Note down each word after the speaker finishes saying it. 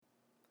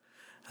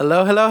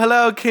Hello, hello,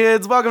 hello,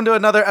 kids. Welcome to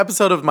another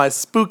episode of my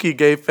spooky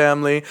gay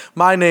family.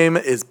 My name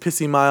is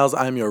Pissy Miles.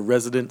 I'm your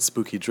resident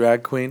spooky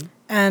drag queen.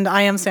 And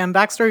I am Sam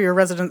Baxter, your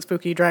resident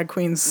spooky drag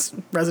queen's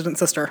resident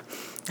sister.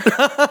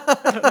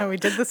 I don't know, we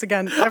did this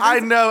again. I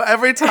know,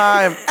 every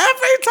time.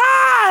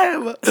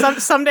 Every time!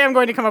 Someday I'm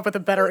going to come up with a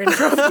better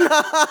intro than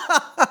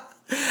that.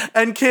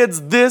 And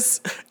kids, this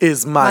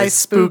is my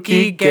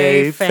spooky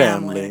gay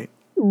family.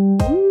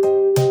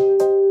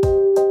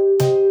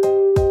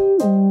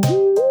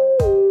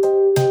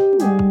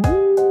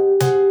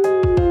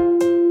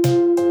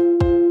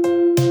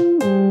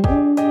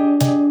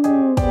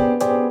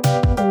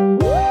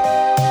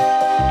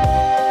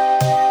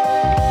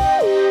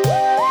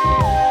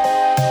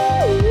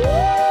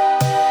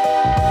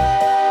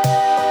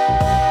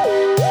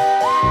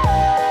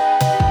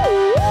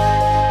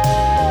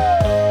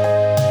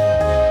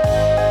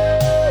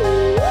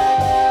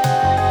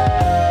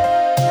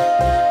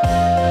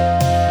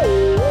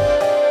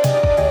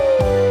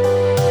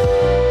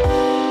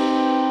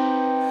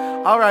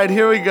 All right,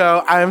 here we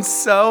go. I am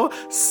so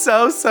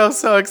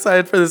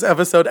excited for this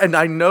episode. And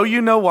I know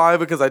you know why,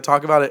 because I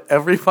talk about it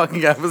every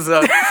fucking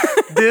episode.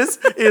 This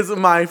is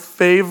my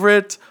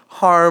favorite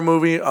horror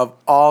movie of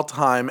all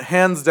time.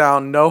 Hands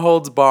down, no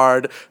holds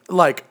barred,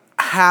 like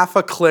half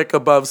a click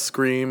above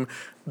Scream.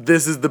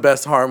 This is the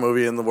best horror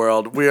movie in the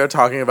world. We are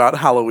talking about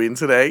Halloween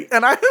today.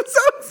 And I am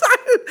so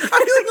excited.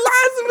 I feel like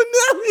Liza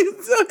Minnelli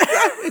is so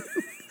excited.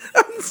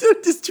 I'm so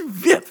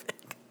terrific.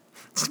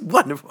 It's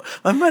wonderful.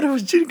 My mother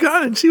was Judy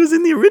Garland. She was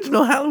in the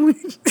original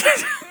Halloween.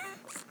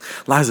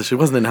 Liza, she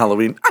wasn't in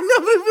Halloween. I know,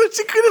 but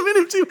she could have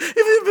been if it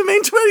had been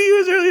made 20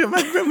 years earlier.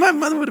 My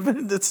mother would have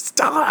been the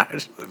star.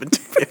 She would have been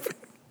terrific.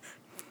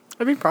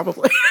 I mean,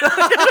 probably.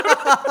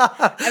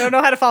 I don't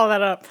know how to follow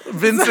that up.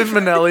 Vincent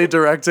Minnelli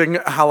directing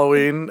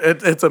Halloween.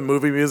 It's a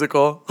movie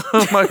musical.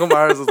 Michael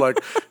Myers is like,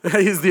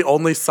 he's the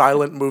only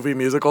silent movie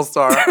musical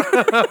star.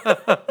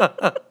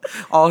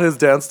 All his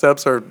dance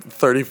steps are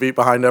 30 feet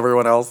behind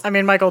everyone else. I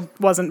mean, Michael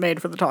wasn't made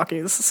for the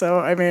talkies, so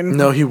I mean...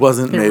 No, he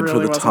wasn't made really for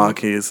the wasn't.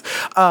 talkies.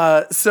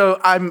 So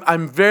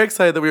I'm very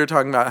excited that we are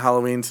talking about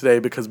Halloween today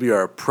because we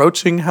are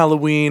approaching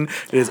Halloween.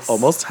 It is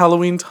almost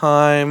Halloween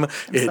time.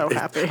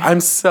 I'm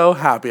so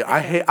happy.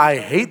 I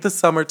hate the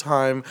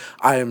summertime.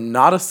 I am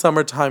not a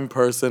summertime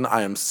person.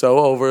 I am so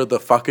over the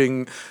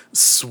fucking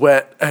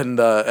sweat and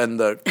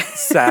the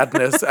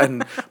sadness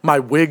and my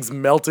wigs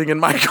melting in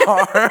my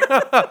car.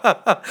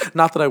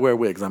 Not that I wear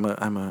wigs. I'm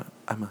a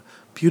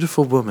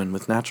beautiful woman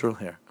with natural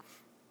hair.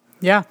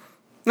 Yeah.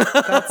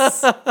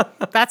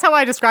 That's how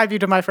I describe you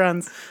to my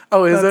friends.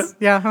 Oh, is it?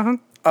 Yeah.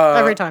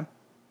 Every time.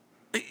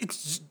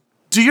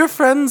 Do your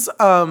friends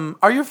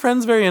are your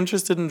friends very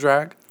interested in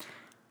drag?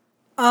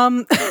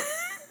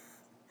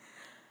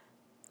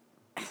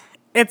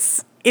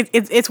 It's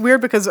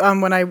weird because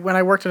when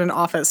I worked at an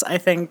office, I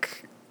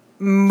think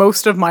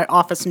most of my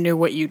office knew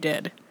what you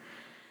did,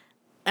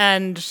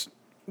 and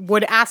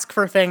would ask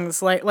for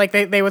things like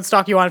they would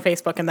stalk you on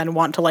Facebook and then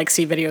want to like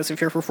see videos of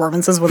your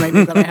performances when they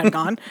knew that I had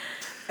gone.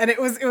 And it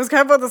was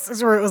kind of about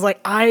this where it was like,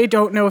 I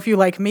don't know if you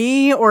like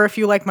me or if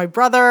you like my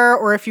brother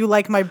or if you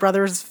like my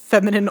brother's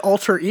feminine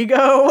alter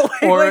ego,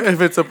 or if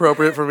it's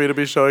appropriate for me to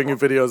be showing you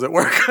videos at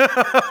work.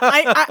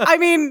 I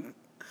mean.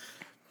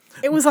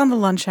 It was on the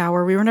lunch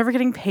hour. We were never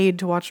getting paid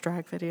to watch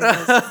drag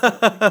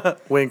videos.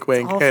 Wink,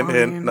 wink, hint,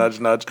 hint,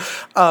 nudge, nudge.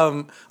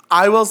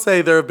 I will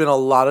say there have been a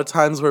lot of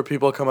times where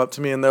people come up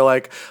to me and they're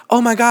like, oh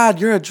my God,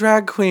 you're a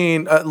drag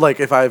queen. Like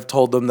if I've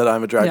told them that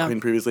I'm a drag queen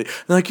previously.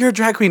 They're like, you're a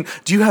drag queen.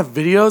 Do you have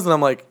videos? And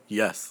I'm like,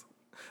 yes.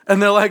 And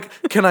they're like,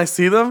 can I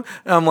see them?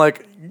 And I'm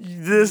like,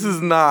 this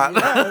is not.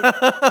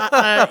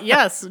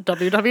 Yes,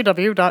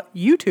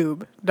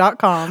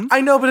 www.youtube.com.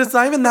 I know, but it's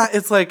not even that.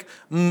 It's like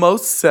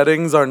most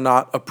settings are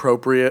not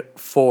appropriate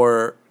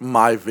for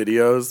my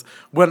videos.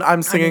 When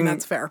I'm singing, I mean,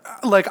 that's fair.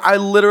 Like I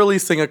literally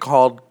sing a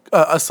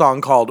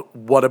song called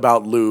 "What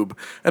About Lube,"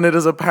 and it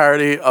is a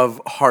parody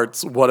of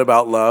Heart's "What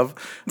About Love,"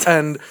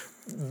 and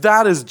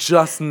that is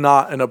just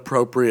not an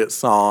appropriate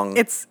song.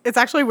 It's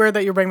actually weird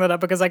that you bring that up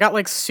because I got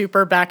like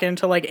super back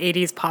into like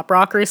 80s pop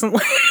rock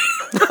recently.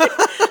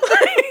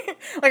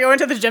 Like I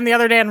went to the gym the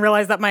other day and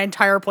realized that my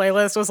entire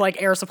playlist was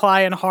like Air Supply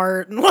and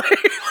Heart and like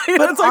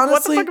but it's honestly, like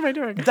what the fuck am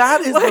I doing?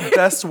 That is the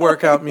best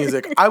workout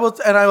music. I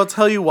will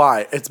tell you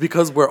why. It's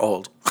because we're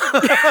old.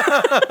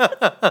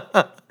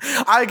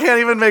 I can't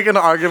even make an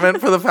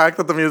argument for the fact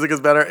that the music is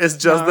better. It's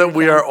just that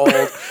we are old.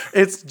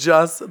 It's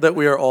just that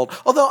we are old.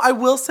 Although I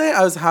will say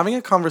I was having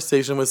a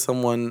conversation with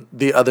someone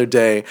the other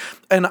day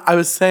and I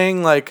was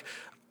saying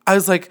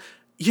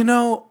you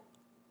know,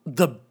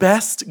 the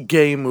best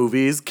gay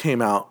movies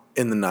came out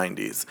in the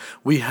 90s.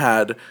 We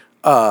had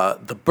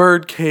The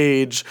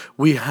Birdcage,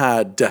 we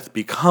had Death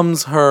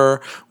Becomes Her,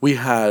 we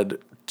had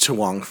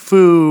Chuang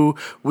Fu,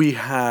 we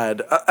had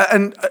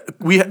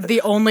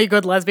the only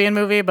good lesbian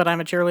movie, But I'm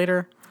a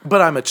Cheerleader.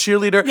 But I'm a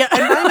Cheerleader. Yeah.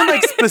 And not even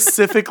like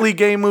specifically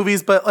gay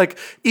movies, but like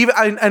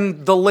even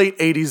and the late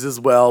 80s as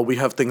well. We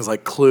have things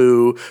like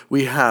Clue.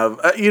 We have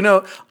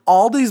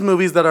all these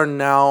movies that are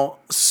now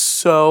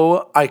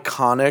so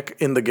iconic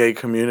in the gay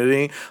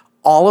community.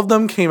 all of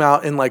them came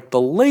out in like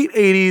the late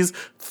 80s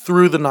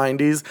through the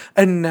 90s.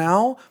 And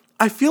now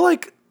I feel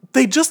like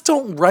they just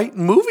don't write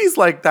movies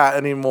like that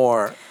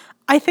anymore.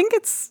 I think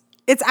it's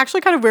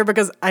actually kind of weird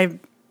because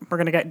we're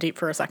going to get deep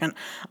for a second.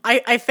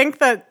 I think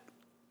that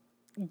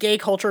gay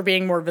culture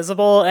being more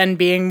visible and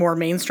being more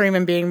mainstream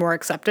and being more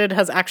accepted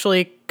has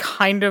actually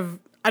kind of,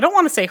 I don't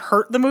want to say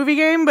hurt the movie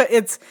game, but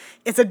it's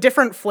a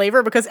different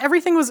flavor because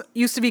everything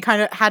used to be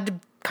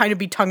had to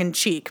be tongue in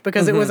cheek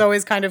because it was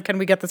always kind of, can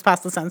we get this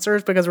past the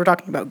censors because we're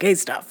talking about gay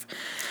stuff.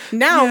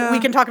 Now we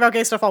can talk about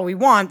gay stuff all we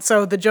want,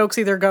 so the jokes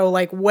either go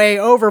like way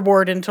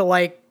overboard into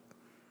like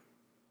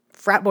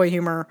frat boy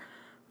humor,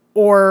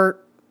 or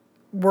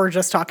we're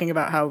just talking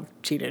about how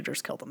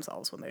teenagers kill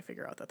themselves when they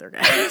figure out that they're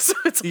gay. So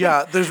it's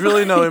like, there's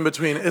really no in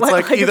between. It's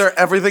like either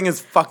everything is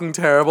fucking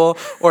terrible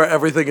or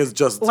everything is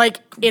just like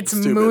it's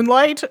stupid.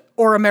 Moonlight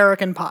or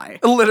American Pie.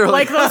 Literally.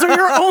 Like those are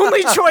your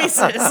only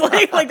choices.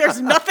 Like there's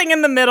nothing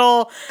in the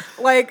middle.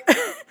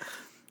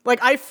 Like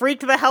I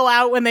freaked the hell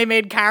out when they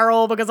made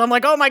Carol because I'm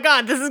like, oh my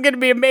God, this is going to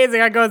be amazing.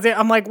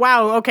 I'm like,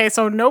 wow, okay,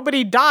 so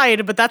nobody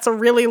died, but that's a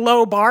really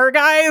low bar,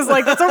 guys.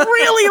 Like that's a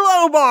really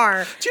low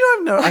bar. Do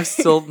you know I've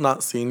still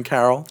not seen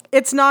Carol?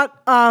 It's not,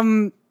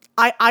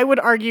 I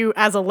would argue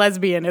as a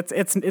lesbian,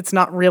 it's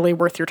not really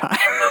worth your time.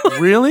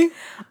 Really?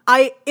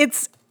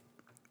 It's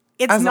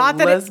not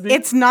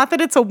that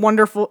it's a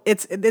wonderful,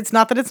 it's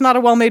not that it's not a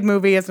well-made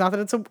movie. It's not that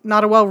it's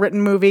not a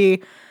well-written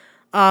movie.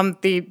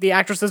 The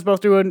actresses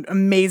both do an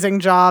amazing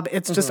job.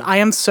 It's just, I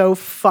am so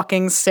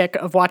fucking sick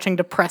of watching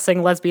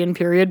depressing lesbian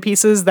period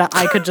pieces that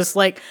I could just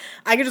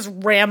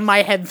ram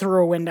my head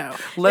through a window.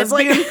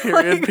 Lesbian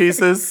period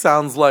pieces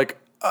sounds like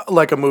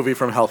a movie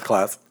from health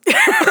class.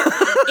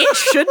 It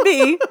should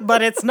be,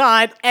 but it's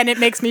not, and it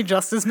makes me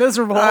just as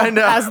miserable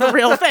as the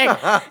real thing.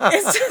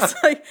 It's just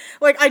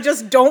like I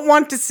just don't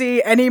want to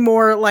see any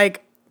more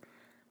like,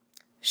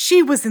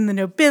 she was in the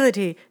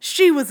nobility.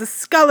 She was a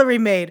scullery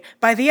maid.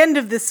 By the end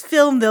of this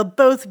film, they'll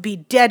both be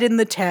dead in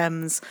the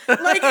Thames.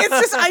 Like, it's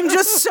just, I'm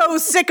just so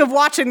sick of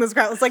watching this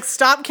crowd. It's like,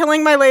 stop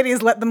killing my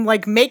ladies. Let them,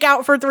 like, make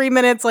out for 3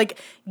 minutes. Like,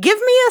 give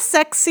me a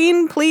sex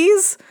scene,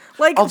 please.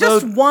 Like,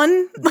 just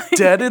one.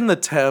 Dead in the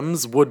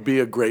Thames would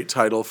be a great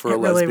title for a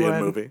lesbian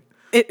movie.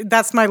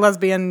 That's my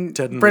lesbian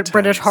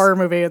British horror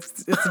movie.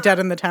 It's Dead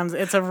in the Thames.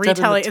 It's a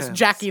retelling. It's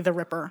Jackie the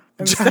Ripper.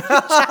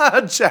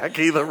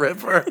 Jackie the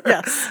Ripper.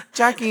 Yes.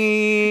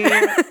 Jackie.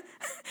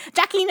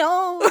 Jackie,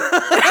 no.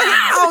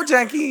 Oh,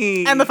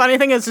 Jackie. And the funny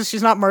thing is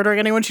she's not murdering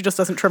anyone. She just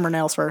doesn't trim her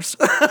nails first.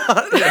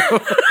 I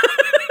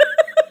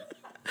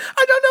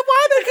don't know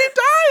why they keep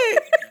dying.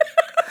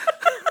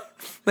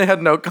 They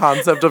had no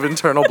concept of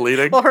internal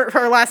bleeding. Well,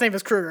 her last name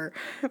is Kruger.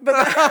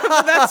 But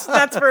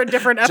that's for a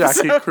different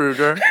episode. Jackie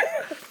Kruger.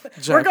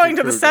 We're going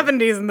to the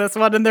 70s in this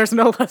one, and there's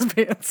no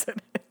lesbians in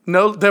it.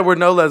 No, there were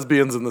no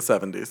lesbians in the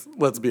 70s.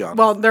 Let's be honest.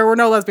 Well, there were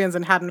no lesbians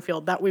in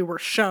Haddonfield that we were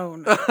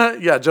shown.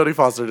 Yeah, Jodie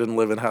Foster didn't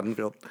live in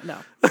Haddonfield. No.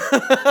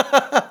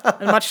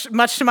 And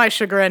much to my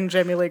chagrin,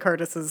 Jamie Lee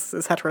Curtis is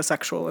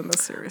heterosexual in this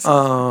series.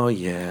 Oh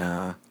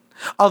yeah.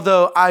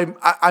 Although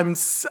I'm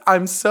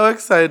so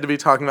excited to be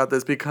talking about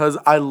this because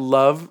I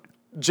love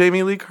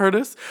Jamie Lee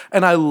Curtis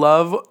and I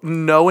love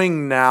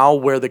knowing now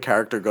where the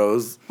character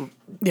goes.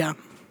 Yeah.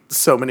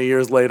 So many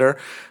years later,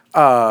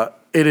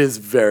 it is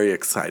very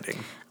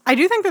exciting. I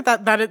do think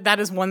that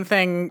is one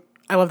thing.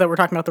 I love that we're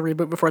talking about the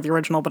reboot before the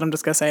original, but I'm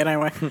just gonna say it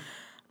anyway.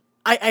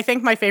 I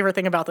think my favorite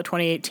thing about the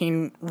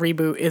 2018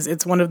 reboot is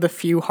it's one of the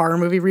few horror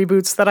movie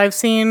reboots that I've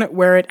seen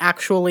where it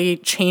actually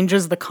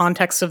changes the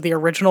context of the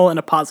original in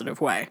a positive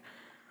way.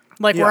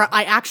 Like, where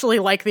I actually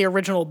like the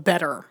original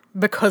better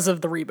because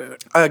of the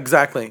reboot.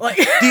 Exactly. Like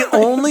the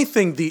only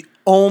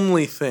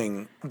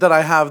thing that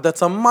I have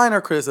that's a minor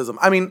criticism,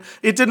 I mean,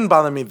 it didn't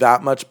bother me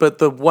that much, but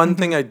the one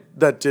thing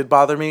that did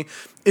bother me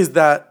is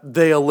that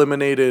they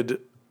eliminated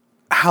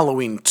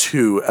Halloween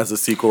 2 as a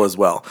sequel as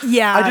well.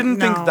 Yeah, I didn't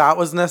think that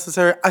was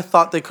necessary. I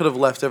thought they could have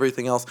left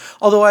everything else.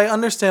 Although I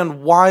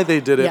understand why they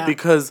did it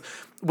because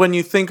when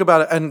you think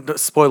about it, and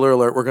spoiler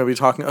alert, we're going to be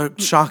talking,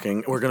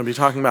 shocking, we're going to be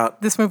talking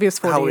about this movie is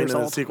 40 Halloween years in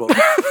old. the sequel.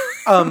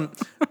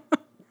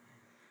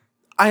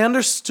 I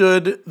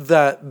understood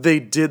that they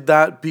did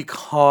that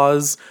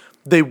because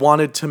they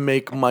wanted to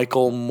make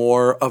Michael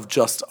more of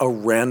just a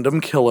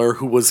random killer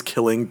who was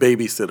killing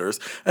babysitters.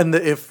 And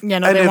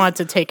they wanted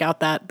to take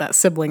out that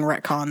sibling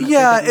retcon.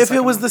 If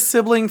it was the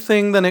sibling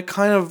thing, then it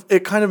kind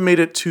of made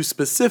it too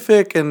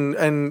specific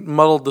and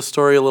muddled the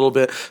story a little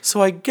bit.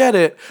 So I get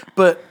it,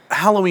 but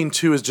Halloween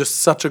 2 is just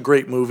such a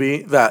great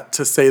movie that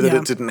to say that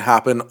it didn't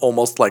happen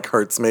almost like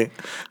hurts me.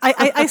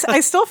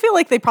 I still feel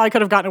like they probably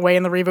could have gotten away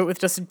in the reboot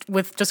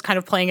with just kind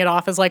of playing it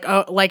off as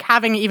like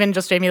having even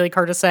just Jamie Lee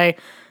Curtis say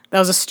that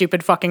was a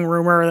stupid fucking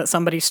rumor that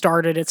somebody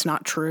started. It's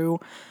not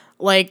true.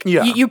 Like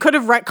you could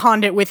have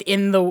retconned it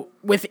within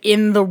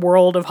the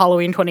world of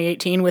Halloween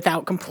 2018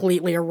 without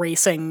completely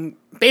erasing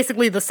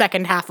basically the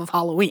second half of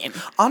Halloween.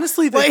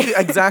 Honestly,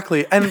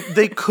 exactly. And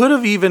they could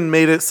have even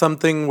made it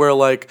something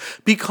where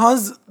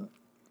because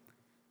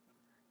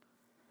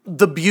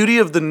the beauty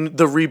of the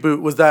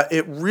reboot was that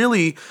it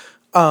really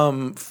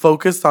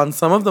focused on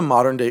some of the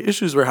modern day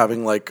issues we're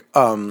having, like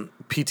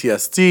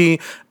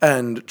PTSD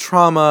and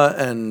trauma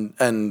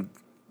and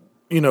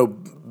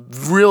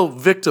real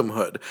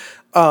victimhood.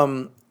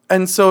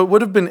 And so it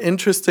would have been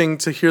interesting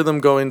to hear them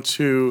go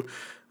into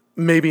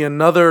maybe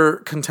another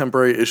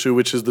contemporary issue,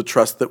 which is the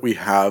trust that we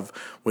have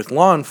with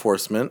law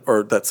enforcement,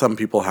 or that some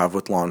people have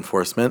with law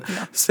enforcement,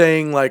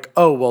 saying like,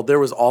 oh, well, there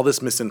was all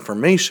this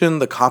misinformation.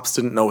 The cops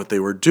didn't know what they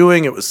were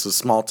doing. It was a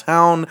small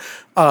town.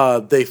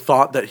 They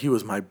thought that he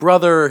was my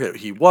brother.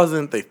 He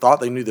wasn't. They thought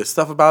they knew this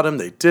stuff about him.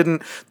 They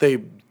didn't.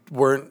 They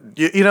weren't,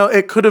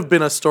 it could have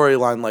been a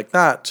storyline like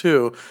that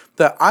too,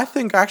 that I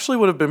think actually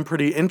would have been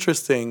pretty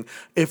interesting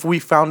if we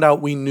found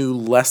out we knew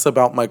less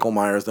about Michael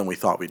Myers than we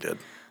thought we did.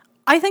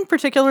 I think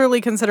particularly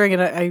considering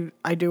it,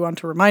 I do want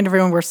to remind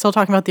everyone we're still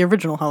talking about the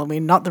original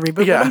Halloween, not the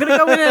reboot. Yeah. But I'm going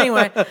to go in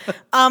anyway.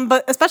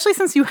 But especially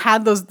since you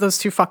had those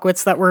two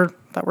fuckwits that were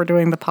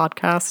doing the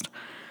podcast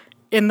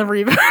in the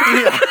reboot.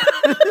 Yeah.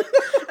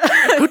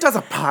 Who does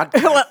a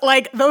podcast?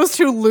 Like those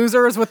two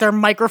losers with their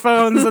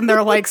microphones and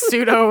their like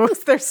pseudo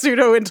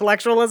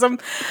intellectualism.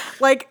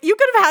 Like you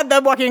could have had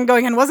them walking and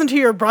going, and wasn't he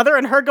your brother?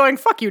 And her going,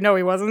 fuck you, no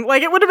he wasn't.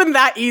 Like it would have been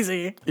that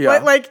easy. Yeah.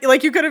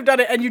 Like you could have done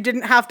it and you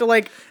didn't have to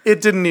like.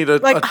 It didn't need a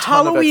ton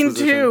Halloween of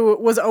exposition. 2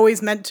 was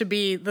always meant to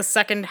be the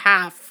second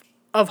half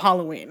of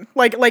Halloween.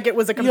 Like it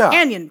was a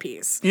companion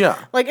piece.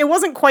 Yeah. Like it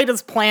wasn't quite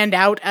as planned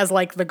out as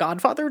like The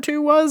Godfather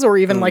 2 was, or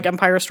even like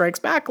Empire Strikes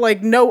Back.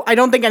 Like no, I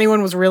don't think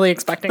anyone was really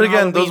expecting But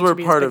again, Halloween those were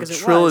part of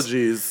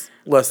trilogies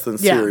less than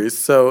series.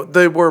 So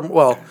they were,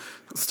 well,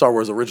 Star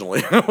Wars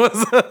originally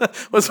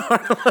was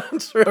part of a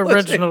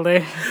trilogy.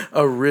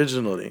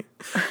 Originally.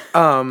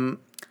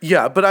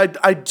 Yeah, but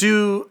I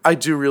do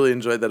really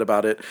enjoy that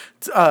about it.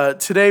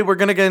 Today we're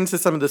going to get into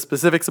some of the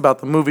specifics about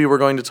the movie. We're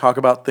going to talk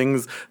about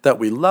things that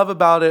we love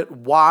about it,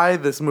 why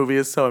this movie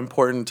is so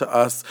important to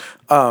us.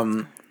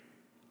 I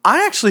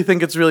actually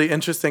think it's really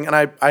interesting, and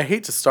I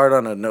hate to start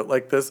on a note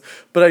like this,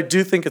 but I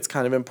do think it's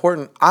kind of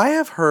important. I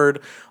have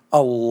heard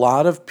a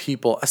lot of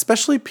people,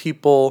 especially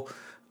people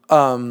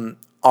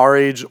our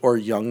age or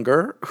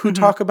younger, who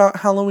talk about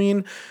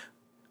Halloween,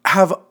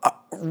 have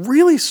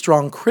really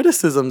strong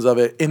criticisms of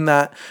it in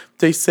that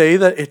they say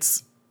that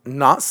it's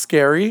not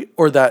scary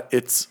or that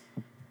it's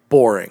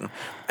boring.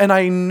 And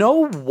I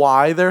know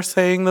why they're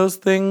saying those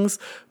things,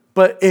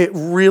 but it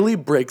really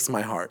breaks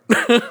my heart.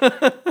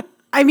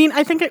 I mean,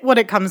 I think what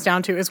it comes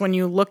down to is when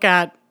you look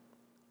at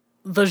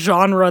the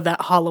genre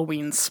that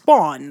Halloween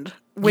spawned,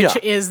 which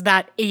is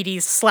that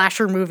 80s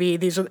slasher movie.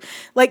 These are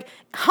like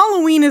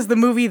Halloween is the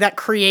movie that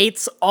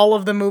creates all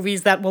of the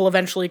movies that will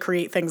eventually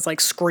create things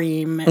like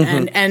Scream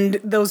and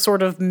those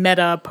sort of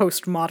meta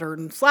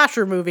postmodern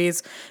slasher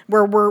movies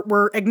where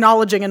we're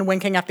acknowledging and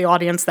winking at the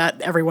audience that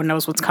everyone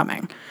knows what's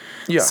coming.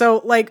 Yeah.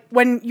 So like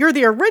when you're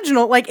the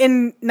original, like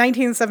in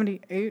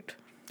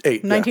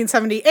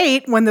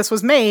 1978, when this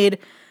was made,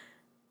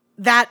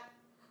 that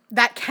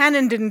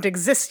canon didn't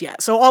exist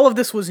yet. So all of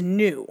this was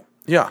new.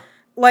 Yeah.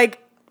 Like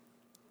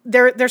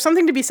there's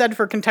something to be said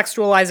for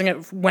contextualizing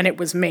it when it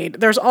was made.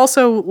 There's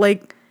also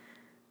like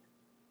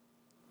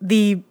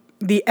the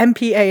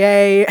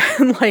MPAA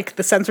and like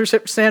the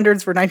censorship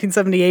standards for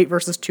 1978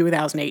 versus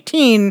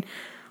 2018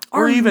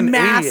 are even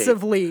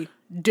massively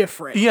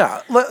different.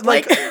 Yeah,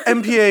 like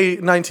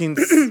MPAA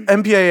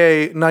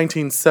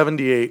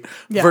 1978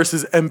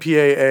 versus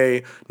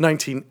MPAA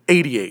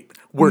 1988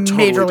 were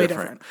totally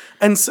different.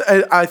 And so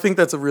I think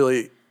that's a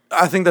really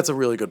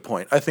good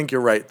point. I think you're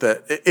right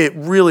that it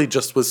really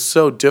just was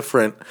so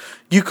different.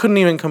 You couldn't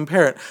even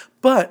compare it.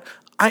 But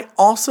I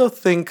also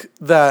think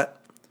that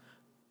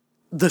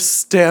the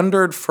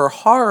standard for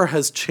horror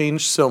has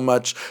changed so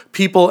much.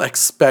 People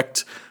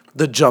expect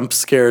the jump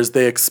scares.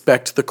 They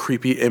expect the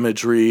creepy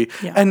imagery.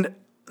 Yeah. And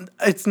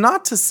it's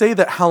not to say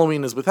that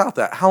Halloween is without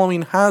that.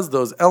 Halloween has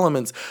those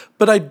elements.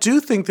 But I do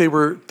think they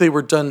were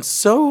done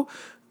so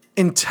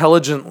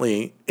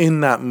intelligently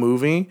in that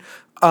movie.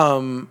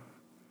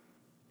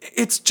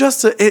 It's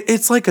just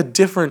it's like a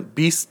different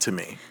beast to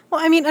me.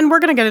 Well, I mean, and we're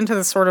going to get into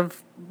this sort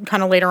of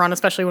kind of later on,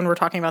 especially when we're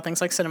talking about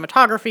things like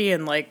cinematography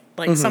and like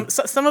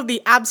some of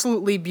the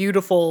absolutely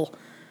beautiful,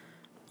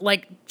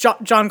 like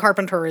John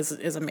Carpenter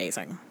is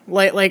amazing.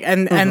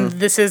 And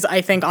this is, I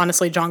think,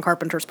 honestly, John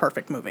Carpenter's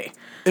perfect movie.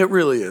 It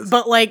really is.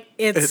 But like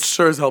it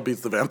sure as hell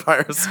beats The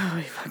Vampires.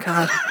 Oh my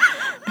God.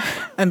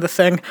 And The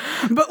Thing.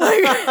 But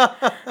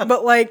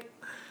like.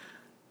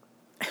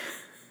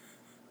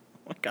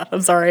 Oh God,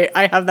 I'm sorry.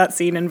 I have that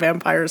scene in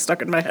Vampires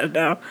stuck in my head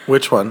now.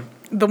 Which one?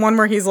 The one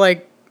where he's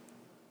like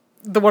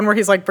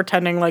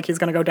pretending like he's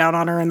gonna go down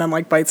on her and then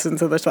like bites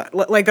into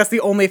the like that's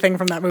the only thing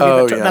from that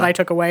movie that I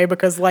took away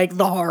because like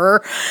the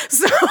horror.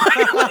 So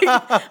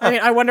I mean,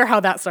 I wonder how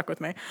that stuck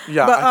with me.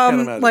 Yeah, but I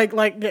can't imagine. like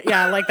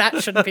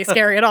that shouldn't be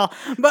scary at all.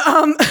 But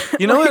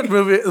you know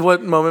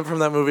what moment from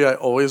that movie I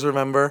always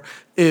remember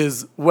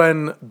is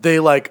when they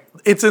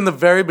it's in the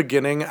very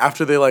beginning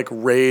after they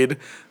raid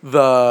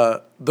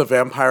the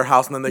vampire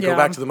house and then they go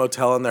back to the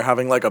motel and they're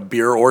having like a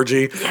beer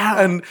orgy.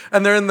 Yeah.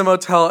 And they're in the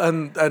motel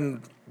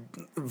and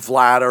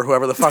Vlad or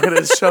whoever the fuck it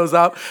is shows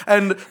up,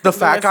 and the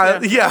fat guy,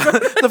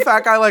 the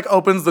fat guy like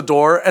opens the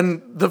door,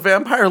 and the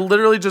vampire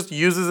literally just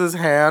uses his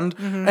hand,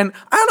 and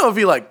I don't know if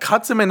he like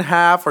cuts him in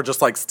half or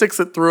just like sticks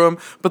it through him,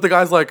 but the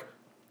guy's like,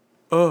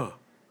 ugh.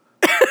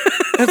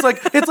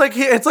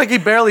 It's like he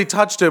barely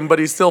touched him, but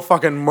he still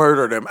fucking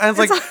murdered him. And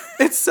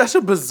it's such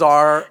a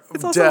bizarre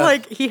It's also death.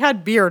 like he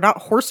had beer, not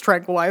horse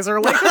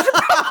tranquilizer. Like there should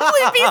probably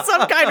be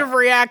some kind of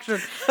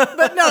reaction.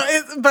 But no,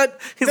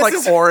 He's like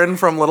Orin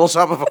from Little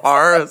Shop of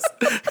Horrors.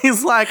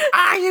 He's like,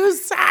 are you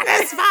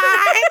satisfied?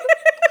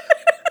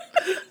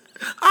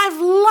 I've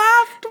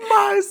laughed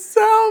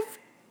myself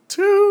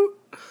to...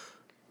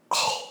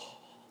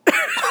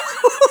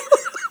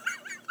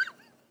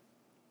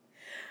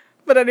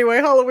 But anyway,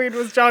 Halloween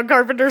was John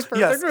Carpenter's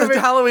perfect movie.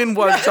 Halloween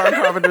was John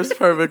Carpenter's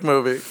perfect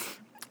movie.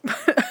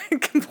 I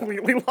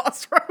completely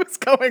lost where I was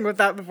going with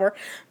that before.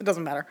 It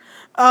doesn't matter.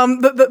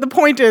 The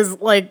point is,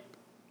 like,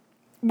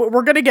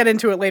 we're going to get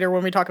into it later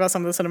when we talk about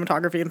some of the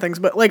cinematography and things,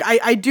 but, like,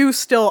 I do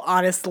still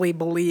honestly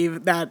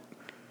believe that,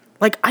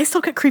 like, I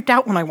still get creeped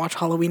out when I watch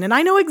Halloween, and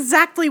I know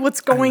exactly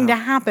what's going to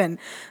happen.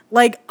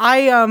 Like,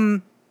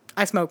 I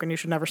smoke, and you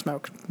should never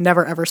smoke.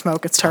 Never, ever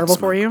smoke. It's terrible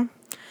for you.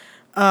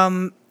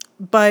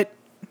 But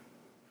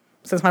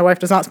since my wife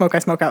does not smoke, I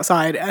smoke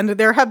outside. And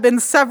there have been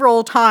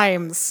several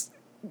times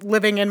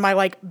living in my,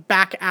 like,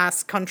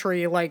 back-ass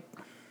country, like,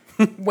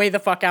 way the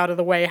fuck out of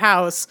the way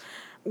house,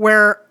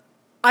 where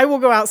I will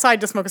go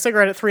outside to smoke a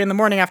cigarette at 3 a.m.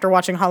 after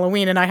watching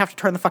Halloween, and I have to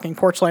turn the fucking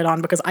porch light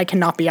on because I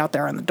cannot be out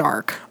there in the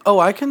dark. Oh,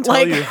 I can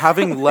tell you,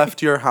 having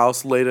left your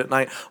house late at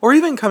night, or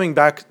even coming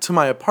back to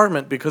my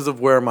apartment because of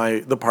where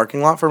the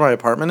parking lot for my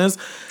apartment is,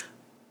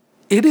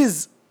 it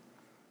is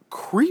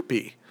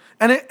creepy.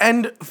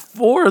 And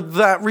for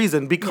that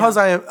reason, because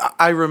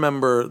I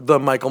remember the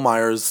Michael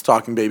Myers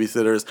stalking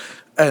babysitters,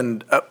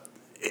 and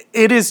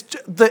it is,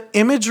 the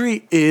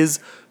imagery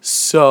is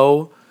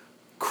so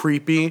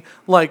creepy.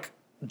 Like,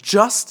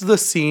 just the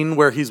scene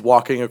where he's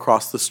walking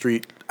across the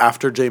street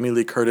after Jamie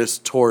Lee Curtis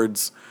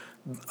towards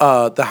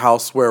the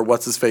house where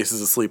what's-his-face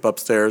is asleep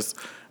upstairs.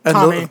 And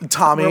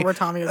Tommy. Where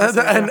Tommy is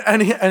asleep,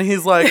 and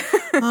he's like,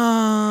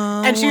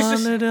 and she's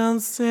just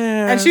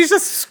downstairs. And she's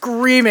just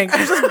screaming.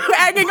 She's just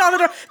banging on the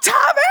door.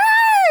 Tommy!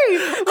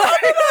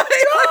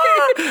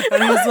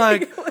 And he's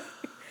like,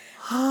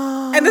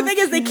 and the thing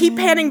is, they keep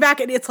panning back,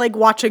 and it's like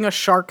watching a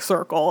shark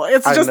circle.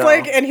 It's just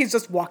like, and he's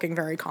just walking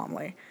very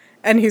calmly.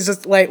 And he's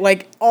just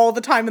like all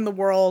the time in the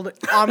world,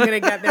 I'm going to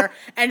get there.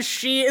 And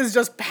she is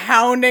just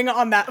pounding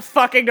on that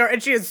fucking door,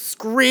 and she is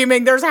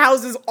screaming. There's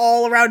houses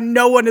all around.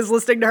 No one is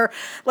listening to her.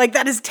 Like,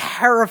 that is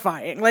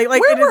terrifying. Like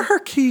where were her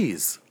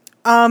keys?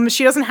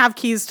 She doesn't have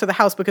keys to the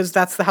house because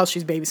that's the house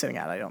she's babysitting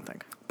at, I don't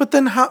think. But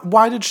then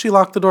why did she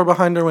lock the door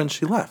behind her when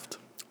she left?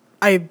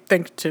 I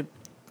think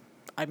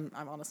I'm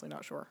honestly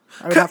not sure.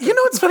 You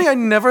know what's funny? I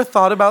never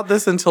thought about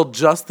this until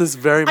just this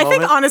very moment. I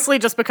think honestly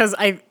just because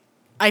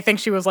I think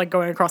she was like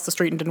going across the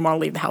street and didn't want to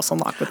leave the house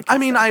unlocked with the kids. I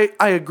mean, I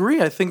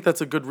agree. I think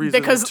that's a good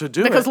reason to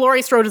do it. Because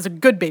Laurie Strode is a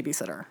good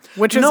babysitter,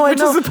 which is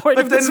the point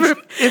of this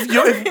movie.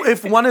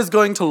 If one is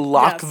going to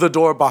lock the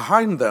door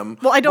behind them,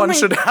 one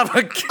should have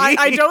a key.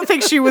 I don't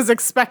think she was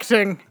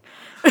expecting.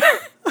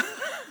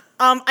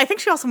 I think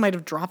she also might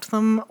have dropped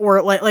them,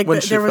 or like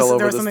there was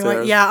something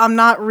like, I'm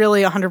not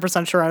really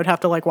 100% sure. I would have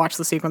to like watch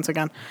the sequence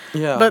again.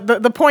 Yeah.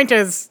 But the point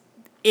is,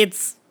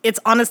 it's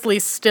honestly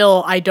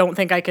still, I don't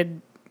think I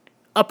could.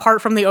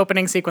 Apart from the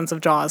opening sequence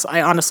of Jaws,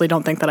 I honestly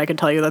don't think that I could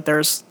tell you that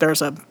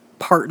there's a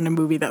part in a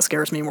movie that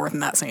scares me more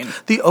than that scene.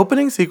 The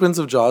opening sequence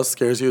of Jaws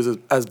scares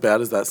you as bad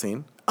as that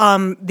scene?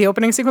 The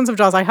opening sequence of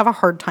Jaws, I have a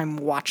hard time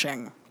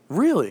watching.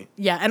 Really?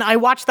 Yeah, and I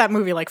watch that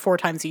movie like 4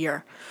 times a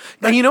year.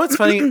 And you know what's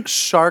funny?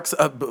 Sharks,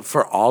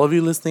 for all of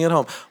you listening at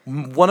home,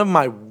 one of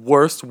my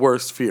worst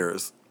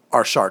fears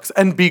are sharks.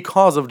 And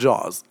because of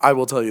Jaws, I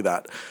will tell you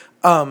that.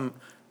 I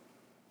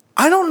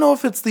don't know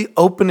if it's the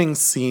opening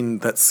scene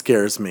that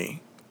scares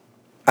me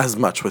as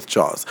much with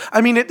Jaws. I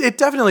mean, it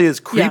definitely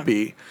is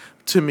creepy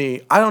to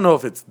me. I don't know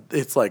if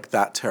it's like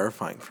that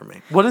terrifying for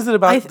me. What is it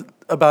about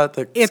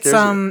that scares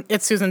you?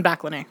 It's Susan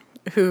Backlany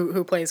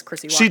who plays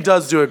Chrissy Walken. She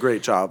does do a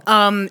great job.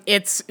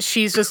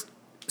 She's just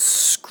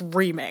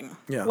screaming.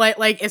 Yeah.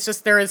 Like it's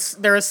just there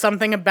is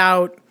something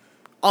about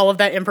all of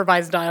that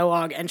improvised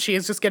dialogue, and she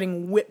is just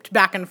getting whipped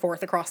back and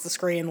forth across the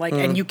screen, like,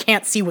 and you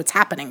can't see what's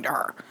happening to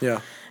her.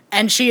 Yeah.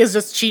 And she is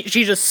just she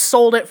just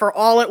sold it for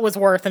all it was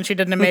worth, and she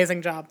did an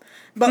amazing job.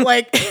 But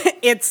like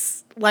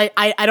it's like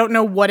I don't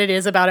know what it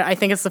is about it. I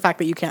think it's the fact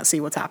that you can't see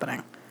what's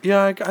happening.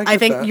 Yeah, I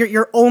think that.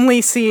 You're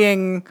only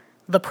seeing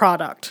the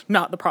product,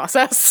 not the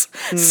process.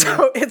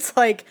 So it's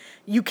like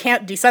you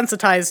can't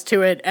desensitize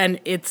to it, and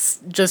it's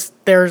just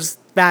there's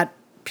that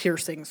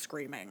piercing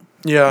screaming.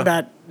 Yeah.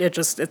 That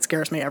it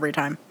scares me every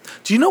time.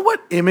 Do you know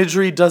what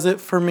imagery does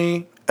it for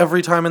me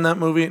every time in that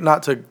movie?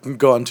 Not to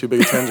go on too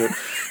big a tangent.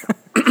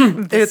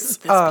 This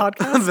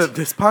podcast?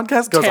 This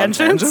podcast goes on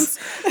tangents.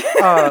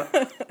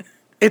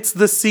 It's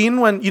the scene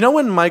when,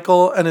 when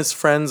Michael and his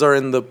friends are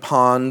in the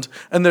pond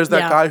and there's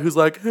that guy who's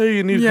like, hey,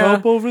 you need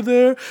help over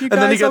there? You and guys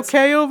then he gets,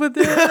 okay over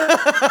there?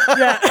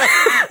 Yeah.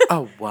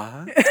 Oh,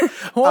 what?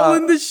 Hole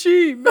in the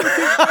sheet.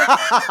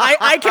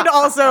 I can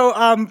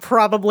also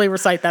probably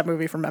recite that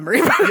movie from memory.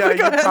 Yeah,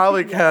 you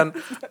probably can.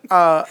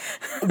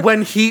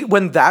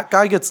 When that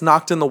guy gets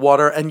knocked in the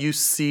water and you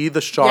see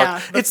the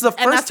shark, it's the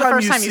first time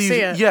you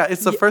see it. Yeah,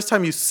 it's the first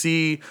time you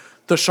see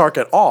the shark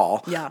at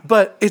all. Yeah.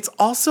 But it's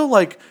also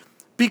like,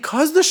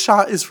 because the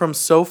shot is from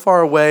so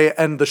far away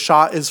and the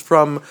shot is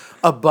from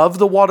above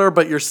the water,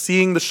 but you're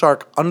seeing the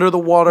shark under the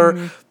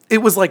water, it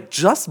was like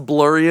just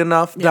blurry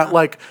enough that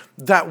like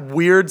that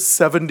weird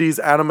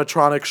 70s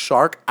animatronic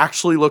shark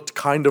actually looked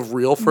kind of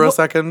real for a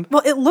second.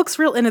 Well, it looks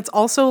real, and it's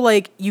also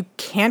like you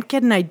can't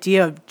get an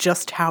idea of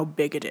just how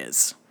big it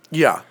is.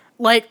 Yeah.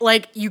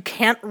 Like you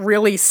can't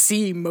really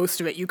see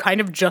most of it. You kind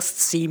of just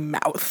see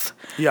mouth.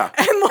 Yeah.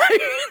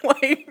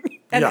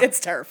 And it's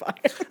terrifying.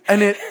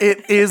 And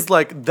it is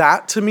like,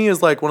 that to me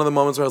is like one of the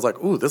moments where I was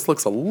like, ooh, this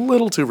looks a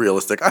little too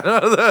realistic. I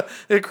don't know,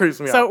 it creeps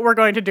me out. So we're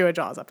going to do a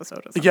Jaws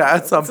episode.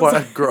 At some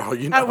point. Girl,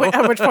 you know.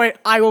 At which point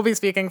I will be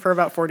speaking for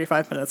about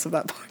 45 minutes of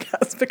that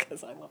podcast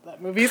because I love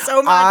that movie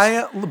so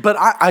much. But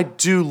I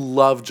do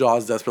love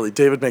Jaws desperately.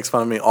 David makes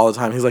fun of me all the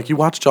time. He's like, you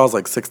watch Jaws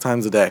like 6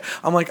 times a day.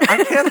 I'm like,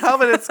 I can't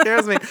help it. It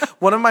scares me.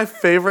 One of my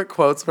favorite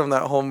quotes from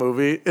that whole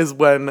movie is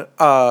when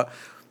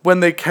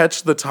they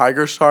catch the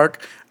tiger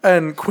shark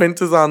and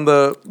Quint is on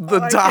the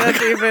dock. I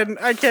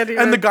can't even.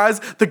 And the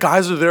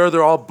guys are there,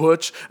 they're all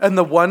butch, and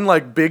the one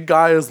like big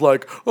guy is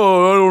like,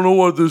 oh, I don't know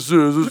what this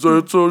is.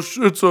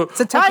 It's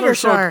a tiger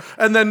shark.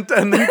 And then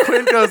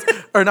Quint goes,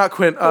 or not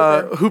Quint,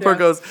 Hooper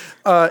goes,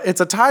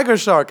 it's a tiger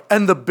shark.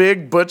 And the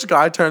big butch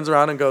guy turns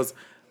around and goes,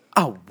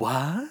 a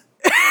what?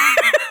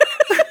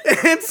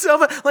 It's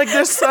so like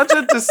there's such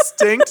a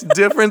distinct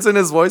difference in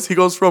his voice. He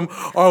goes from,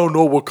 I don't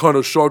know what kind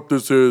of shark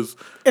this is.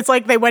 It's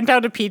like they went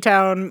down to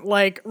P-Town,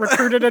 like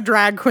recruited a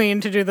drag queen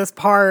to do this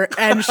part,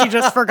 and she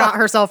just forgot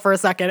herself for a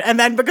second. And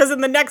then because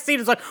in the next scene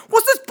it's like,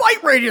 what's this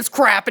bite radius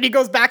crap? And he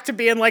goes back to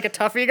being like a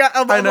toughie guy.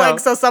 I know. Like,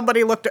 so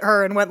somebody looked at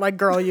her and went like,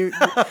 girl, you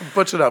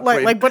butch it up,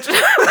 queen. Like butch it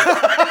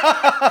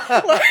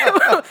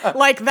up.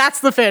 like that's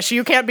the fish.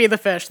 You can't be the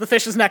fish. The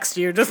fish is next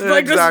to you. Just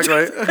like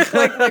exactly. Just,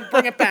 like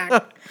bring it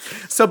back.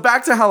 So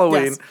back to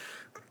Halloween.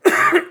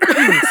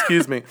 Yes.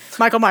 Excuse me.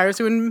 Michael Myers,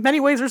 who in many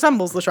ways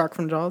resembles the shark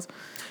from Jaws.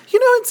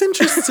 It's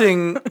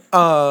interesting.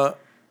 There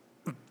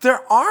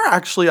are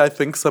actually, I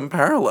think, some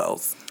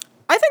parallels.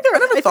 I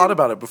never thought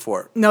about it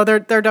before. No, there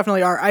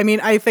definitely are. I mean,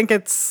 I think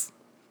it's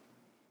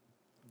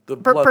the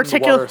blood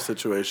and water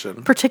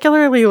situation.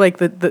 Particularly like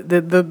the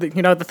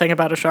the thing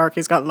about a shark,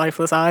 he's got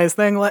lifeless eyes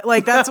thing.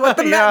 Like that's what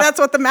the that's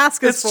what the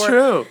mask is for. It's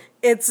true.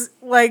 It's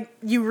like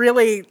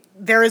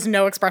there is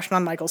no expression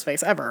on Michael's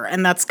face ever,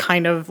 and that's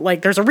kind of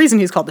like there's a reason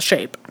he's called the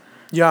Shape.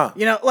 Yeah.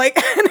 Like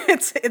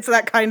it's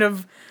that kind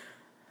of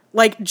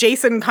like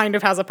Jason kind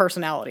of has a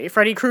personality.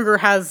 Freddy Krueger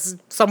has,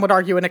 some would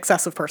argue, an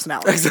excessive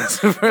personality.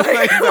 Exactly.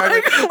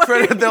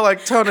 They're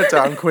like, tone it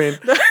down, Queen.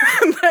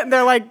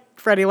 They're like,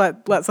 Freddy,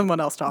 let someone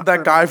else talk.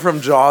 That guy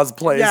from Jaws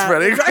plays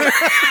Freddy. Exactly.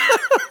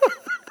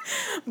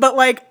 But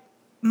like,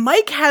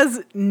 Mike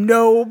has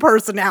no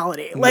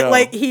personality.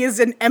 Like he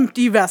is an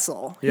empty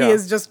vessel. Yeah. He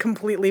is just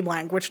completely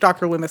blank, which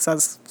Dr. Loomis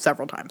says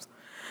several times.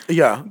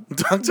 Yeah.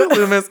 Dr.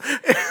 Loomis.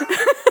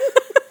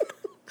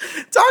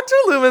 Dr.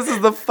 Loomis is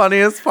the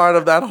funniest part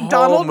of that whole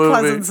Donald movie.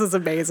 Donald Pleasance is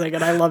amazing,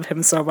 and I love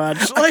him so much.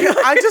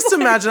 I just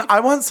imagine,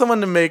 I want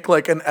someone to make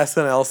like an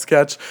SNL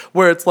sketch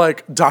where it's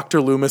like Dr.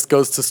 Loomis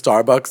goes to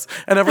Starbucks,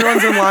 and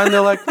everyone's in line,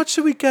 they're like, what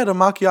should we get, a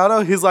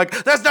macchiato? He's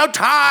like, there's no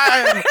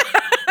time!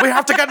 We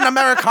have to get an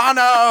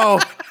Americano!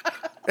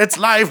 It's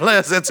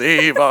lifeless, it's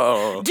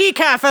evil.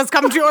 Decaf has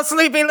come to your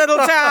sleepy little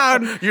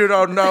town. You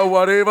don't know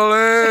what evil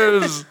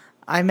is.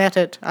 I met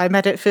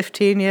it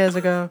 15 years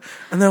ago.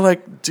 And they're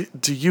like,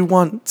 do you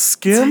want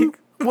skim?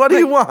 What do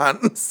you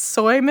want?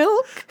 Soy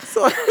milk?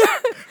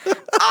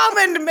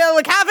 Almond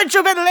milk, haven't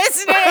you been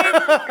listening?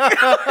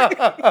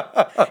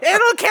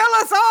 It'll kill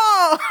us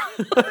all.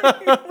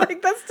 Like,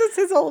 that's just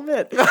his whole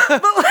bit.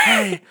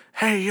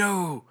 Hey,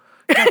 you.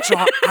 Get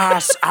your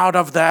ass out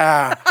of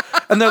there.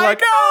 And they're like,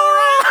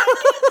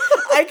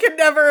 I could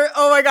never,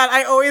 oh my God,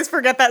 I always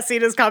forget that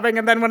scene is coming.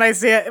 And then when I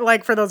see it,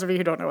 like for those of you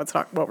who don't know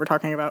what we're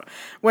talking about,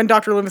 when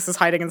Dr. Loomis is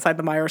hiding inside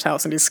the Myers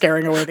house and he's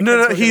scaring away the kids.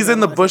 No, he's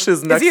in the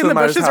bushes next to the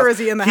Myers house. Is he in the bushes or is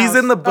he in the house? He's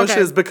in the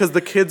bushes because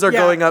the kids are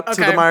going up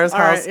to the Myers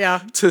house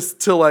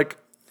to like,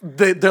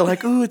 they're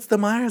like, ooh, it's the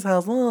Myers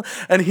house.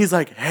 And he's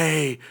like,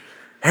 hey,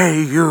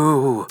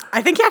 you.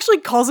 I think he actually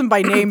calls him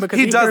by name because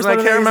he does. I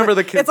can't remember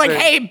the kid's It's like, name.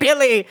 Hey,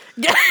 Billy,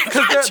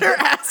 get your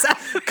ass out.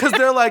 Because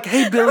they're like,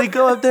 hey, Billy,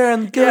 go up there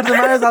and go to the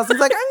Myers house. He's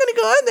like, I'm going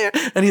to go in there.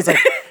 And he's like,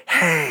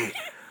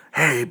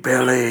 hey,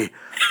 Billy,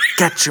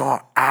 get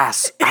your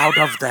ass out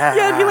of there.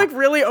 Yeah, and he like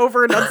really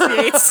over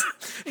enunciates.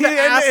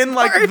 in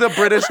like the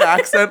British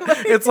accent.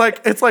 It's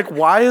like,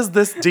 why is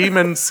this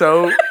demon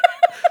so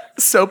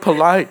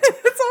polite?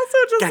 It's also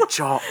just get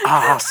your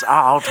ass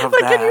out of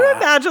there. Can you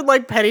imagine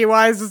like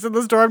Pennywise is in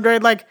the storm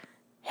going like,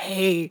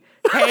 hey,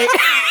 Hey,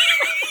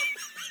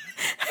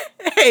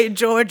 hey,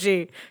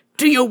 Georgie,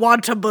 do you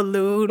want a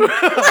balloon? Like,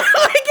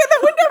 that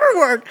would never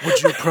work.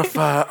 Would you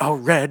prefer a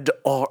red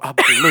or a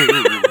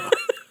blue?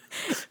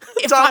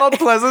 Donald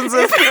Pleasance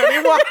is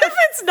Pennywise. If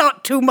it's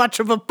not too much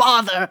of a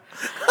bother.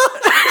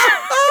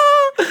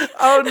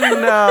 Oh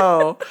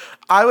no!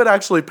 I would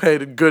actually pay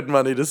good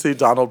money to see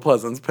Donald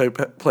Pleasance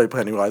play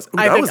Pennywise. Ooh,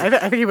 I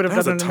think he would have that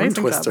was done a an tongue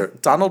amazing twister.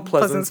 job. Donald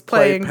Pleasance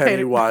playing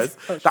Pennywise.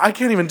 I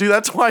can't even do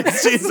that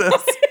twice. Jesus.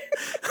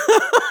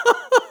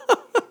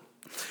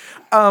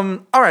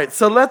 All right,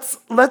 so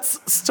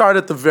let's start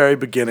at the very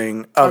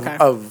beginning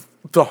of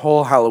the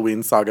whole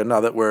Halloween saga. Now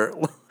that we're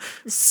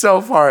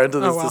so far into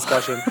this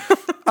discussion.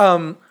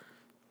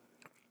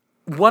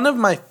 One of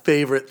my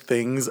favorite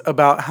things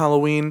about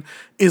Halloween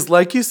is,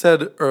 like you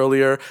said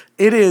earlier,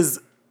 it is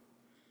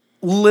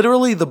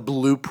literally the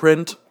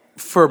blueprint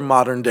for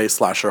modern day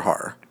slasher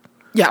horror.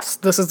 Yes,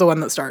 this is the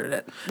one that started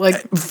it.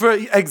 Like,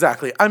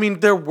 Exactly. I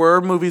mean, there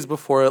were movies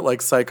before it,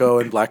 like Psycho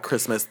and Black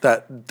Christmas,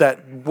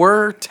 that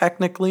were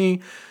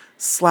technically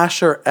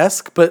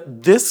slasher-esque,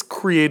 but this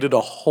created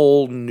a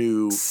whole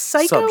new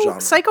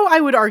subgenre. Psycho, I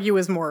would argue,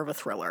 is more of a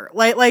thriller.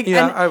 Like,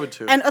 yeah, I would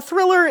too. And a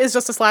thriller is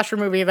just a slasher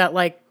movie that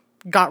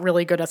got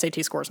really good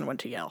SAT scores and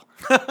went to Yale.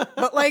 But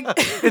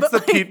it's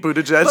the Pete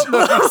Buttigieg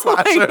of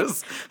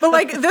slashers.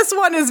 But this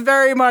one is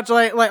very much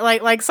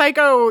like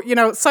Psycho. You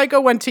know,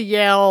 Psycho went to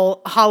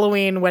Yale.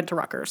 Halloween went to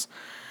Rutgers.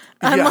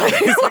 And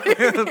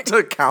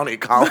to county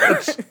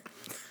college.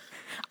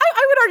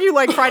 I would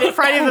argue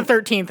Friday the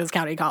 13th is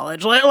county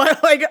college.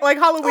 Like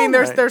Halloween.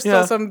 There's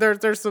still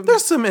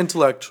some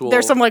intellectual.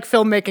 There's some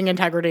filmmaking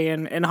integrity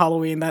in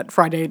Halloween that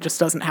Friday just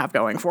doesn't have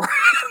going for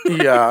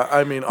it. Yeah,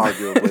 I mean,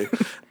 arguably.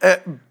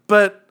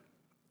 But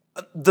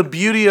the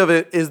beauty of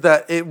it is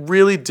that it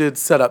really did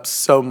set up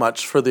so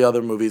much for the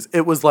other movies.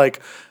 It was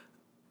like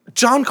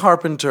John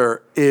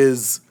Carpenter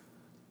is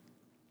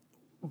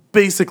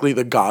basically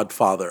the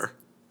godfather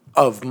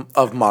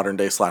of modern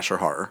day slasher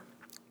horror.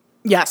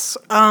 Yes.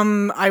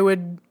 I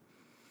would.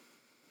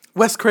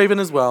 Wes Craven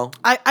as well.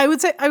 I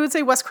would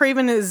say Wes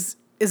Craven is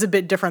a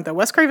bit different though.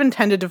 Wes Craven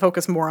tended to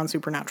focus more on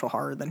supernatural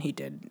horror than he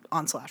did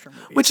on slasher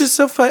movies. Which is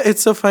so fun.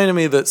 It's so funny to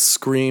me that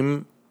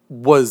Scream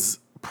was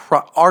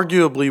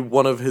arguably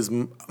one of his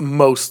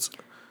most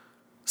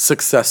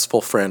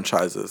successful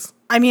franchises.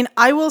 I mean,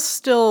 I will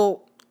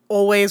still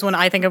always, when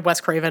I think of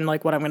Wes Craven,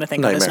 what I'm going to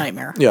think of is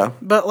Nightmare. Yeah.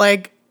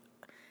 But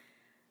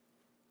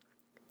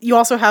you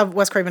also have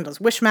Wes Craven does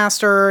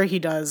Wishmaster. He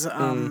does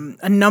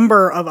a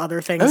number of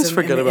other things. I always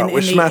forget about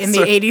Wishmaster. In the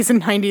 80s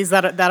and 90s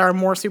that are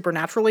more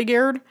supernaturally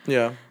geared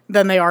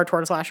than they are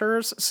toward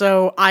slashers.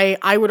 So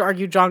I would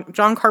argue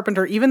John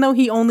Carpenter, even though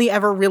he only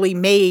ever really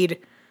made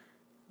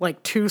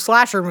 2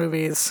 slasher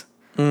movies,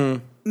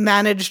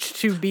 managed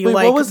to be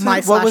my slasher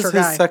guy. What was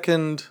his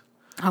second?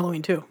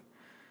 Halloween 2.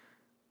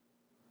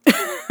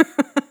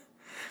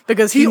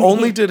 Because he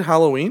only did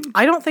Halloween?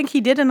 I don't think he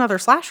did another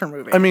slasher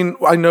movie. I mean,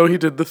 I know he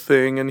did The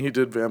Thing and he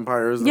did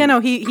vampires. Yeah, no,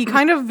 he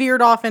kind of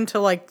veered off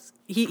into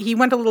he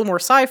went a little more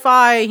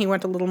sci-fi. He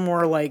went a little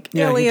more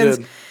aliens.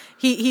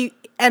 He did.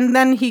 And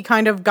then he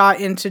kind of got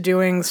into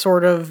doing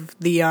sort of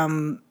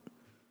the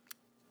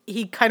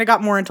he kind of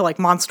got more into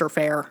monster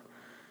fare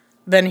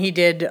than he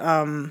did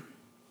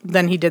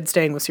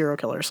staying with serial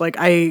killers.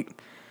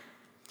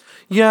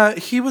 Yeah,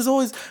 he was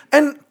always,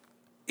 and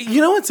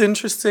you know what's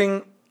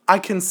interesting? I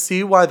can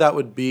see why that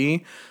would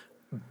be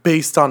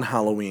based on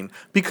Halloween,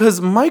 because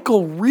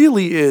Michael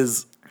really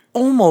is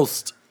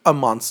almost a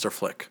monster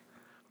flick.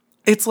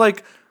 It's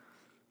at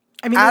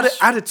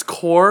its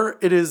core,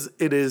 it is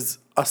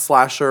a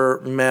slasher,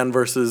 man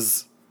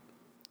versus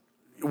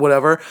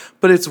whatever,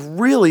 but it's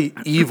really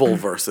evil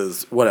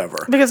versus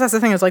whatever. Because that's the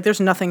thing, is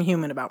there's nothing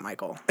human about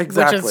Michael.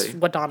 Exactly. Which is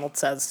what Donald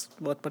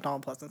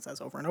Pleasance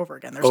says over and over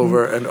again.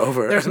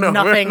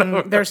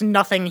 There's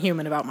nothing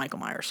human about Michael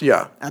Myers.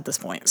 Yeah. At this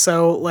point.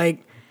 So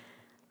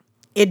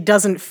it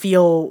doesn't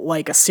feel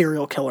like a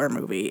serial killer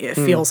movie. It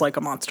feels like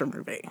a monster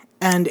movie.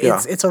 And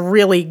it's a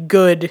really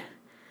good,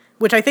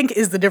 which I think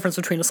is the difference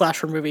between a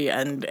slasher movie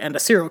and a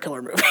serial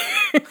killer movie.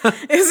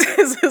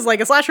 is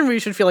a slasher movie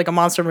should feel like a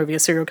monster movie. A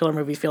serial killer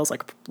movie feels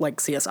like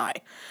CSI.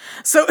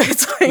 So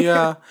it's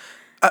yeah.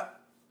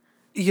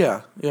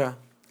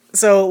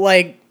 So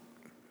I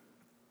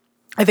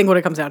think what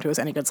it comes down to is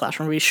any good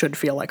slasher movie should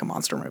feel like a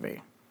monster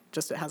movie.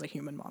 Just it has a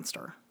human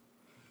monster.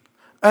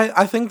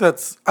 I think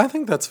that's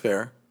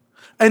fair.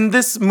 And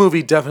this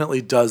movie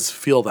definitely does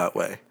feel that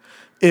way.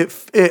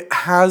 It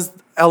has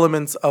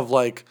elements of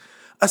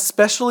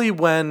especially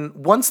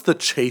once the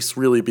chase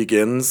really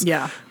begins.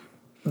 Yeah.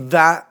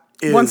 That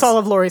is... Once all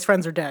of Laurie's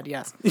friends are dead,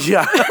 yes.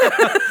 Yeah.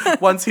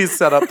 Once he's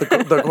set up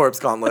the corpse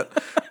gauntlet.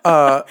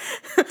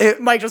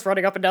 Mike just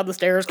running up and down the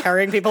stairs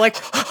carrying people It's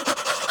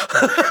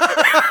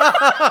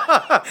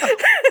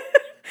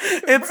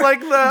like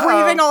the...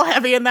 breathing all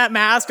heavy in that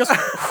mask. Just...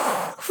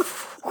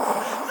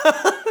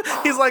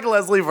 He's like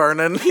Leslie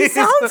Vernon. He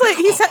sounds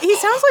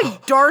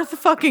like Darth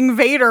fucking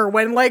Vader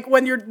when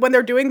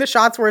they're doing the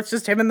shots where it's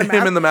just him in the mask.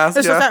 Him in the mask,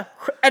 it's yeah. Just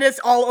that, and it's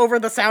all over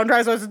the sound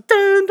drive, so it's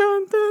dun,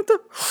 dun, dun, dun.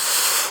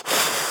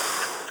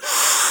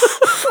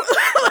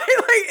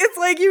 It's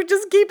like you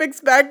just keep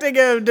expecting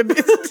him to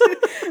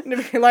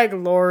be like,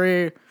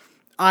 Laurie,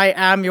 I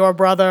am your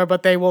brother,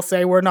 but they will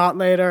say we're not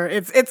later.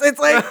 It's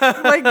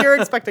like you're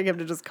expecting him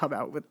to just come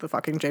out with the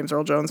fucking James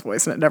Earl Jones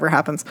voice, and it never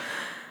happens.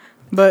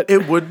 But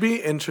it would be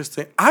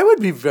interesting. I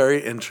would be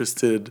very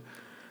interested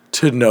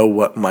to know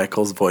what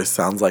Michael's voice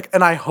sounds like,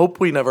 and I hope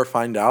we never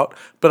find out.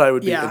 But I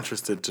would be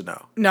interested to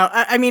know. No,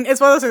 I mean,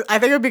 it's one of those things. I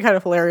think it would be kind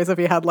of hilarious if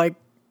he had like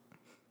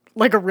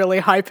a really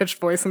high pitched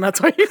voice, and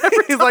that's why you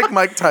never. He's like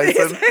Mike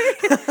Tyson.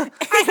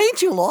 I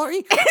hate you,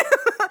 Laurie.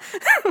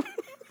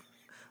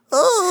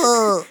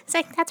 Oh. It's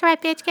like, that's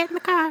right, bitch, get in the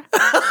car.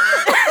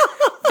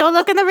 Don't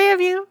look in the rear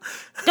view.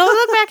 Don't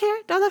look back here.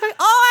 Don't look back.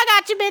 Oh, I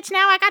got you, bitch,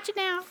 now. I got you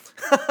now.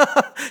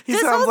 He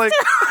sounds like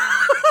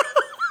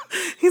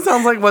he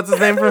sounds like what's his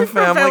name from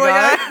Family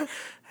Guy.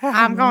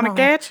 I'm gonna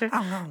get you.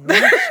 I'm gonna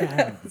get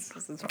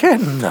you.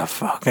 Get in the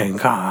fucking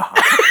car.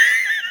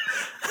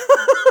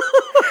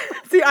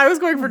 See, I was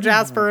going for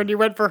Jasper and you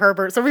went for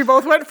Herbert. So we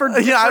both went for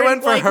different, I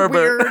went for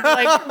Herbert. Weird,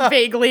 like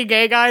vaguely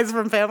gay guys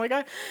from Family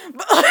Guy.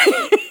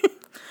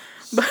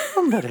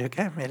 Somebody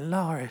get me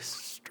Laurie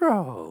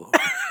Strode.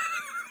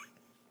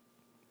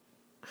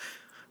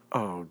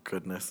 Oh,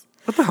 goodness.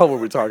 What the hell were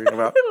we talking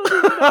about?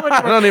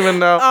 I don't even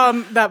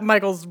know. That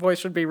Michael's voice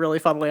should be really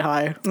funnily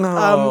high.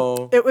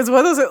 No. It was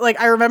one of those, like,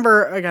 I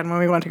remember, again, when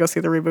we went to go see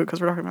the reboot, because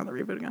we're talking about the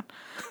reboot again.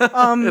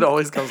 It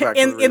always comes back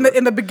to the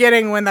in the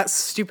beginning, when that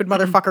stupid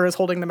motherfucker is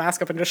holding the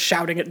mask up and just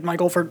shouting at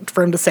Michael for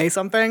him to say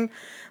something.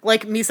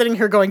 Like, me sitting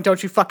here going,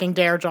 don't you fucking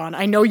dare, John.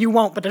 I know you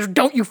won't, but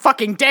don't you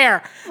fucking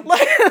dare.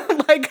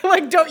 Like,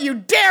 don't you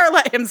dare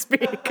let him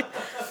speak.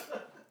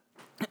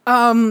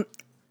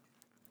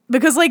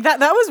 Because like that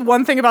was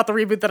one thing about the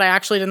reboot that I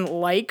actually didn't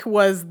like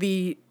was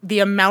the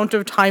amount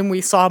of time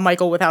we saw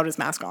Michael without his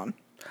mask on.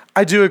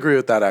 I do agree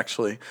with that,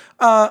 actually.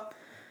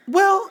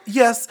 Well,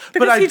 yes,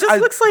 because but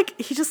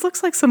he just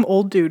looks like some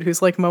old dude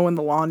who's like mowing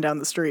the lawn down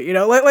the street. You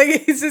know,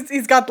 like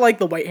he's got like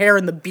the white hair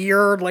and the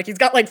beard, like he's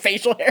got like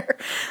facial hair.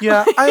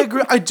 Yeah, I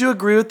agree. I do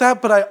agree with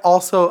that, but I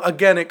also,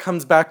 again, it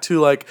comes back to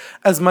like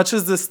as much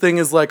as this thing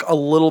is like a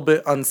little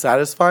bit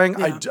unsatisfying,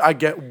 Yeah. I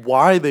get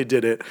why they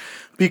did it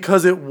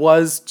because it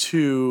was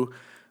to,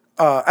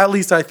 at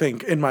least I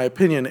think, in my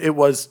opinion, it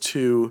was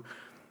to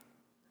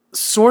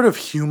sort of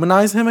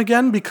humanize him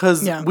again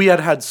because we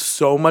had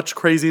so much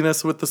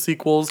craziness with the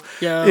sequels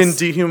in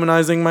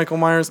dehumanizing Michael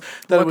Myers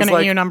that Looking it was at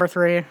like you, number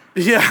 3.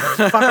 Yeah.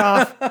 Fuck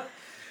off.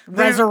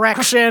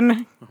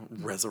 Resurrection.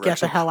 Resurrection. Get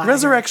the hell out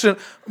Resurrection.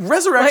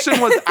 Resurrection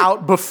was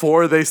out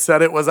before they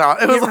said it was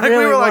out. It was like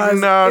really we were like,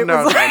 was. no.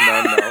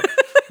 It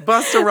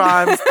Busta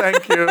Rhymes,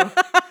 thank you.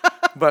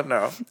 But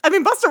no. I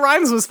mean, Busta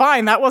Rhymes was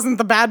fine. That wasn't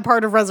the bad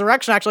part of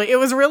Resurrection, actually. It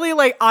was really,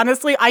 like,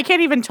 honestly, I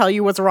can't even tell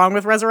you what's wrong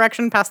with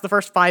Resurrection past the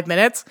first 5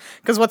 minutes,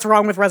 because what's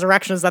wrong with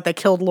Resurrection is that they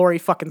killed Laurie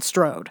fucking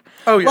Strode.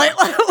 Oh, yeah.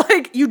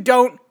 Like, you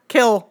don't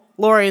kill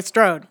Laurie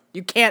Strode.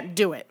 You can't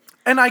do it.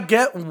 And I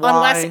get why.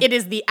 Unless it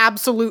is the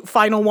absolute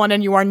final one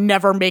and you are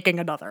never making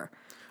another.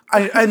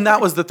 And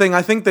that was the thing.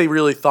 I think they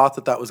really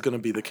thought that was going to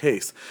be the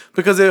case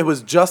because it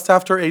was just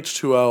after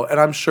H2O, and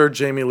I'm sure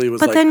Jamie Lee was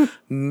But like, then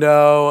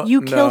no,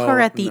 you kill her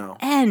at the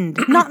end,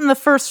 not in the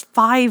first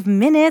 5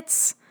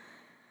 minutes.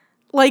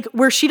 Like,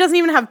 where she doesn't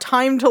even have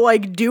time to,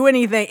 like, do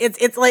anything.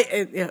 It's like,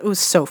 it was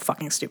so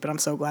fucking stupid. I'm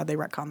so glad they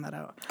retconned that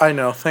out. I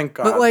know, thank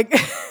God. But, like...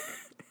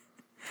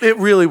 It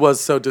really was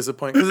so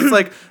disappointing because it's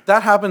like,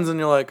 that happens and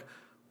you're like,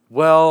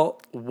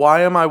 well,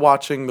 why am I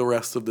watching the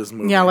rest of this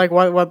movie? Yeah, like,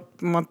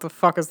 what the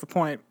fuck is the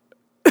point?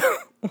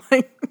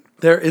 Like,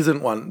 there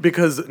isn't one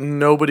because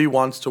nobody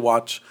wants to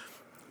watch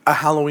a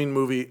Halloween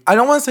movie. I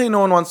don't want to say no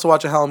one wants to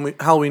watch a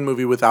Halloween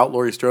movie without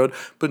Laurie Strode,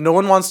 but no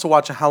one wants to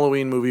watch a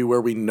Halloween movie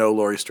where we know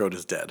Laurie Strode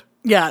is dead.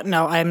 yeah,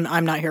 no,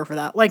 I'm not here for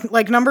that.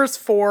 Like numbers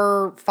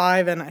 4,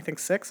 5, and I think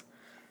 6.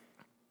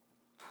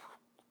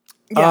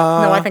 Yeah,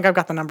 no, I think I've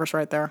got the numbers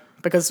right there.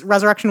 Because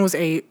Resurrection was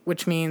 8,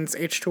 which means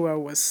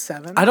H2O was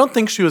 7. I don't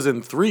think she was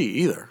in 3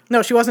 either.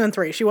 No, she wasn't in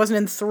 3. She wasn't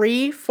in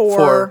 3,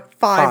 4,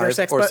 5, or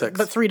 6.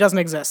 But 3 doesn't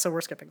exist, so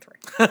we're skipping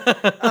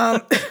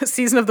 3.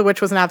 Season of the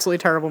Witch was an absolutely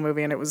terrible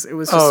movie, and it was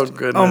just... Oh,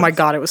 goodness. Oh, my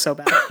God, it was so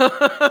bad.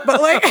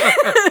 But, like...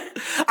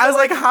 I was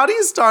like, how do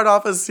you start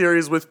off a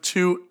series with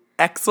 2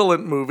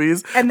 excellent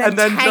movies and then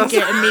tank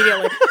it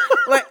immediately?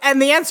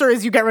 And the answer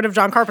is you get rid of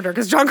John Carpenter,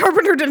 because John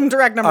Carpenter didn't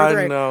direct number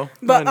 3. I know.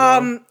 But,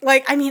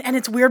 like, I mean, and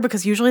it's weird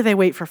because usually they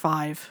wait for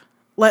 5.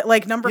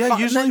 Like number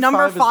 5,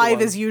 number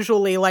 5 is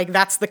usually like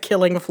that's the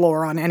killing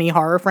floor on any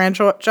horror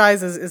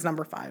franchise is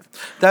number 5.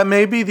 That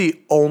may be the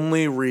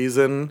only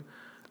reason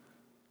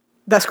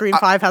that Scream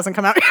 5 hasn't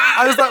come out yet.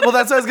 I was like, well,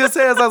 that's what I was gonna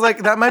say. I was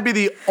like, that might be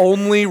the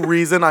only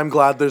reason I'm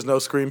glad there's no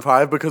Scream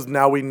 5 because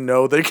now we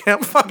know they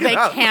can't fuck it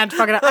up. They can't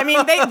fuck it up. I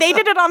mean, they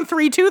did it on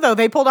 3 too, though.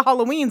 They pulled a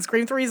Halloween.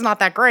 Scream 3 is not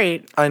that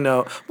great. I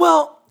know.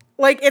 Well,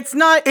 like it's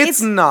not.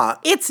 It's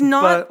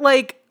not but,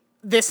 like.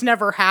 this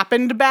never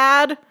happened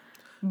bad,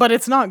 but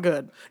it's not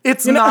good.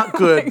 It's not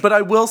good, but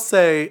I will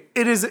say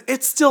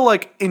it's still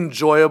like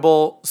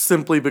enjoyable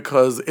simply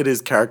because it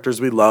is characters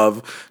we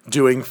love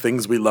doing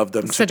things we love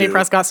them to Sidney do.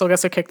 Prescott still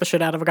gets to kick the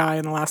shit out of a guy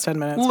in the last 10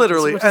 minutes.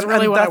 Literally, Which is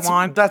really what I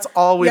want. That's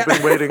all we've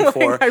been waiting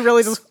for. I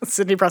really just want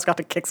Sidney Prescott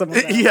to kick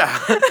someone. Yeah.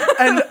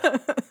 And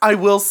I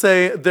will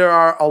say there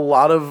are a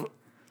lot of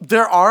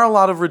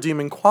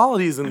redeeming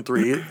qualities in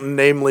 3,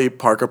 namely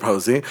Parker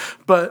Posey,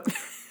 but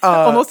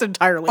almost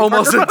entirely.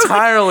 almost Parker Posey.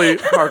 entirely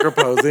Parker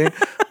Posey.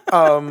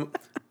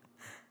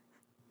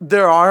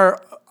 There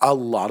are a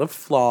lot of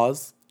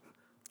flaws.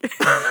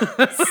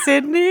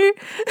 Sydney.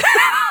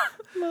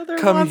 Mother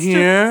Come wants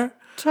here.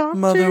 to talk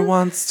Mother to.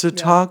 wants to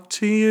talk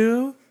to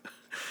you.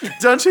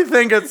 Don't you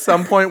think at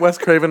some point Wes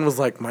Craven was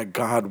like, my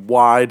God,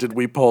 why did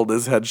we pull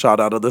this headshot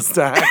out of the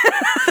stack?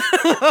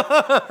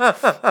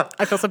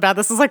 I feel so bad.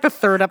 This is like the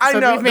third I episode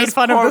know, we've made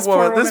fun of this poor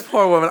woman. This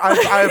poor woman.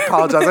 I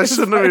apologize. I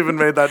shouldn't have even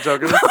made that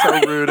joke. It was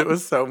so rude. It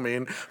was so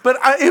mean. But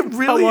it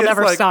really we'll is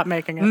never like, stop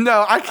making it.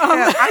 No, I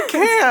can't. I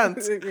can't.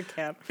 You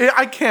can't.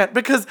 I can't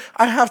because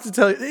I have to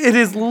tell you, it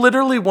is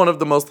literally one of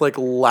the most like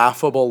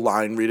laughable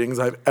line readings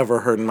I've ever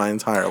heard in my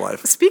entire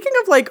life. Speaking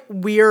of like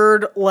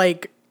weird,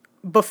 like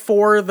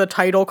before the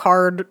title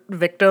card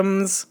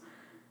victims,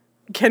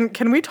 can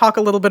we talk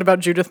a little bit about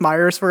Judith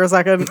Myers for a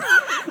second?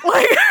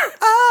 Like,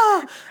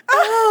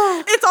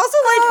 it's also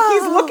like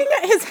he's looking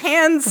at his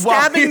hands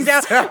While stabbing he's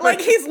down, stabbing. like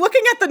he's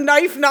looking at the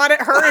knife, not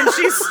at her, and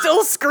she's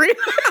still screaming.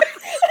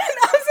 And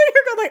I'm sitting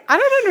here going like, I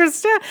don't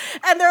understand.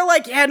 And they're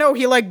like, yeah, no,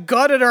 he like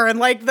gutted her, and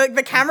like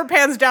the camera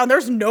pans down,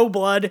 there's no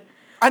blood.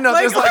 I know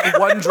there's like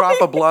one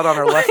drop of blood on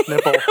her left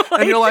nipple,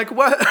 and you're like,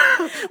 "What?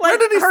 Where Like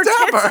did he her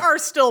stab tits her?" are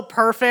still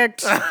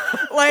perfect.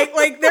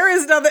 like there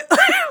is nothing.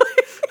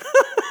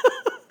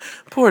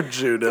 Poor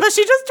Judith. But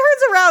she just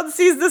turns around and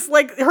sees this,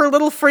 like, her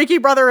little freaky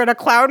brother in a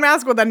clown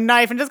mask with a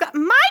knife and just got,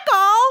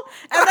 Michael!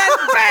 And then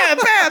bam,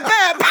 bam,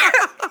 bam, bam.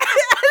 And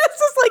it's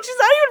just like, she's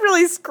not even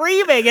really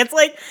screaming. It's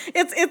like,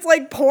 it's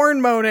like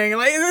porn moaning.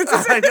 Like, it's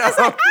just, I know. it's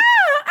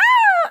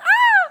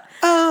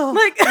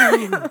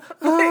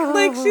like,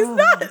 like she's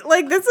not,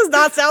 like, this does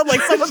not sound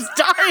like someone's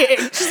dying.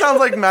 She sounds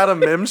like Madam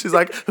Mim. She's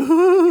like,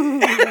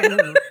 ooh.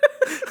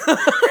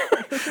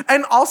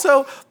 And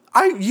also,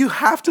 you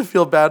have to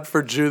feel bad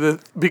for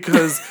Judith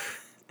because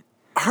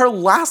her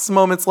last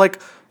moments,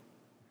 like,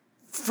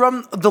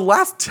 from the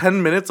last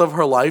 10 minutes of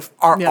her life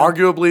are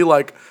arguably,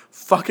 like,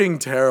 fucking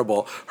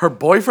terrible. Her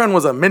boyfriend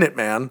was a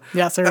Minuteman.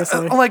 Yeah,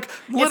 seriously. Like,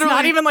 It's literally,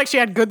 not even like she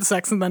had good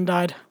sex and then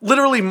died.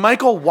 literally,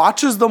 Michael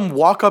watches them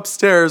walk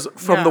upstairs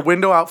from Yeah. the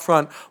window out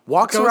front,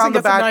 walks Goes around and the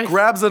gets a back, knife.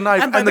 grabs a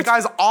knife, And by and the the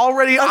guy's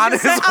already on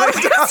his way I was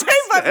gonna say,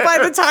 but by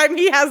the downstairs. time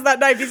he has that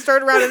knife, he's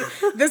turned around and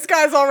this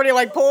guy's already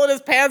like pulling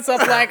his pants up,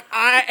 like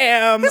I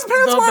am. His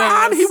pants the were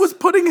on. best. He was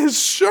putting his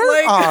shirt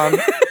Like- on.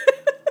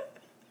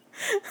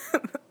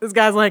 This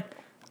guy's like,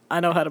 I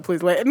know how to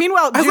please ladies.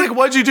 Meanwhile, I was like,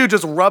 what'd you do?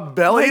 Just rub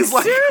bellies?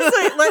 Like,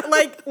 seriously,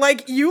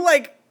 like you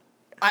like.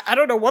 I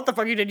don't know what the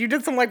fuck you did. You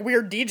did some like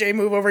weird DJ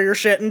move over your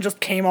shit and just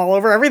came all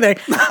over everything.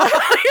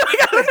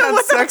 I don't know had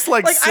what sex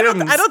like I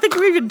Sims. don't think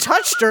you even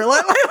touched her.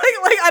 Like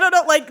I don't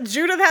know. Like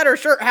Judith had her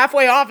shirt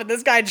halfway off and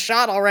this guy'd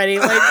shot already.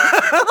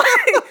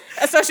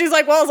 So she's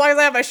like, well, as long as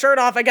I have my shirt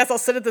off, I guess I'll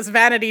sit at this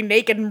vanity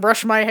naked and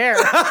brush my hair.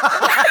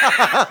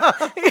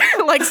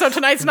 Like so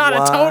tonight's not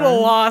a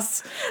total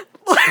loss.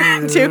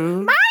 To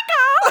Michael.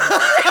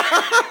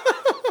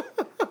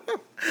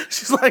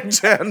 she's like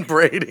Jan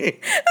Brady.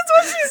 That's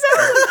what she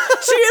says.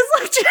 She is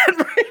like Jan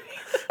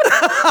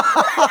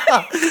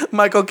Brady.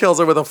 Michael kills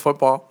her with a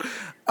football.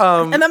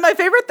 And then my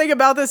favorite thing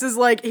about this is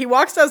like he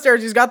walks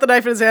downstairs, he's got the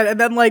knife in his hand, and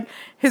then like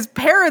his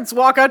parents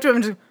walk out to him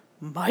and just,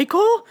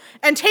 Michael?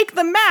 And take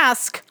the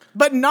mask,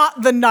 but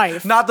not the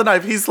knife. Not the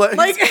knife. He's like,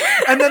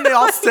 and then they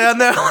all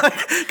stand there.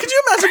 Like, could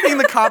you imagine being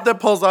the cop that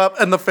pulls up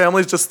and the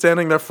family's just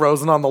standing there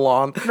frozen on the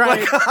lawn?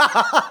 Right.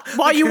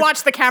 While you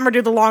watch the camera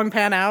do the long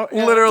pan out.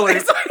 Yeah. Literally.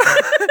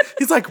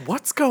 He's like,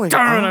 what's going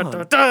on?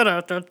 Because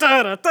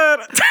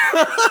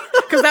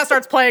that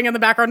starts playing in the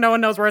background. No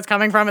one knows where it's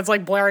coming from. It's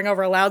like blaring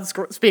over a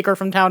loudspeaker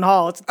from town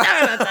hall. It's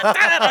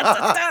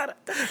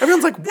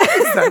Everyone's like, what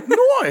is that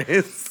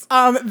noise?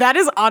 that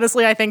is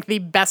honestly, I think, the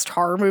best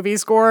horror movie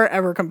score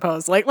ever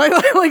composed. Like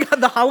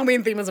the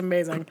Halloween theme is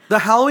amazing. The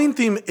Halloween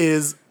theme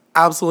is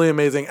absolutely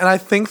amazing. And I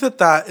think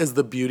that is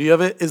the beauty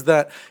of it, is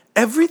that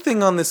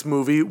everything on this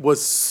movie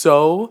was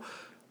so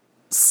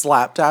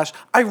slapdash.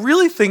 I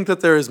really think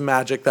that there is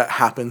magic that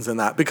happens in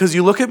that, because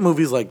you look at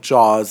movies like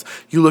Jaws,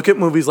 you look at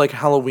movies like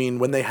Halloween,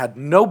 when they had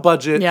no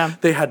budget,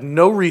 they had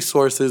no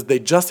resources, they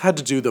just had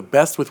to do the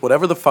best with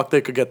whatever the fuck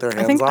they could get their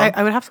hands on.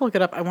 I would have to look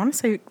it up. I want to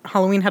say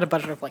Halloween had a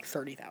budget of like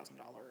 $30,000.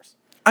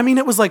 I mean,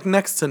 it was like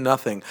next to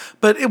nothing.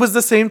 But it was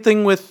the same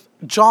thing with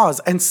Jaws.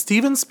 And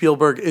Steven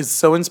Spielberg is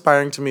so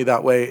inspiring to me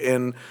that way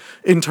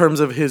in terms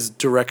of his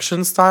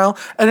direction style.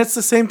 And it's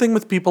the same thing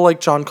with people like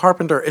John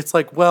Carpenter. It's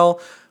like,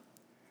 well,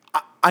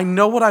 I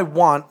know what I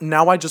want.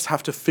 Now I just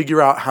have to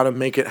figure out how to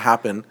make it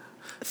happen.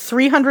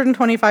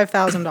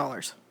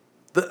 $325,000.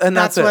 And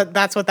that's it.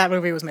 That's what that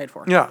movie was made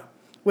for. Yeah.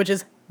 Which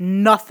is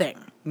Nothing.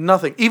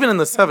 Nothing. Even in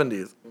the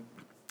 70s.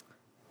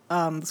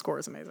 The score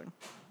is amazing.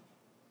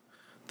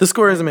 The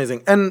score is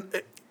amazing.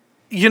 And,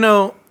 you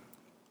know,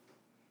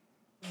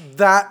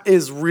 that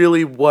is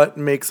really what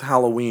makes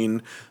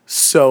Halloween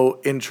so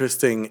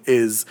interesting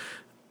is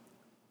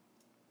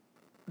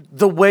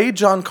the way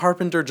John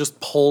Carpenter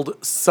just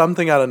pulled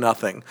something out of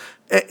nothing.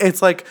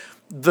 It's like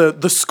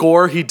the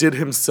score he did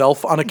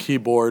himself on a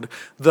keyboard.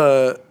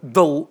 They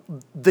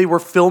were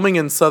filming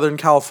in Southern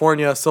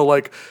California, so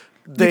like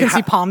You can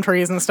see palm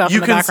trees and stuff in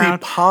the background. You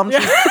can see palm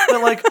trees,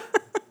 but like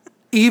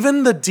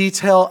even the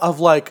detail of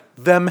like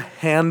them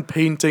hand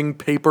painting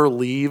paper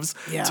leaves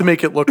to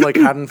make it look like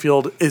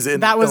Haddonfield is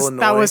in Illinois.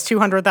 That was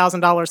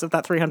 $200,000 of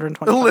that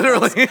 $320.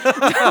 Literally,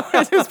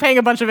 he was paying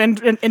a bunch of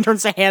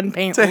interns to hand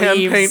paint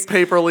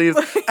paper leaves,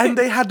 and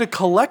they had to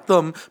collect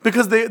them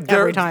because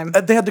every time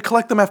they had to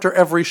collect them after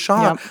every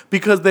shot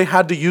because they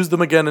had to use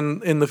them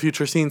again in the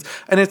future scenes.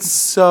 And it's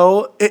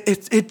so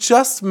it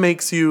just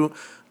makes you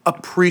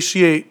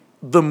appreciate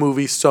the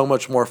movie so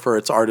much more for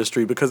its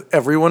artistry because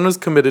everyone was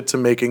committed to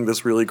making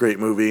this really great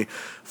movie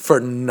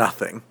for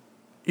nothing.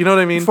 You know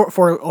what I mean?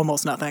 For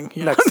almost nothing.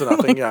 Yeah. Next to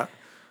nothing, yeah.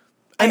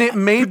 And it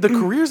made the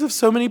careers of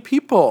so many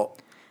people.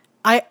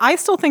 I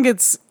still think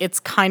it's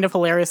kind of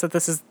hilarious that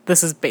this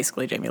is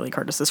basically Jamie Lee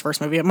Curtis's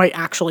first movie. It might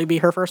actually be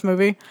her first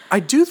movie.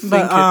 I do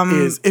think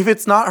it is. If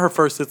it's not her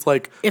first, it's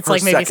like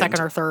maybe second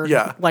or third.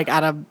 Yeah. Like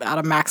at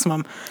a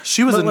maximum.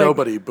 She was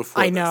nobody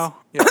before. I know.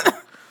 Yeah.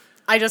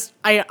 I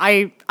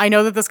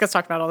know that this gets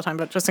talked about all the time,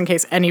 but just in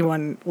case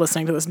anyone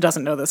listening to this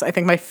doesn't know this, I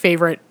think my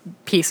favorite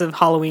piece of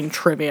Halloween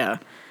trivia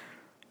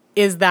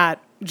is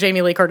that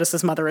Jamie Lee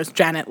Curtis's mother is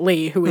Janet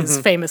Leigh, who is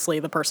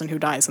famously the person who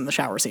dies in the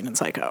shower scene in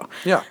Psycho.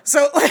 Yeah.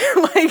 So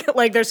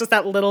like there's just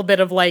that little bit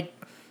of like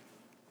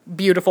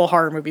beautiful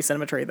horror movie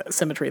symmetry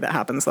that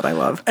happens that I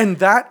love. And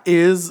that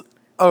is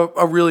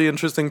a really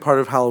interesting part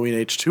of Halloween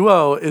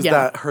H2O is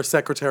that her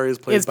secretary is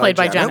played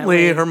by Janet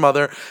Leigh, her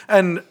mother.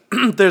 And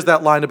there's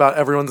that line about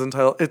everyone's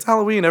entitled. It's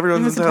Halloween.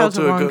 Everyone's entitled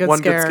to one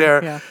good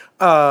scare.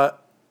 Yeah.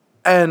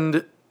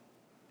 And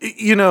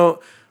you know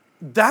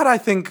that I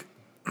think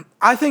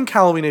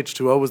Halloween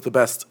H2O was the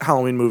best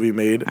Halloween movie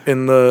made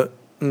in the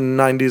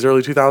 90s,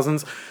 early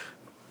 2000s.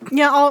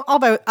 Yeah,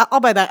 I'll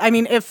buy that. I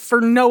mean, if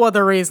for no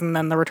other reason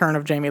than the return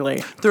of Jamie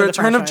Lee. The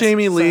return of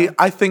Jamie Lee.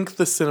 I think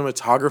the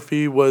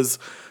cinematography was.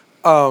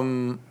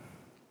 It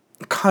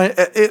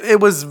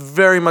was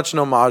very much an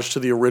homage to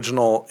the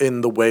original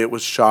in the way it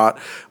was shot.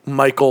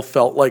 Michael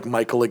felt like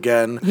Michael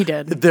again. He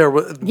did.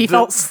 He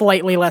felt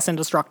slightly less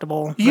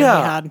indestructible than he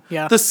had.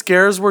 Yeah. The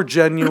scares were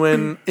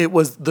genuine.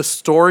 The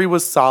story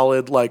was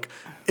solid. Like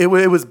it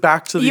was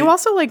back to the. You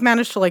also like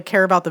managed to like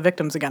care about the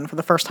victims again for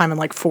the first time in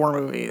like 4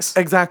 movies.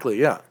 Exactly.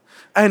 Yeah.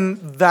 And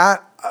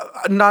that,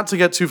 not to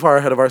get too far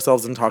ahead of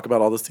ourselves and talk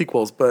about all the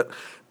sequels, but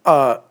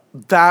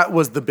that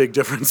was the big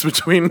difference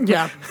between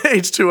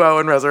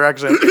H2O and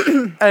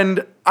Resurrection.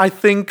 And I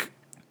think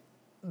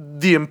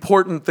the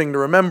important thing to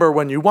remember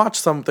when you watch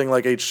something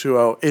like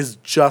H2O is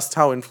just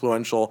how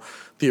influential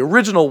the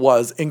original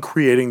was in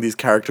creating these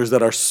characters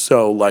that are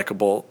so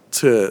likable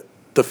to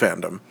the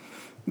fandom.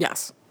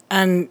 Yes.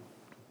 And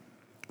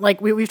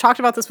like we've talked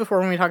about this before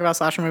when we talk about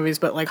slasher movies,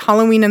 but like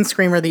Halloween and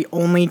Scream are the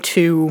only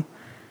 2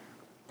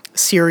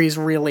 series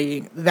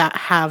really that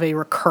have a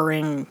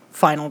recurring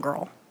final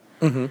girl.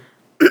 Mm-hmm.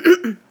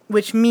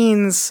 Which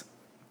means,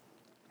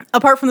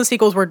 apart from the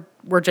sequels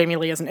where Jamie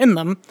Lee isn't in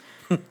them,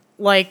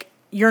 like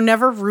you're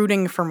never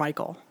rooting for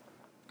Michael,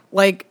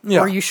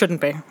 or you shouldn't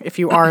be. If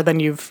you are, then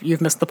you've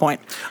missed the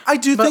point. I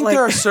do think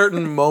there are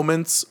certain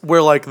moments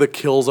where like the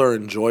kills are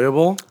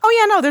enjoyable. Oh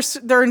yeah, no,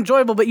 they're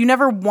enjoyable, but you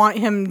never want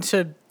him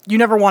to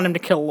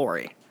kill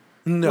Laurie.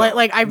 No,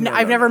 I've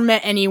never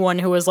met anyone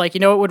who was like, you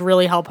know, it would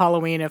really help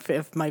Halloween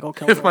if Michael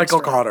killed. If Michael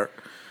caught her.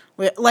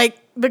 Like,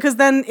 because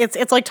then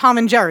it's like Tom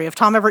and Jerry. If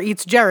Tom ever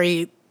eats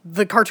Jerry,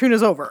 the cartoon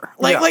is over.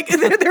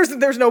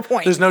 There's no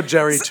point. There's no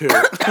Jerry 2.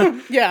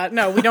 Yeah,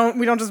 no, we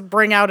don't just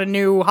bring out a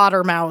new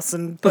hotter mouse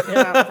and put it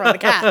out in front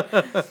of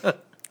the cat.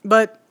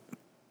 But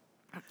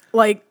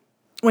like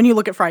when you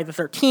look at Friday the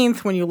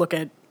 13th, when you look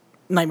at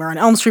Nightmare on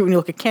Elm Street, when you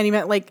look at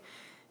Candyman, like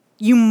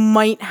you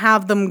might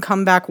have them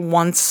come back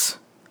once,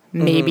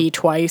 maybe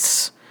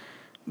twice.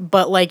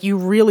 But, like, you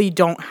really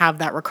don't have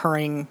that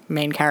recurring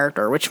main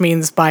character, which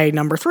means by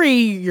number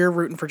 3, you're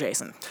rooting for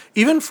Jason.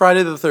 Even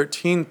Friday the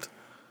 13th,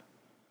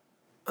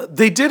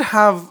 they did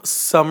have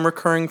some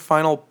recurring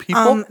final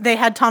people. They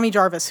had Tommy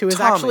Jarvis, who is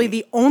actually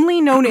the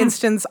only known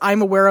instance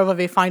I'm aware of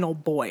a final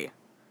boy.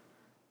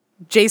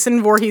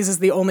 Jason Voorhees is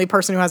the only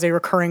person who has a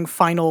recurring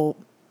final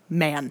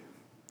man.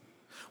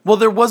 Well,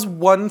 there was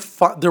one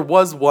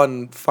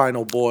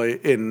final boy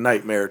in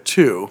Nightmare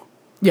 2.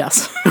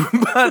 Yes.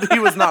 But he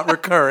was not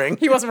recurring.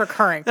 He wasn't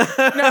recurring.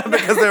 No.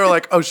 Because they were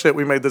like, oh shit,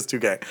 we made this too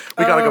gay.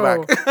 We gotta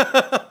go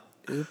back.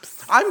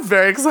 Oops. I'm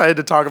very excited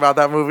to talk about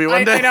that movie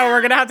one day. I know,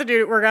 we're gonna have to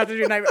do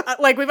Nightmare.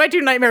 Like, we might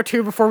do Nightmare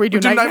 2 before we do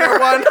Nightmare 1.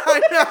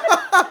 I know.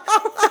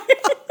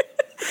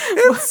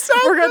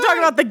 We're gonna talk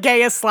about the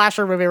gayest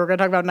slasher movie. We're gonna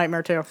talk about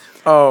Nightmare 2.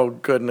 Oh,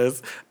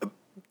 goodness.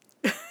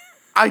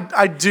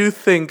 I do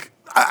think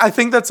I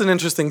think that's an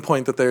interesting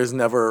point that there's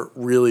never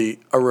really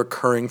a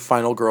recurring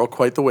final girl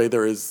quite the way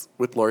there is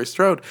with Laurie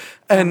Strode.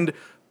 And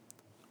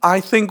I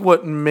think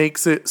what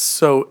makes it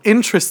so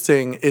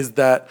interesting is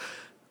that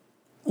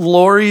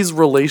Laurie's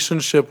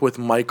relationship with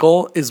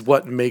Michael is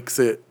what makes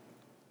it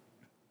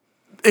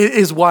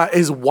is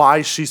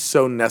why she's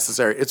so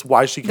necessary. It's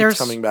why she keeps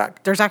coming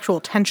back. There's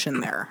actual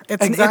tension there.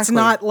 It's Exactly.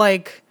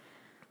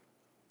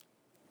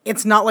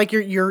 it's not like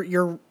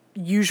your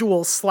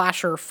usual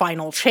slasher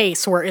final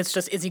chase where it's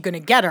just, is he going to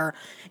get her?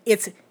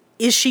 It's,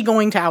 is she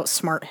going to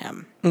outsmart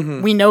him?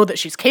 Mm-hmm. We know that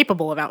she's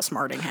capable of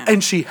outsmarting him.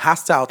 And she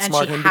has to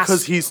outsmart him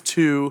because he's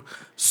too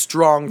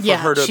strong for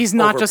her to she's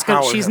not just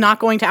overpower she's him. not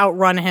going to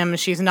outrun him.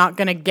 She's not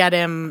going to get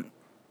him.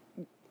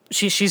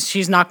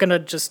 She's not going to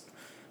just,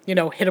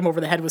 hit him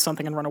over the head with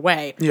something and run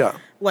away. Yeah.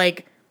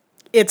 Like,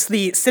 it's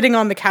the sitting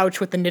on the couch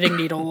with the knitting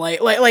needle,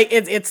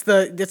 it's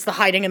the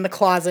hiding in the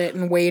closet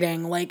and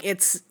waiting. Like,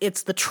 it's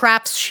the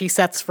traps she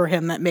sets for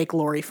him that make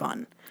Laurie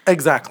fun.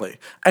 Exactly.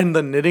 And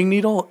the knitting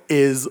needle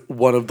is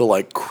one of the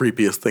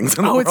creepiest things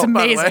in the world. Oh, it's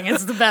amazing. By the way.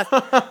 It's the best.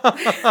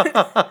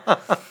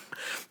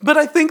 But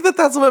I think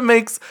that's what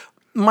makes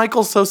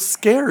Michael so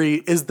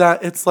scary is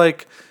that it's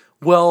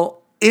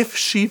well, if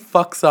she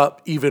fucks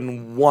up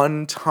even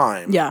one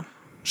time,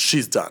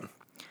 she's done.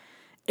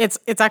 It's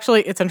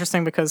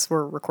interesting because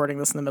we're recording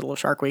this in the middle of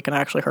Shark Week, and I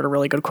actually heard a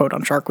really good quote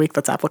on Shark Week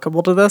that's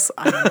applicable to this.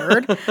 I'm a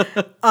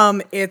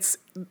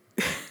nerd.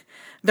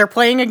 They're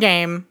playing a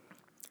game.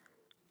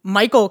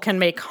 Michael can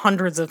make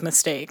hundreds of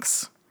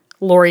mistakes.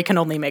 Laurie can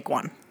only make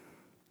one.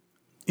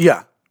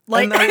 Yeah.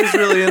 And that is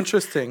really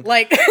interesting.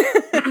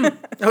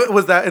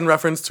 Was that in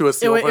reference to a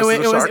seal versus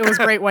a shark? It was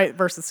Great White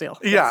versus Seal.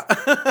 Yeah.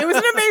 It was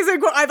an amazing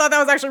quote. I thought that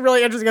was actually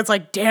really interesting. It's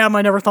damn,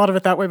 I never thought of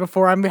it that way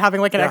before. I'm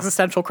having an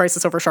existential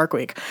crisis over Shark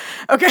Week.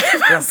 Okay.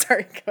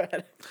 Sorry, go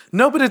ahead.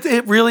 No, but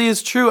it really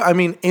is true. I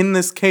mean, in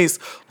this case,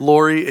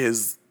 Laurie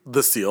is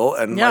the seal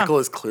and Michael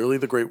is clearly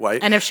the Great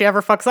White. And if she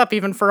ever fucks up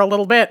even for a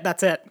little bit,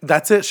 that's it.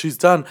 That's it. She's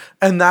done.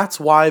 And that's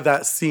why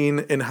that scene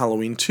in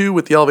Halloween 2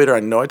 with the elevator,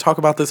 I know I talk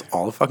about this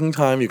all the fucking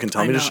time. You can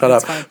tell me to shut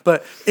up. Fine.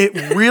 But it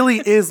really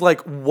is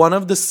one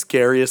of the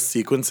scariest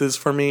sequences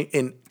for me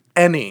in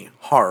any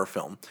horror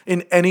film,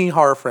 in any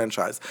horror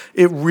franchise.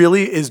 It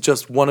really is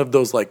just one of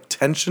those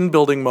tension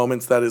building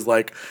moments that is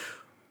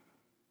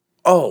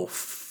oh,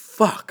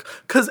 fuck.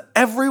 Because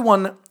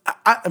everyone...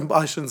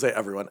 I shouldn't say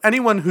everyone.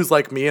 Anyone who's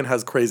like me and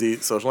has crazy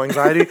social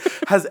anxiety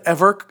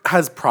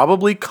has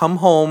probably come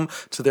home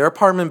to their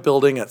apartment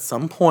building at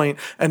some point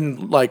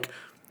and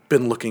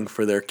been looking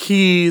for their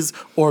keys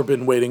or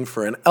been waiting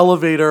for an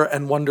elevator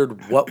and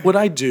wondered, what would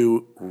I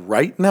do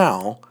right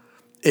now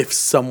if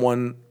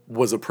someone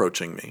was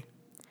approaching me?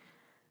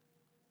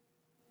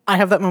 I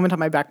have that moment on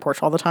my back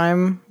porch all the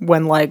time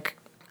when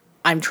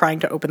I'm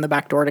trying to open the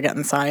back door to get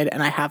inside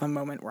and I have a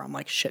moment where I'm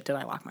like, shit, did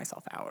I lock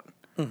myself out?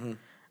 Mm-hmm.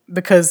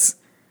 Because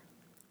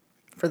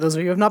for those of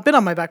you who have not been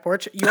on my back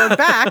porch, your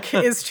back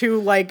is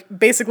to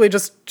basically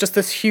just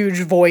this huge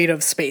void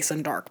of space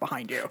and dark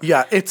behind you.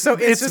 Yeah, it's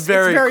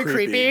very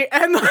creepy.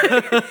 And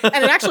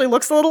and it actually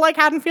looks a little like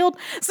Haddonfield.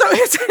 So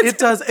it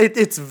does.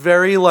 It's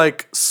very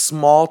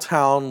small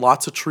town,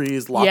 lots of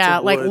trees, lots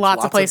of woods,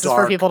 lots of places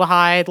for people to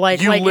hide.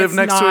 You live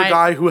next to a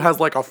guy who has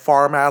a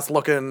farm ass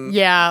looking.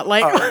 Yeah,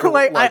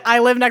 I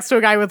live next to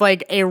a guy with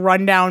a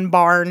rundown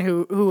barn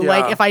who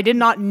if I did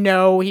not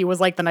know he was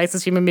the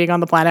nicest human being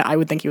on the planet, I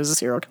would think he was a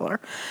serial killer.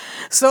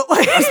 So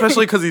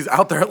especially because he's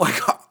out there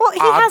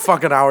odd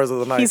fucking hours of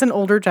the night. He's an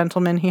older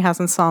gentleman. He has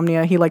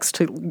insomnia. He likes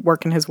to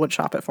work in his wood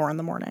shop at 4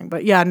 a.m.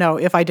 But yeah, no,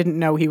 if I didn't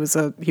know he was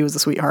a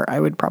sweetheart, I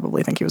would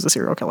probably think he was a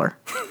serial killer.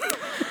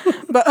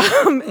 But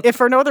if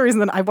for no other reason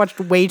than I've watched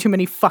way too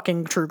many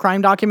fucking true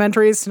crime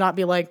documentaries to not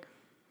be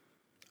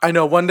I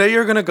know. One day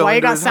you're gonna go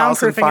into his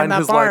house and find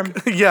his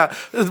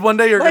One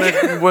day you're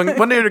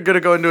gonna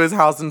go into his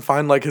house and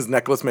find his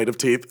necklace made of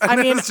teeth. I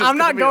mean, I'm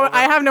not going.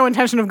 I have no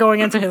intention of going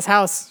into his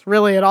house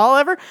really at all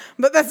ever.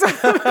 But that's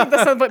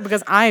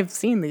because I've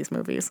seen these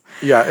movies.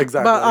 Yeah,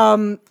 exactly.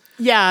 But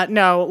yeah,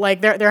 no.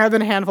 There have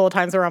been a handful of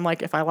times where I'm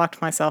if I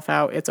locked myself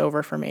out, it's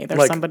over for me.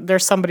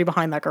 There's somebody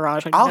behind that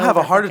garage. I'll have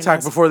a heart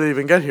attack before they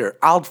even get here.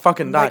 I'll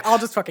fucking die. I'll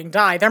just fucking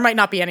die. There might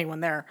not be anyone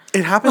there.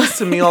 It happens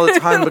to me all the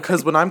time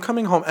because when I'm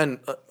coming home, and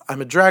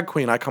I'm a drag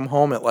queen, I come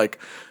home at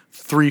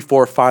 3,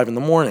 4, 5 in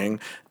the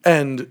morning,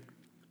 and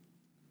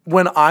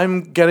when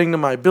I'm getting to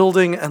my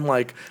building and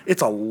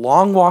it's a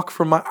long walk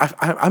from my,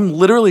 I'm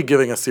literally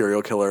giving a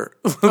serial killer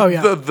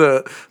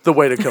the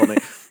way to kill me.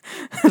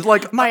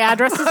 My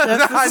address is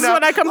this. This is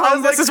when I come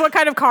home. This is what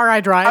kind of car I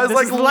drive. I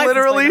was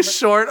literally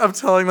short of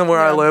telling them where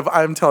I live.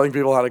 I'm telling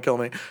people how to kill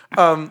me.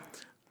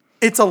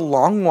 It's a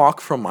long walk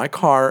from my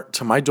car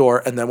to my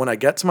door, and then when I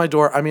get to my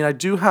door, I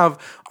do have,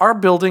 our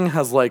building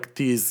has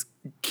these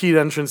keyed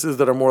entrances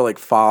that are more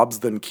fobs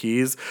than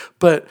keys,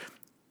 but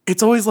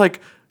it's always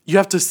you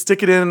have to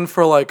stick it in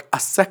for a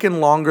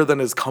second longer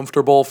than is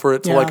comfortable for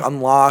it to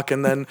unlock,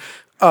 and then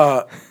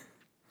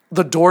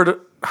the door to...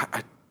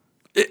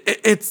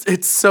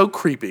 It's so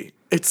creepy.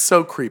 It's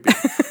so creepy.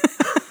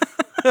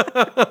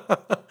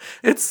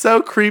 It's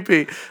so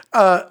creepy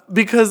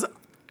because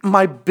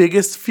my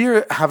biggest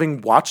fear, having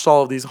watched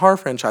all of these horror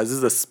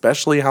franchises,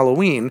 especially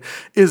Halloween,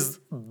 is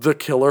the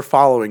killer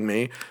following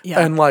me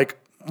and like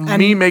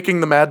me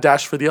making the mad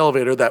dash for the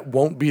elevator that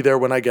won't be there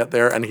when I get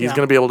there, and he's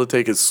going to be able to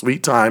take his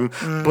sweet time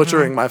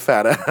butchering my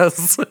fat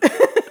ass.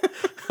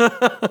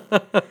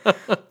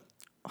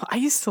 I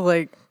used to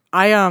like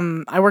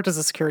I worked as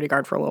a security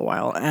guard for a little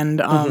while,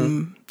 and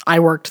I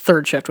worked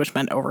third shift, which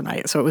meant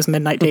overnight, so it was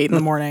midnight to 8 in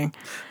the morning.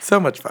 So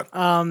much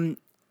fun.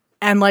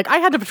 And like I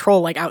had to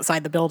patrol like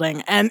outside the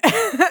building, and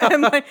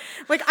like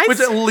Which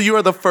you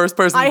are the first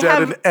person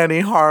dead in any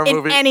horror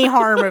movie. In any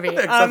horror movie,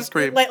 except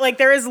Scream. Like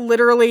there is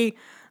literally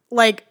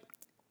like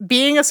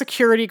being a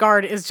security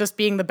guard is just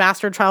being the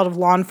bastard child of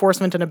law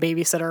enforcement and a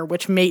babysitter,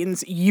 which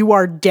means you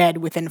are dead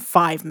within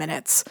 5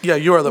 minutes. Yeah,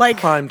 you are the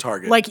prime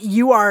target. Like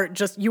you are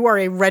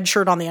a red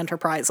shirt on the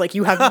Enterprise. Like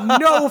you have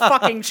no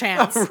fucking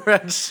chance. A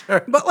red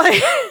shirt.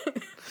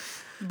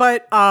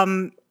 But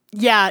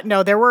yeah,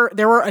 no, there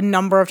were a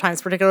number of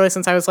times, particularly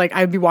since I was like,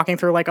 I'd be walking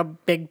through like a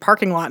big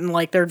parking lot, and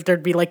like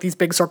there'd be like these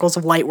big circles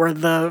of light where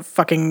the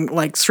fucking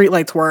like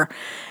streetlights were,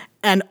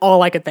 and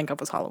all I could think of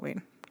was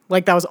Halloween.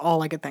 Like that was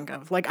all I could think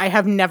of. Like I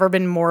have never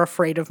been more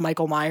afraid of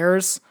Michael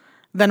Myers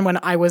than when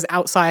I was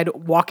outside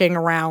walking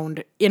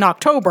around in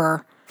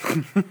October,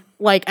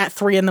 like at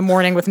 3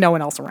 a.m. with no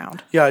one else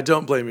around. Yeah, I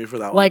don't blame you for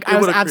that one. Like I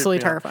was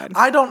absolutely terrified.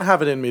 I don't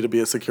have it in me to be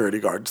a security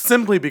guard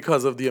simply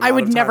because of the amount of time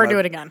I would never do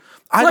it again.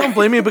 I don't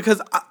blame you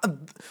because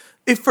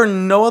if for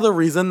no other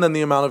reason than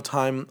the amount of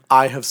time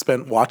I have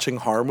spent watching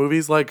horror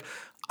movies, like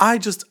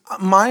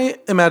my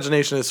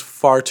imagination is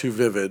far too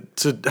vivid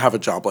to have a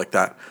job like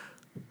that.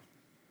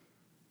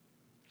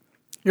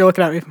 You're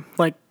looking at me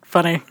like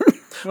funny.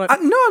 No,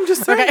 I'm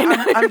just saying.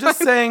 Okay. I'm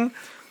just saying.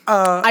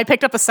 I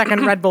picked up a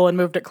second Red Bull and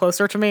moved it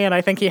closer to me, and I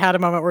think he had a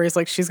moment where he's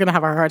like, "She's gonna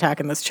have a heart attack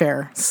in this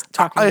chair."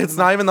 It's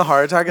not even the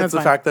heart attack; it's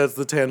the fact that it's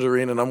the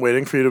tangerine, and I'm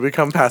waiting for you to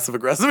become passive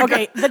aggressive.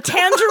 Okay, the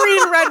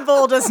tangerine Red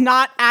Bull does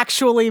not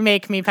actually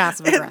make me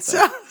passive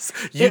aggressive.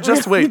 You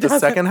just wait. The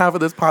second half of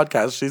this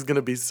podcast, she's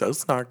gonna be so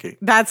snarky.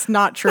 That's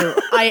not true.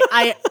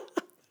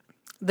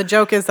 The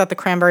joke is that the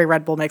cranberry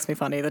Red Bull makes me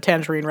funny. The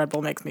tangerine Red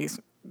Bull makes me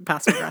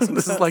passive aggressive.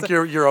 This is like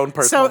your own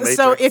personal matrix.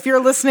 So if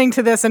you're listening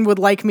to this and would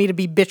like me to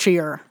be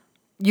bitchier,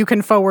 you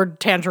can forward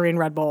tangerine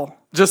Red Bull.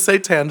 Just say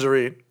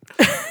tangerine.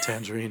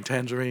 Tangerine,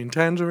 tangerine,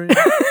 tangerine.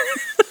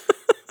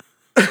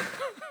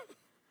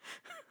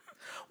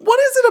 What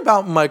is it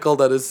about Michael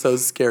that is so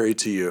scary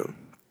to you?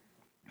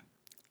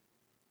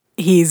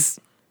 He's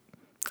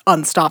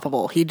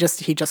unstoppable. He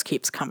just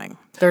keeps coming.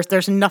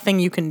 There's nothing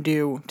you can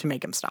do to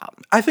make him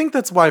stop. I think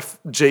that's why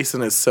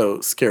Jason is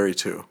so scary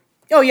too.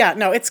 Oh yeah,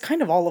 no, it's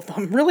kind of all of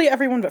them. Really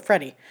everyone but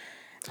Freddy.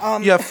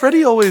 Yeah,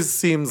 Freddy always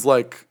seems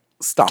like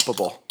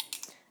stoppable.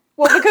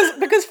 Well,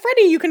 because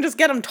Freddy, you can just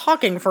get him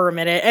talking for a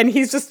minute, and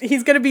he's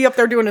going to be up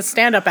there doing a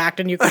stand-up act,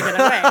 and you can get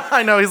away.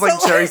 I know, he's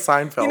like Jerry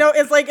Seinfeld. You know,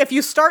 it's like if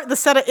you start the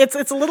setup, it's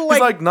a little like...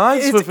 He's like,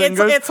 nice with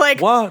fingers. It's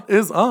like... What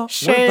is up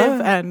shave with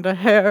that? And a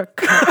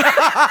haircut.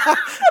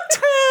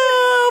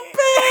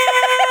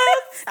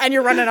 And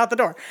you're running out the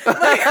door.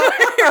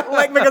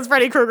 Like because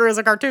Freddy Krueger is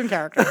a cartoon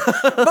character.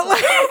 But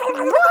like...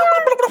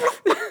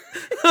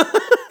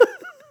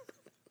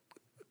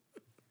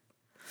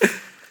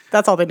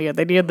 That's all they needed.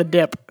 They needed the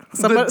dip.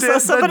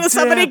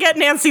 Somebody get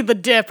Nancy the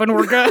dip, and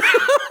we're good.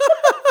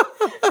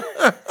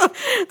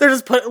 They're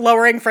just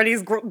lowering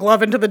Freddy's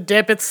glove into the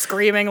dip. It's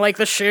screaming like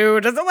the shoe.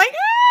 Just like,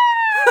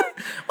 ah!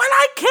 When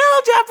I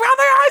killed your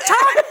brother, I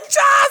talked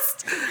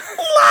just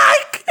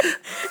like this.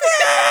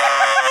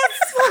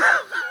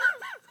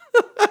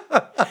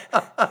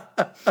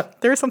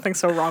 There's something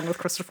so wrong with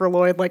Christopher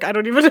Lloyd. Like I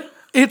don't even.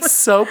 It's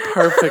so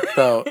perfect,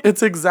 though.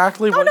 It's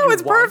exactly what you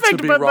want perfect,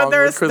 to be but wrong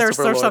there's with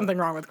Christopher Lloyd. Something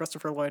wrong with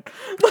Christopher Lloyd.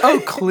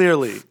 Oh,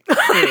 clearly.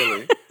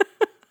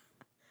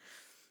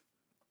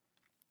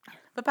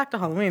 But back to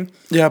Halloween.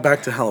 Yeah,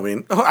 back to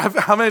Halloween.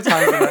 How many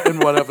times in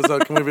one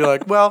episode can we be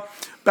like, well,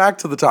 back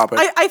to the topic?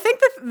 I think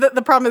that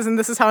the problem is, and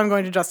this is how I'm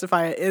going to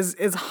justify it,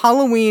 is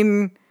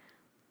Halloween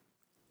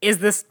is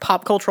this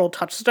pop cultural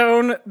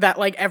touchstone that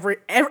like every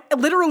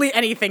literally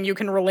anything you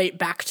can relate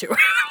back to.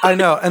 I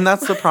know, and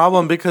that's the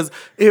problem because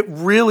it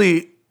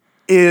really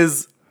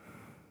is.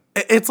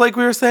 It's like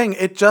we were saying,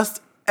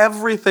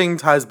 everything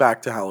ties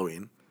back to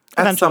Halloween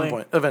at some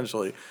point.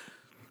 Eventually,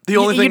 the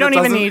only thing that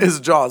doesn't is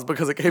Jaws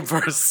because it came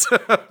first.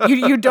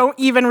 you don't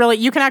even really.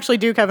 You can actually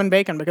do Kevin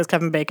Bacon because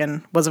Kevin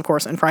Bacon was, of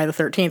course, in Friday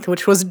the 13th,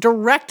 which was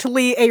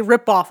directly a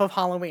ripoff of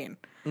Halloween.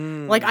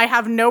 Like I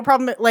have no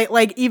problem.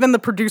 Like even the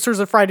producers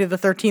of Friday the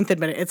 13th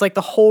admit it. It's like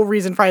the whole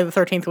reason Friday the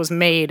 13th was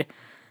made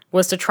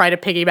was to try to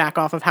piggyback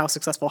off of how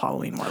successful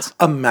Halloween was.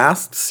 A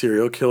masked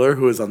serial killer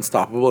who is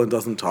unstoppable and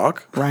doesn't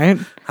talk. Right.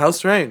 How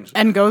strange.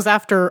 And goes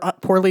after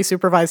poorly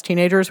supervised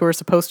teenagers who are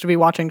supposed to be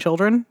watching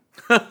children.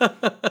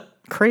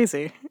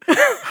 Crazy.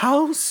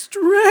 How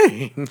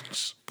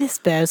strange. This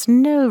bears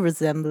no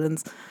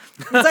resemblance.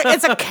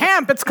 It's a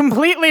camp. It's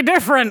completely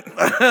different.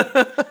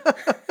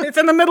 It's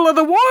in the middle of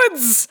the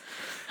woods.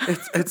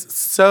 It's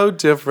so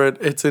different.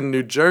 It's in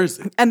New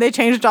Jersey. And they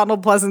changed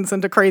Donald Pleasance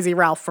into Crazy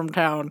Ralph from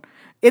Town.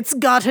 It's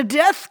got a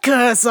death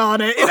curse on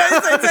it.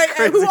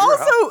 Who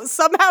also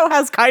somehow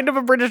has kind of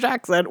a British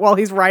accent while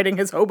he's riding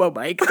his hobo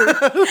bike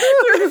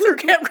through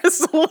Camp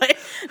Crystal Lake.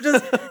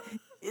 Just,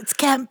 it's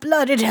Camp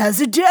Blood, it has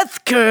a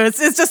death curse.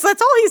 It's just,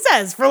 that's all he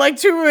says for like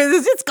 2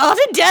 minutes. It's got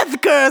a death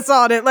curse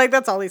on it. Like,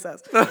 that's all he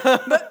says.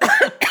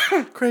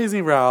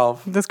 Crazy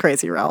Ralph. This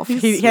Crazy Ralph.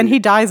 He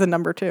dies in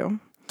number 2.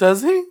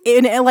 Does he?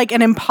 In like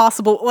an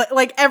impossible,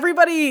 like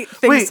everybody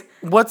thinks.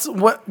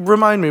 Wait,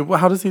 remind me,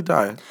 how does he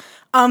die?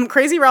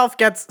 Crazy Ralph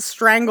gets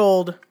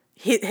strangled.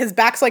 His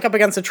back's like up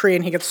against a tree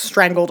and he gets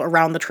strangled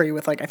around the tree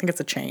with like, I think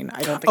it's a chain.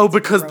 I don't think it's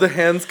because the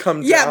hands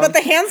come down. Yeah, but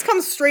the hands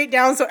come straight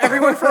down, so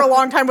everyone for a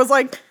long time was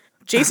like,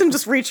 Jason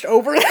just reached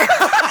over. Like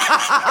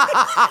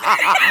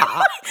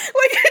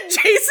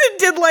Jason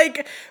did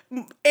like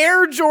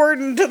Air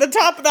Jordan to the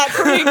top of that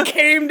tree and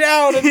came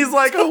down. And he's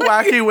like a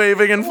wacky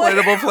waving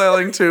inflatable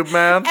flailing tube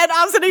man. And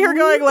I'm sitting here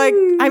going like,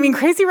 I mean,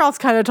 Crazy Ralph's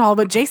kind of tall,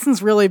 but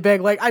Jason's really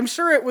big. Like, I'm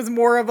sure it was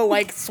more of a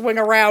like swing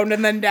around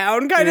and then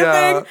down kind of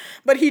thing.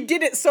 But he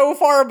did it so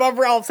far above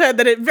Ralph's head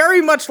that it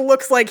very much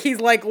looks like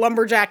he's like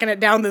lumberjacking it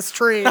down this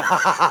tree.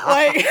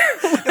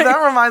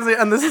 That reminds me,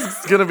 and this is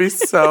gonna be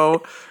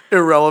so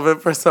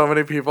irrelevant for so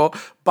many people.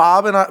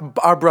 Bob and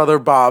our brother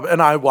Bob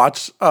and I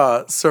watched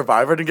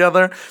Survivor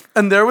together,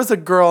 and there was a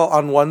girl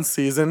on one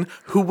season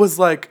who was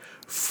like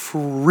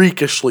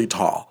freakishly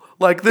tall.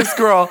 Like, this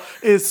girl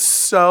is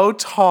so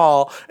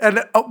tall,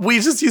 and we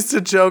just used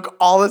to joke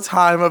all the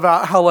time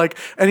about how like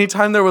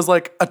anytime there was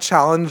like a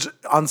challenge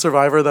on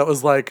Survivor that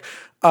was like,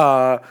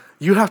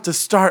 you have to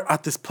start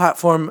at this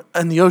platform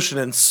in the ocean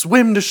and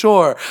swim to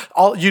shore.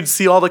 You'd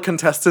see all the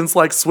contestants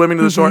like swimming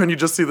to the shore, and you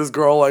just see this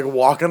girl like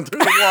walking through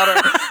the water,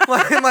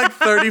 like in like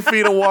 30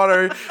 feet of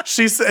water.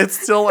 It's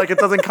still like it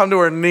doesn't come to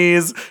her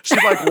knees.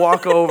 She'd like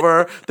walk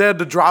over. They had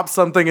to drop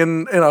something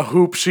in a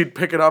hoop. She'd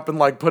pick it up and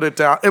like put it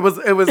down. It was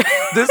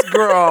this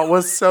girl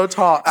was so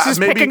tall. She's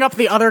picking up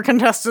the other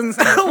contestants.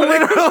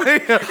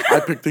 Literally,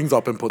 I pick things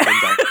up and put them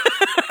down.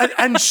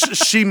 And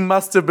she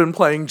must have been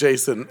playing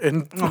Jason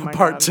in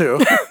part 2.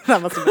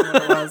 That must have been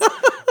what it was.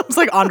 It's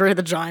like Andre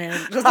the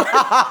Giant. Just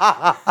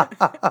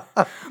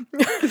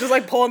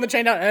like pulling the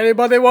chain down.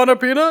 Anybody want a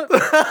peanut?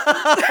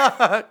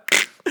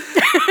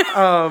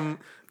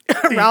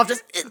 Ralph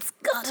just, it's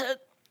got a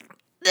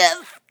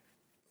death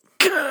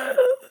curse.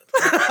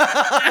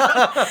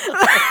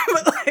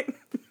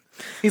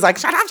 He's like,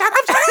 shut up.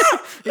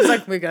 He's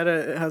like,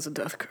 it has a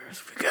death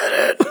curse. We got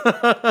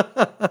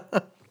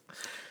it.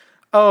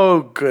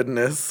 Oh,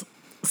 goodness.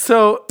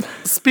 So,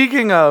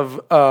 speaking of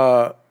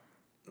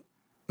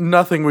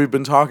nothing we've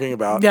been talking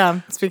about. Yeah,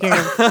 speaking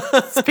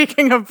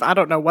of, I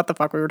don't know what the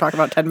fuck we were talking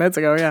about 10 minutes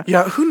ago, yeah.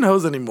 Yeah, who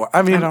knows anymore?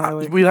 I mean,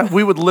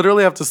 we would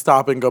literally have to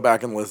stop and go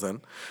back and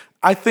listen.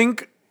 I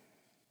think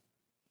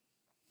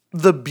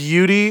the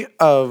beauty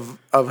of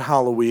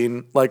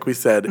Halloween, like we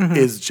said,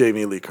 is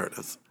Jamie Lee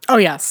Curtis. Oh,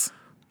 yes.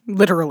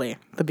 Literally,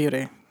 the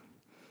beauty.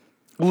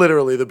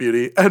 Literally the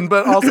beauty,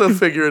 but also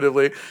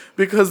figuratively,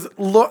 because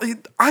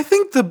I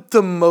think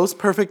the most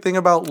perfect thing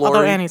about Laurie...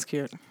 Although Annie's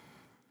cute.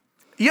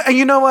 Yeah, and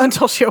you know what?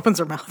 Until she opens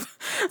her mouth.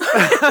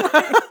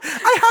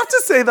 I have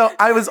to say, though,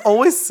 I was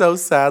always so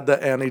sad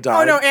that Annie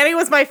died. Oh, no, Annie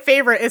was my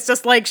favorite. It's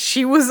just like,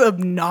 she was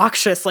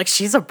obnoxious. Like,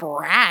 she's a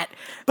brat.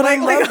 But I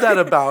love that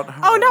about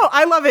her. Oh, no,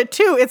 I love it,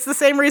 too. It's the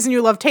same reason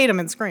you love Tatum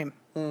in Scream.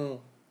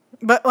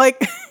 But,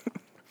 like...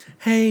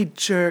 Hey,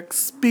 jerk,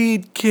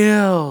 speed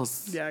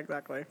kills. Yeah,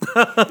 exactly.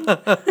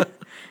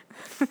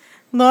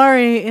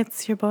 Laurie,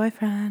 it's your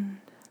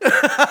boyfriend.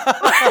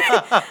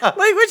 Like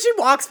when she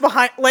walks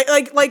behind,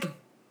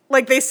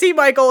 like they see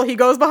Michael, he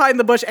goes behind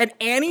the bush, and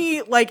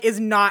Annie like is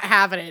not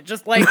having it.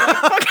 Just like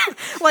fucking,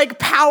 like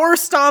power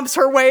stomps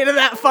her way to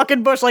that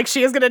fucking bush, like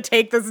she is gonna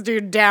take this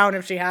dude down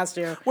if she has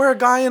to. Where a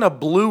guy in a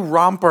blue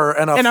romper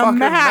and a fucking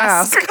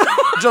mask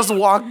just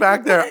walked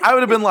back there. I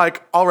would have been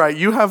like, all right,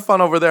 you have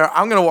fun over there.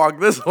 I'm gonna walk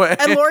this way.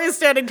 And Laurie's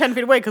standing 10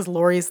 feet away because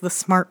Laurie's the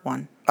smart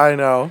one. I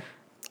know.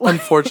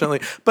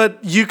 Unfortunately.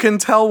 But you can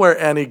tell where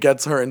Annie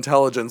gets her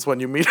intelligence when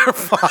you meet her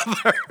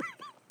father.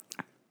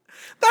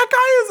 That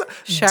guy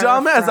is Sheriff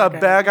dumb as a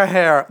Brackett. bag of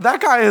hair.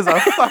 That guy is a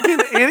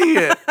fucking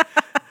idiot.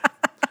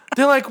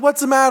 They're like,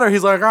 what's the matter?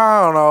 He's like,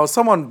 I don't know.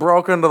 Someone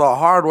broke into the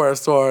hardware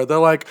store. They're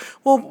like,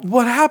 well,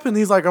 what happened?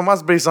 He's like, it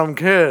must be some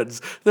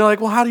kids. They're like,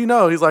 well, how do you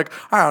know? He's like,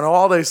 I don't know.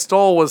 All they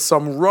stole was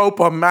some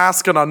rope, a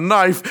mask, and a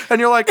knife. And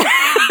you're like,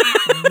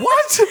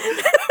 what?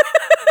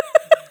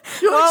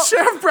 You're like,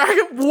 Sheriff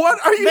Brackett,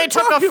 what are you They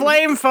took a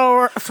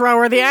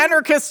flamethrower, the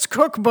anarchist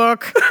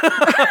cookbook.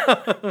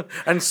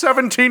 and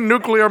 17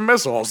 nuclear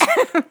missiles.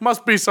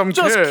 Must be some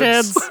Just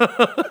kids.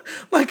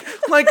 like,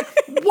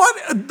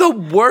 what? The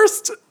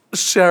worst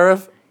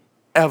sheriff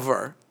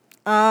ever.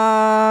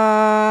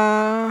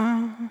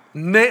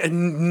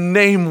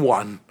 Name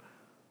one.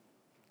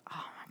 Oh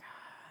my god.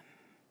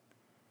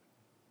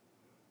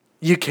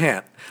 You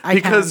can't.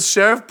 Because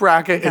Sheriff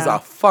Brackett is a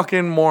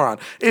fucking moron.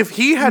 If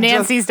he had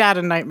Nancy's dad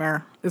in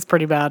Nightmare. is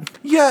pretty bad.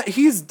 Yeah,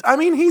 he's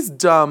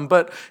dumb,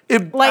 but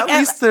at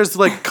least there's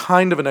like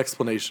kind of an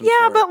explanation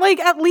Yeah, for but like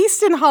at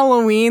least in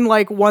Halloween,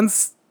 like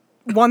once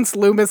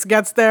Loomis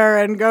gets there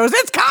and goes,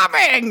 "It's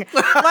coming!"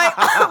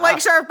 like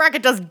Sheriff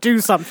Brackett does do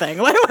something.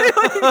 I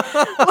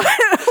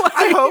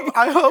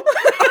hope.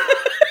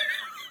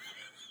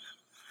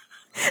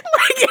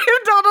 Like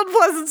if Donald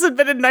Pleasance had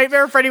been in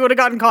Nightmare, Freddy would have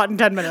gotten caught in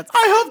 10 minutes.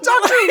 I hope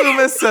Dr.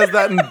 Loomis says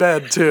that in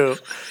bed too.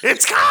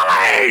 It's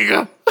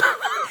coming!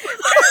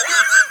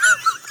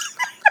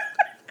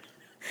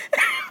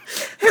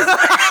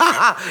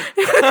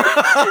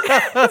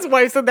 His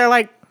wife's in there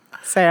like,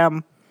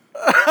 Sam,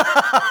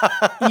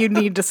 you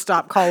need to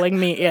stop calling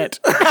me it.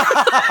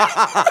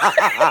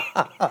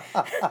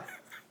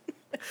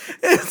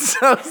 It's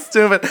so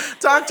stupid.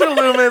 Dr.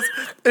 Loomis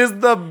is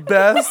the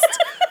best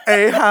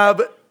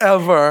Ahab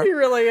ever. He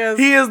really is.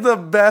 He is the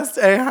best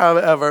Ahab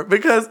ever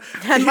because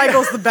And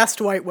Michael's the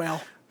best white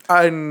whale.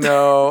 I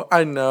know.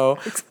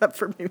 Except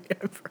for maybe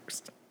at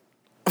first.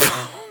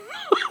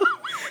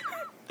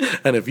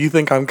 And if you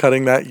think I'm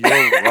cutting that,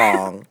 you're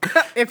wrong.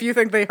 If you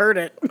think they heard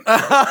it.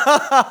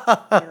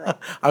 I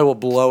will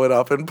blow it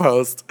up in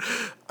post.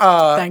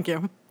 Thank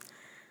you.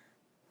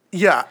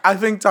 Yeah, I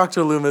think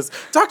Dr. Loomis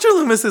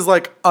is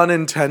like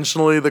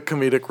unintentionally the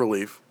comedic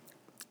relief.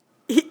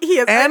 He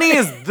is. Annie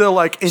is the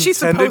like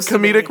She's intended supposed to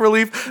be. comedic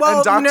relief, Well,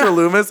 and Dr. no.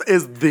 Loomis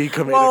is the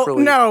comedic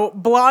relief. No,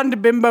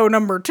 blonde bimbo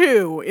number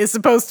 2 is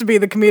supposed to be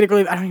the comedic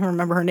relief. I don't even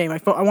remember her name. I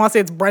want to say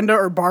it's Brenda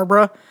or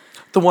Barbara.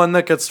 The one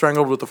that gets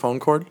strangled with the phone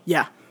cord?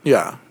 Yeah.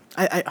 Yeah.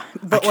 I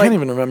I can't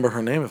even remember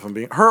her name if I'm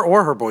being... Her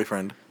or her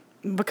boyfriend.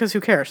 Because who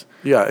cares?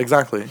 Yeah,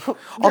 exactly.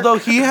 Although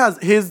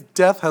his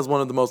death has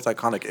one of the most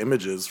iconic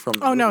images from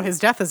the Oh, no, movie. his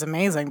death is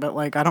amazing, but,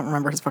 like, I don't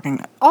remember his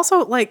fucking...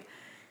 Also, like,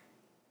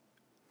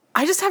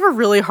 I just have a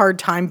really hard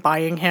time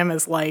buying him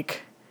as,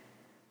 like,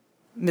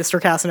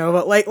 Mr.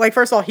 Casanova. Like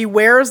first of all, he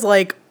wears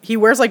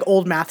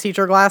old math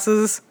teacher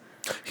glasses.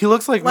 He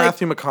looks like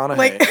Matthew McConaughey.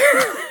 Like...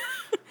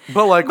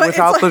 but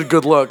without the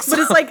good looks. But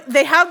it's like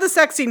they have the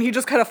sex scene. He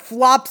just kind of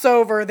flops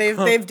over.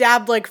 They've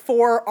dabbed like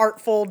 4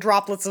 artful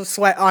droplets of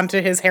sweat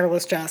onto his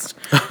hairless chest,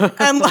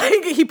 and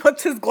like he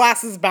puts his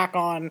glasses back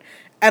on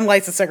and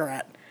lights a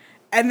cigarette,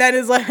 and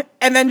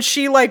then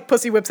she like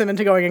pussy whips him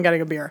into going and getting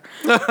a beer,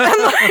 and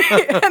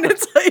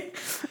it's a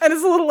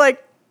little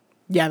like.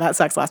 Yeah, that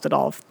sex lasted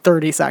all of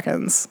 30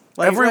 seconds.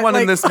 Everyone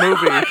in this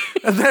movie,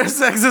 their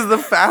sex is the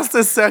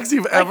fastest sex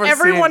you've ever seen.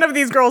 Every one of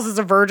these girls is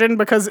a virgin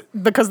because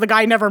the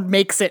guy never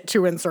makes it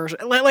to insertion.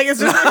 Like it's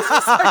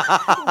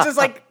just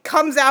like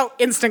comes out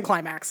instant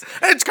climax.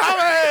 It's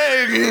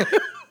coming!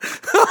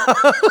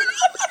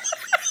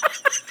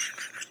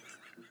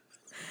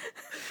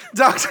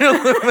 Dr.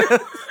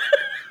 Loomis.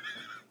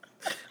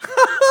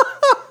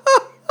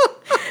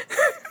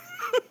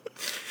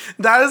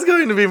 That is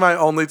going to be my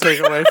only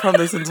takeaway from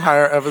this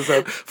entire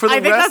episode. For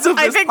the rest of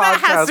this podcast, I think that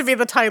has to be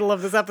the title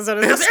of this episode.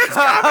 It's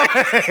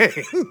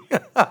coming.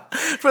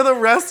 For the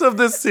rest of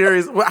this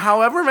series,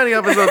 however many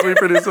episodes we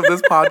produce of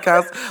this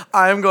podcast,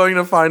 I'm going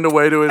to find a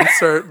way to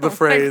insert the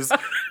phrase,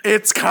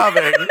 "It's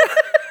coming."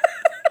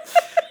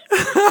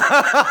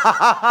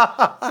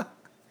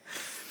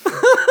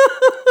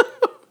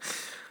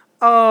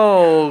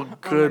 Oh,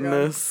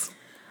 goodness.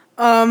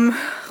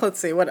 Let's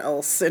see, what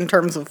else in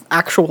terms of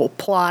actual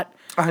plot?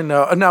 I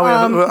know. Now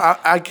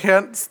I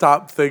can't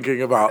stop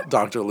thinking about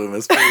Dr.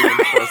 Loomis for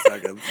even 4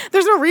 seconds.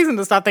 There's no reason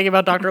to stop thinking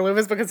about Dr.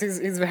 Loomis because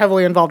he's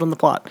heavily involved in the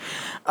plot.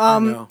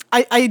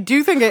 I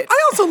do think it...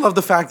 I also love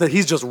the fact that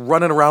he's just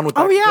running around with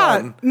that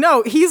gun.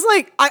 No, he's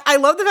like... I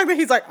love the fact that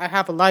he's like, I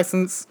have a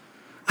license.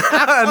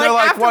 And they're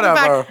like,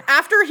 whatever.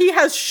 After he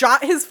has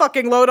shot his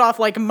fucking load off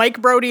like Mike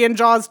Brody in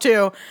Jaws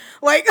 2,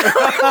 like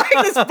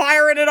just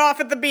firing it off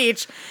at the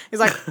beach.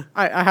 He's like,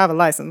 I have a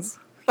license.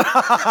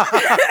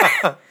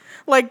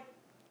 Like,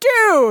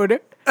 dude.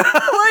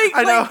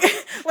 I know.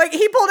 Like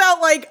he pulled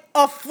out like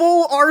a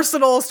full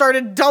arsenal,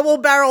 started double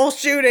barrel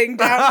shooting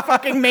down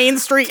fucking Main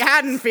Street,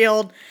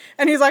 Haddonfield,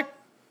 and he's like,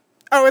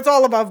 "Oh, it's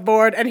all above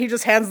board," and he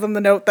just hands them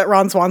the note that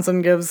Ron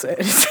Swanson gives.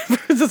 It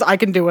says, "I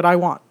can do what I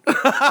want."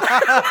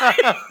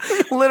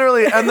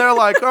 Literally, and they're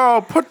like,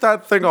 "Oh, put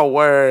that thing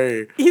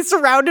away." He's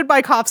surrounded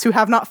by cops who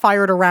have not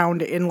fired a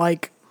round in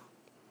like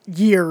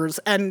years,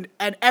 and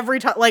every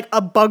time like a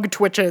bug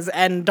twitches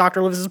and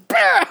Dr. Loomis is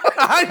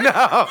I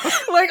know.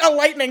 like a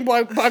lightning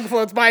bug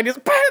floats by and he's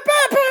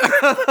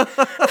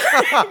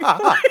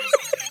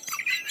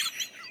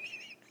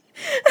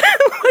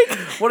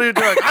What are you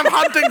doing? I'm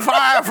hunting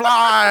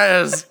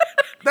fireflies.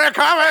 They're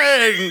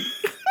coming.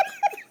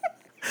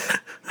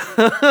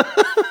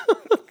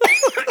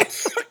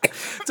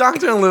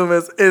 Dr.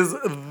 Loomis is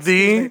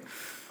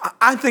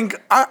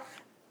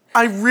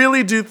I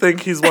really do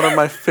think he's one of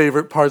my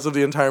favorite parts of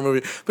the entire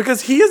movie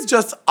because he is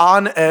just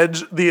on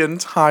edge the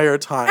entire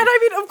time. And I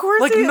mean, of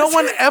course, like, no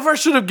one ever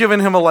should have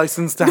given him a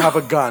license to have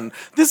a gun.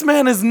 This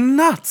man is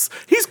nuts.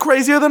 He's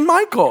crazier than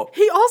Michael.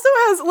 He also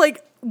has,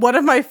 like, one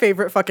of my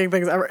favorite fucking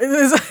things ever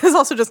is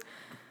also just,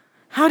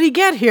 how'd he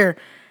get here?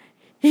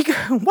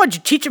 What'd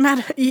you teach him how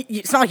to?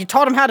 It's not like you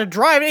taught him how to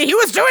drive. He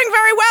was doing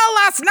very well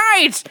last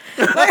night.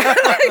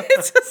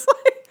 It's just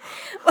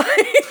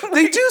like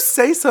They do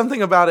say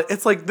something about it.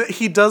 It's like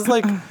he does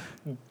like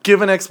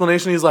give an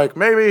explanation. He's like,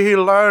 maybe he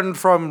learned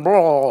from.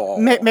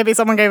 Maybe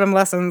someone gave him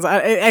lessons.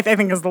 I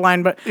think is the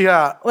line, but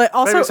Yeah.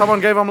 Also, maybe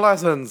someone gave him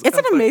lessons. it's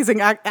an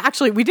amazing.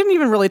 Actually, we didn't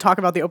even really talk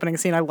about the opening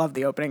scene. I love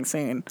the opening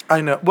scene.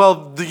 I know.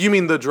 Well, you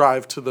mean the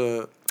drive to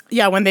the.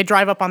 Yeah, when they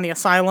drive up on the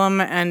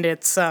asylum and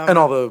it's And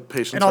all the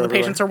patients. and all the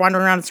patients are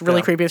wandering around. It's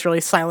really creepy. It's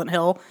really Silent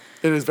Hill.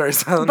 It is very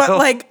Silent But Hill.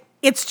 like,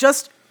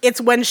 it's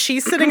when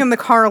she's sitting in the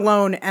car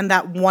alone and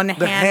that one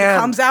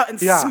hand comes out and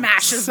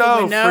smashes the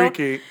window. So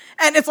freaky.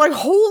 And it's like,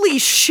 holy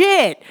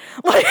shit!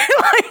 Like,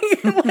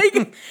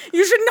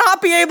 you should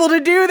not be able to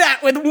do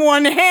that with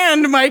one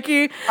hand,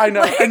 Mikey. I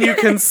know, and you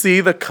can see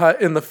the cut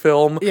in the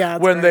film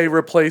when they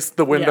replace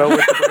the window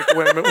with the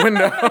breakaway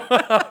window.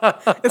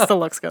 It still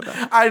looks good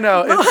though. I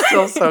know, it's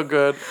still so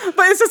good.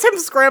 But it's just him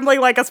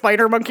scrambling like a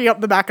spider monkey up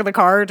the back of the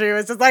car too.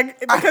 It's just like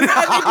because they do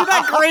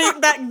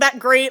that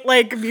great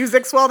like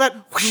music swell that.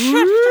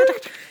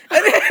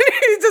 And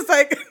he's just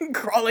like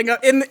crawling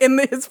up in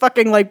his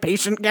fucking like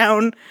patient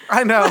gown.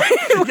 I know.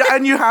 Yeah,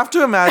 and you have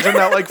to imagine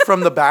that like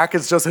from the back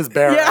it's just his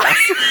bare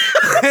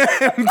ass.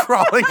 Him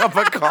crawling up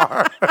a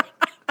car.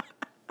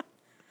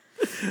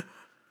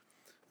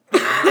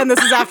 And this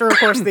is after, of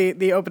course,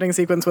 the opening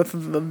sequence with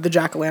the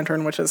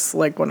jack-o'-lantern, which is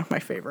like one of my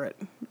favorite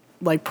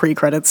like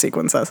pre-credit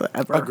sequences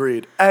ever.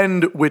 Agreed.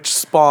 And which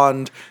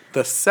spawned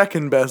the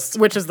second best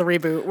Which is the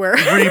reboot where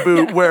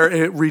where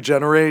it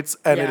regenerates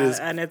and it is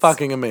it's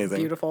fucking amazing.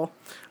 Beautiful.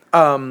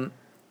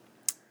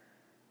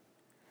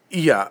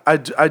 Yeah, I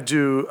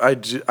do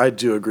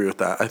agree with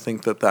that. I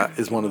think that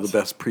is one of the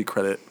best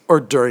pre-credit or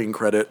during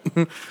credit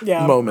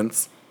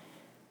moments.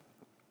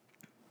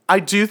 I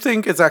do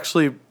think it's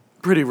actually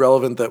pretty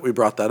relevant that we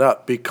brought that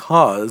up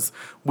because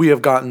we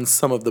have gotten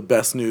some of the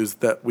best news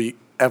that we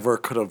ever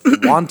could have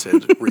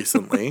wanted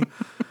recently,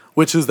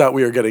 which is that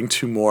we are getting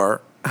 2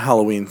 more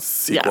Halloween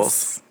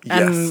sequels.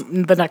 Yes.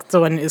 And the next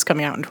one is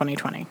coming out in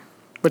 2020,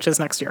 which is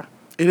next year.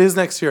 It is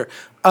next year.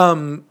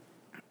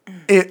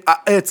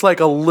 It's like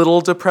a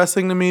little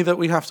depressing to me that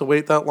we have to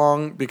wait that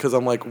long because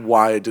I'm like,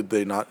 why did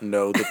they not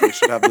know that they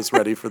should have this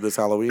ready for this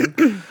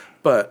Halloween?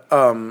 But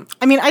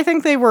I mean, I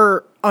think they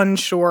were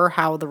unsure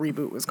how the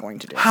reboot was going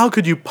to do. How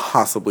could you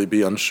possibly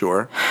be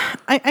unsure?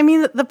 I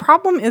mean, the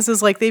problem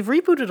is like they've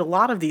rebooted a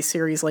lot of these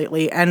series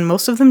lately, and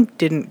most of them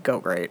didn't go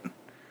great.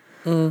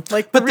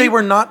 Like, But they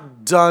were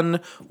not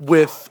done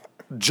with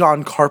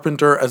John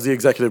Carpenter as the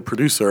executive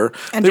producer.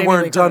 And They Jamie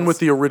weren't Lee done Curtis. with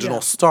the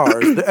original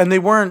stars, and they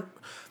weren't.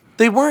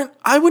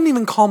 I wouldn't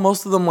even call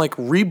most of them like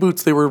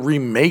reboots. They were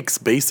remakes,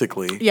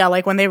 basically. Yeah,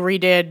 like when they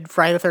redid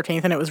Friday the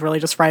 13th, and it was really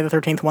just Friday the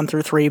 13th 1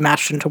 through 3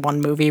 mashed into one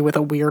movie with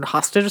a weird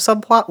hostage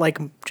subplot, like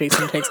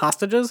Jason takes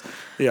hostages.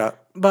 Yeah.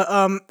 But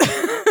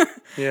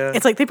Yeah.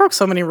 it's like they broke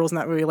so many rules in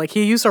that movie. Like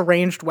he used a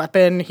ranged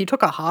weapon, he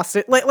took a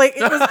hostage. Like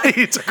it was,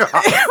 He took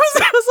off. it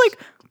was like,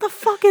 what the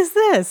fuck is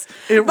this?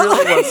 It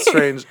really was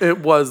strange. It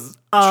was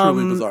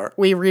truly bizarre.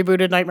 We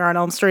rebooted Nightmare on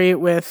Elm Street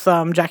with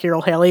Jackie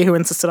Earle Haley, who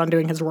insisted on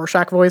doing his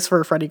Rorschach voice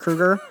for Freddy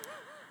Krueger.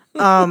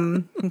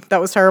 That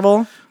was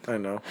terrible. I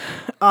know.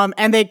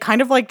 And they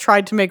kind of like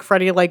tried to make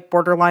Freddy like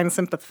borderline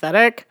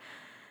sympathetic.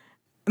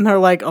 And they're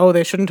like, oh,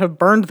 they shouldn't have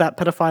burned that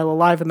pedophile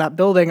alive in that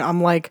building.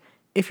 I'm like,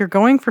 if you're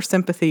going for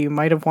sympathy, you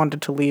might have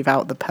wanted to leave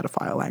out the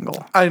pedophile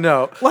angle. I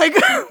know. Like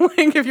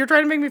if you're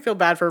trying to make me feel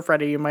bad for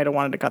Freddy, you might have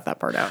wanted to cut that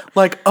part out.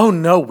 Like, oh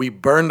no, we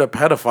burned a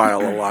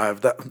pedophile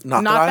alive.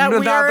 Not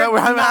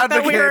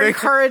that we are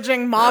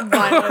encouraging mob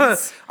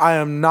violence. I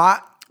am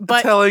not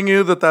But- telling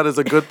you that is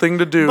a good thing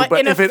to do.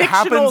 But in if it it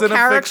happens in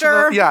a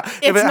fictional,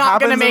 if it's it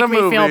not going to happens in make a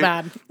me movie, feel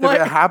bad.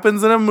 if it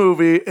happens in a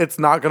movie, it's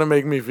not going to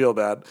make me feel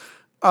bad.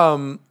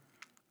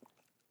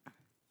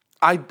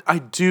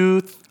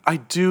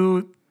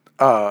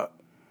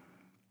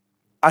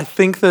 I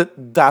think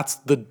that's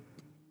the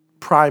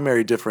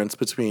primary difference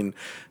between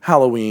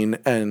Halloween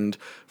and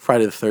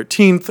Friday the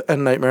 13th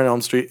and Nightmare on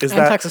Elm Street is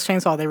And that Texas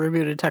Chainsaw, they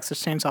rebooted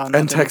Texas Chainsaw.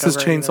 and Texas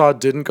Chainsaw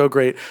didn't go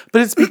great.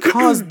 But it's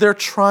because they're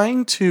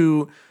trying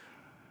to.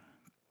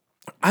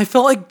 I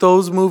felt like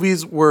those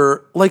movies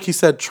were, like you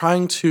said,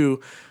 trying to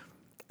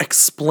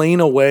explain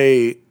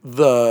away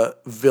the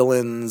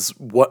villains'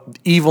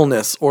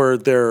 evilness or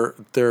their.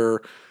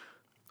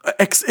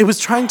 It was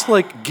trying to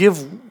like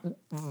give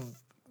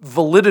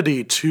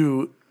validity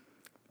to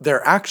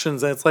their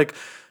actions, and it's like,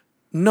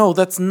 no,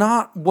 that's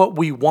not what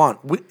we want.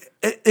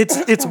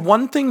 It's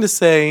one thing to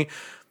say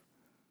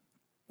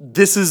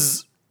this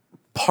is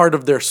part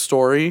of their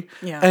story,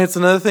 and it's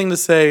another thing to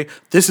say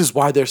this is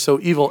why they're so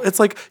evil. It's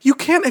like you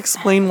can't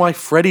explain why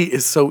Freddy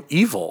is so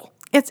evil.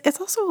 It's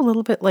also a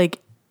little bit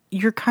like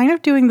you're kind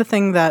of doing the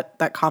thing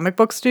that comic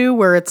books do,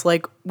 where it's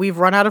like we've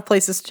run out of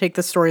places to take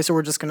this story, so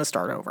we're just going to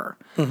start over.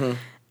 Mm-hmm.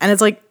 And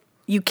it's like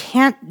you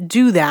can't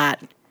do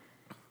that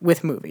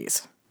with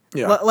movies.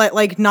 Yeah.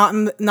 Like not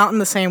in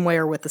the same way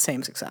or with the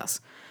same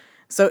success.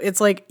 So it's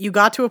like you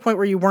got to a point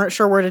where you weren't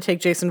sure where to take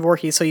Jason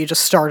Voorhees, so you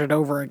just started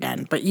over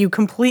again. But you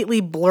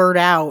completely blurred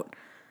out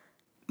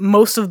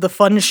most of the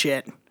fun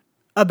shit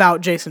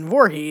about Jason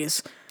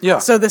Voorhees. Yeah.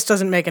 So this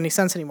doesn't make any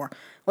sense anymore.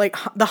 Like,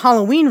 the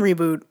Halloween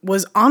reboot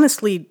was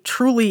honestly,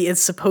 truly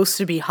is supposed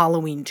to be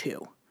Halloween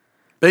 2.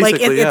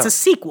 Basically, Like, it's a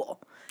sequel.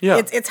 Yeah.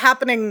 It's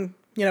happening,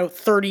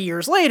 30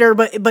 years later,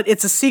 but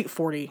it's a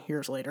 40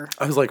 years later.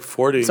 I was like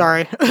 40.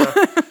 Sorry.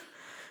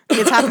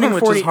 It's happening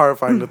Which 40. is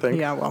horrifying to think.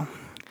 Yeah, well,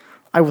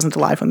 I wasn't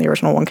alive when the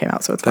original one came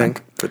out, so it's fine.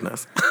 Thank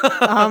goodness.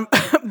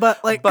 But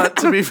But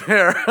to be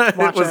fair,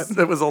 Watch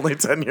it was only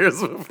 10 years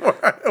before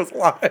I was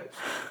alive.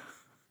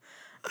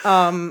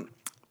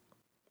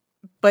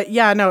 But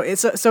yeah, no,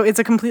 it's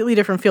a completely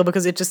different feel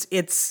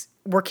because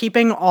we're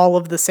keeping all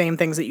of the same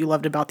things that you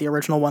loved about the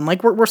original one.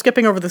 Like, we're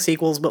skipping over the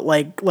sequels, but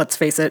like, let's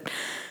face it,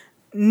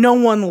 no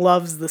one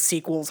loves the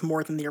sequels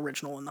more than the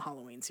original in the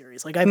Halloween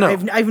series. Like,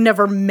 I've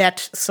never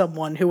met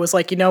someone who was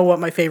like, you know what,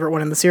 my favorite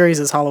one in the series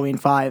is Halloween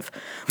 5.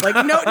 Like,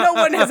 no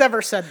one has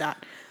ever said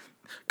that.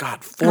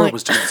 God, 4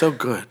 was just so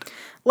good.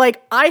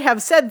 Like, I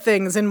have said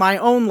things in my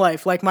own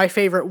life, like my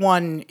favorite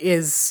one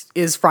is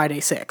Friday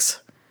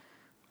 6.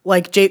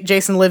 Like,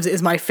 Jason Lives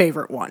is my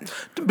favorite one.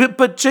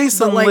 But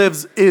Jason like-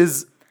 Lives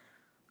is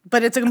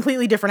But it's a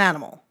completely different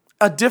animal.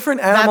 a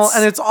different animal, That's-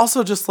 and it's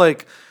also just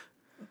like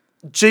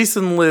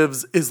Jason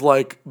Lives is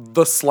like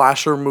the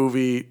slasher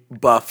movie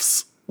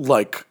buffs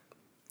like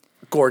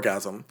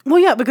gorgasm. Well,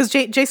 yeah, because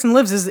Jason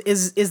Lives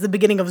is the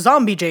beginning of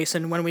Zombie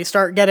Jason when we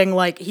start getting,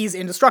 like, he's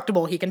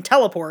indestructible, he can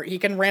teleport, he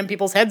can ram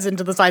people's heads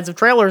into the sides of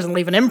trailers and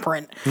leave an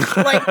imprint.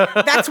 Like,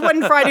 that's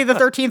when Friday the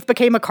 13th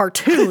became a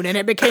cartoon, and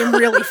it became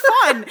really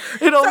fun.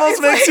 It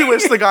almost makes you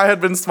wish the guy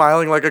had been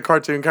smiling like a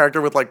cartoon character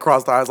with like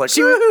crossed eyes, like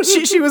She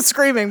was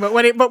screaming, but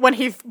when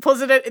he pulls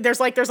it, there's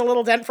a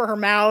little dent for her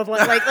mouth,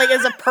 like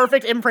it's a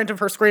perfect imprint of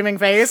her screaming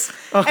face,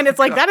 and it's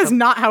like, that is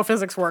not how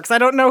physics works. I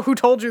don't know who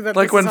told you that.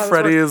 like this when is how this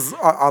Freddy works. is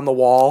on the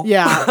wall.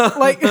 Yeah,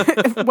 like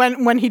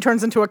when he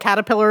turns into a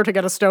caterpillar to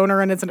get a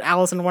stoner, and it's an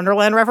Alice in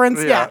Wonderland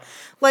reference. Yeah,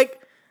 like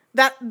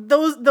that.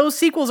 Those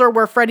sequels are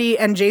where Freddy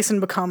and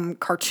Jason become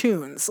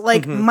cartoons.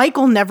 Like,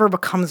 Michael never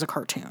becomes a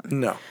cartoon.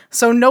 No.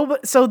 So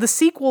the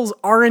sequels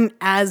aren't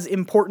as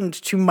important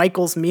to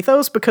Michael's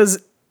mythos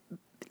because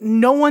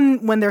no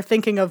one, when they're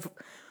thinking of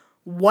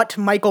what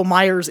Michael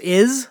Myers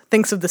is,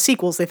 thinks of the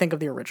sequels. They think of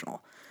the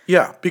original.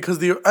 Yeah,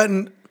 because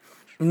and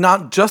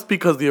not just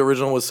because the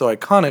original was so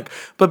iconic,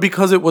 but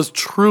because it was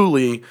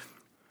truly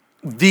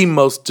the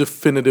most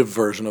definitive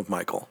version of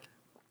Michael.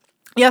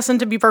 Yes, and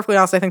to be perfectly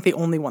honest, I think the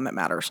only one that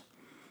matters.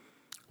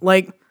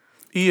 Like,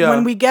 Yeah.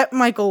 when we get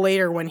Michael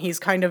later, when he's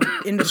kind of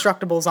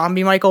indestructible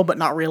zombie Michael, but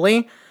not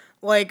really,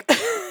 like,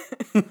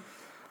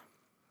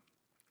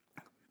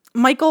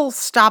 Michael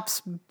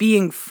stops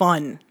being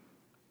fun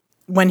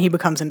when he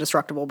becomes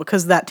indestructible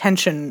because that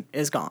tension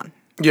is gone.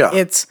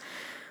 Yeah.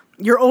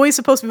 You're always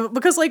supposed to be,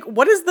 because, like,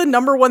 what is the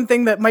number one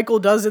thing that Michael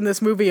does in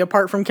this movie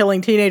apart from killing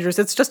teenagers?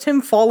 It's just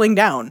him falling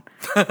down.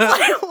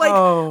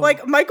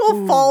 like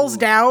Michael falls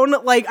down,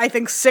 like, I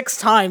think 6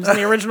 times in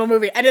the original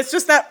movie. And it's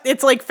just that,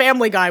 it's like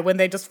Family Guy when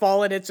they just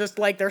fall and it's just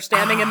like they're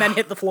standing and then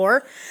hit the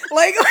floor.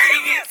 Like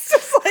it's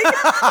just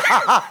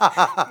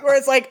like, where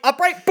it's like,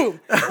 upright, boom.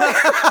 Like,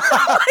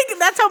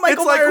 that's how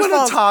Michael It's like Myers when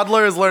falls. a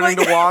toddler is learning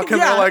Like, to walk and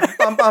yeah. they're like,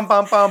 bum, bum,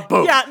 bum, bum,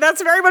 boom. Yeah,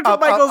 that's very much what Up,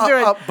 Michael's up,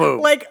 doing. up,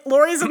 boom. Like,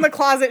 Laurie's in the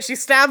closet, she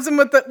stabs him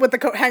with the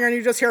coat hanger, and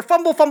you just hear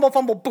fumble, fumble,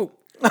 fumble, boom.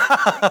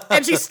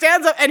 And she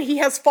stands up, and he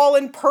has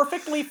fallen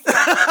perfectly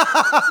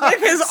flat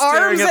with his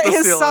arms at at the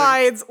his ceiling.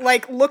 sides,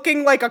 like,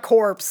 looking like a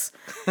corpse.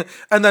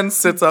 And then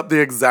sits up the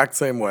exact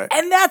same way.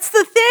 And that's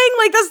the thing.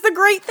 Like, that's the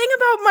great thing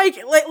about Mike.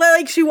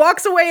 Like she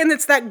walks away, and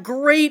it's that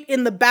great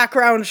in the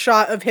background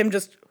shot of him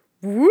just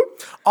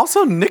whoop.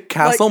 Also, Nick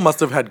Castle must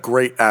have had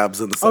great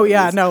abs in the 70s. Oh,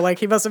 yeah, no, like,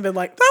 he must have been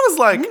like...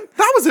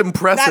 That was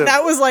impressive.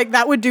 That was like,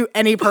 that would do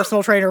any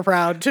personal trainer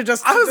proud to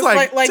just, I was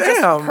like,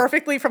 just damn.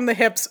 perfectly from the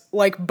hips,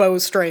 like bow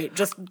straight,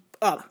 just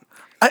up.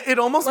 It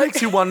almost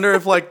makes you wonder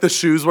if like the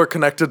shoes were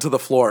connected to the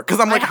floor. Because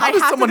I'm like, how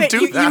does have to someone think-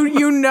 do that?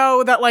 You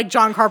know that like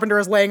John Carpenter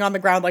is laying on the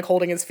ground, like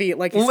holding his feet,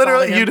 like he's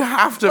Literally, spotting him. you'd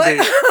have to be.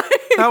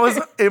 That was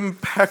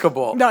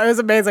impeccable. No, it was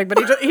amazing, but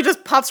he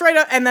just pops right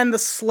up, and then the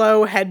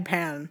slow head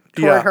pan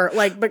toward Yeah. her,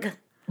 like But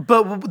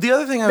the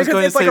other thing I was because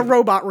going it's to like say, a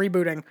robot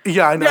rebooting.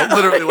 yeah, I know,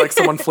 literally, like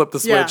someone flipped the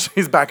switch. Yeah.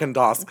 He's back in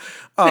DOS.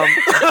 They're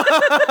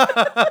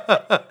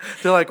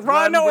like,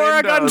 Run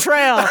Oregon Windows.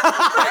 Trail.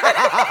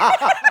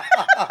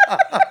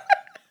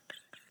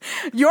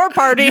 Your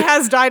party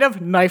has died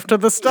of knife to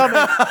the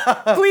stomach.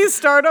 Please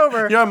start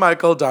over. Your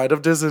Michael died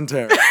of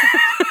dysentery.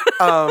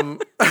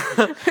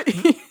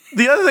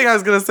 The other thing I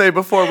was going to say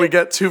before we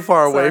get too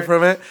far away Sorry.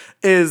 from it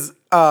is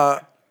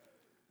I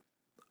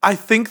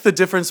think the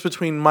difference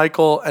between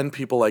Michael and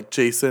people like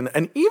Jason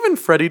and even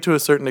Freddy to a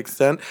certain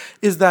extent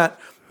is that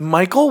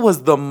Michael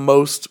was the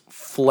most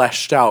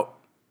fleshed out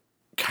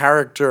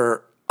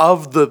character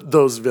of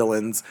those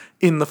villains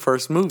in the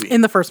first movie.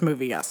 In the first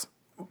movie, yes.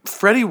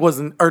 Freddy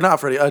wasn't, or not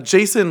Freddy,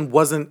 Jason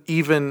wasn't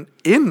even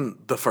in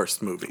the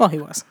first movie. Well, he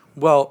was.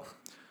 Well,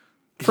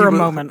 For a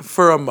moment.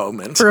 For a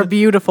moment. For a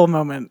beautiful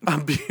moment.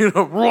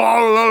 Beautiful.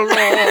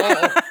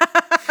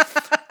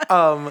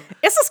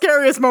 It's the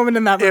scariest moment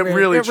in that movie. It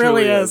really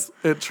truly is.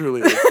 It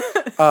truly is.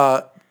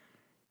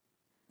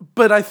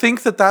 But I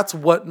think that's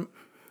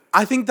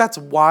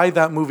why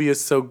that movie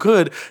is so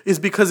good, is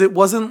because it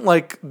wasn't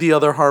like the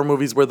other horror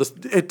movies where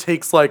it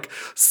takes like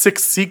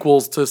 6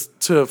 sequels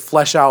to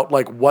flesh out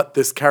like what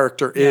this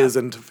character is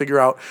and to figure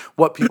out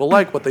what people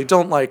like, what they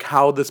don't like,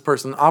 how this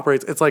person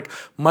operates. It's like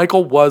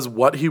Michael was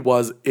what he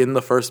was in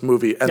the first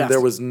movie, and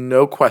there was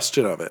no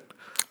question of it.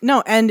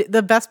 No, and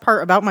the best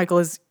part about Michael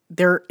is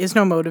there is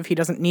no motive. He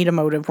doesn't need a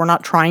motive. We're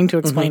not trying to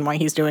explain why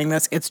he's doing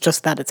this. It's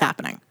just that it's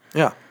happening.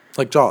 Yeah,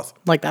 like Jaws.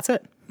 Like, that's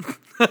it.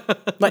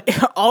 Like,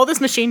 all this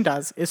machine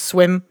does is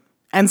swim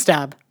and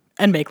stab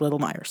and make little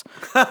Myers.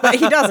 But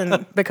he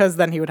doesn't, because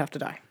then he would have to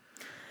die.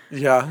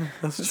 Yeah,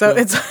 that's true. So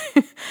it's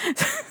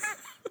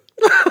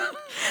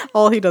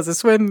all he does is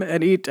swim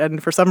and eat,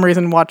 and for some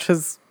reason watch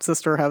his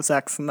sister have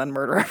sex and then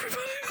murder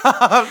everybody.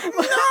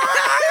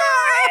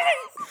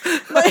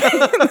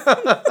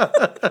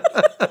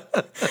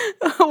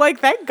 Like,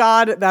 thank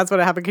God that's what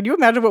happened. Can you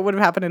imagine what would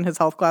have happened in his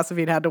health class if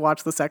he'd had to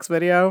watch the sex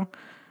video?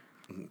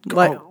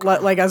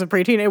 Like as a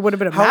preteen, it would have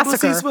been a massacre. How old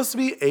was he supposed to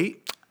be?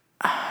 8?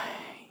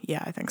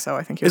 Yeah, I think so.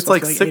 I think he was It's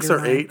like supposed to be 6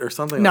 or 8 or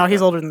something. No, like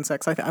he's that. older than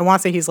 6. I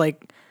want to say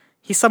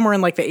he's somewhere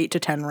in like the 8 to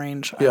 10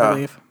 range, I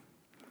believe.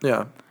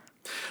 Yeah.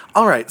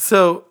 All right.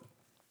 So,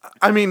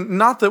 I mean,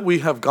 not that we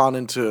have gone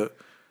into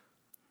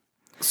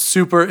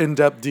super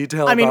in-depth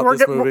detail about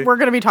this movie. We're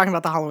going to be talking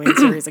about the Halloween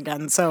series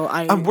again. So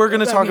we're going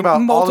to talk about all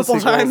the multiple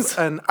sequels. times.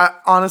 And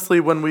honestly,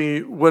 when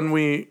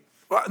we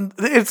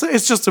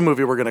it's just a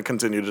movie we're going to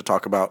continue to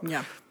talk about.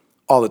 Yeah.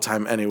 All the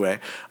time anyway.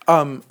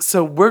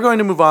 So we're going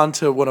to move on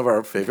to one of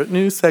our favorite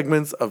news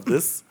segments of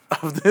this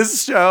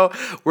show.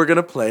 We're going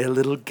to play a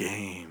little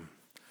game.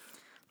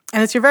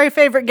 And it's your very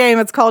favorite game.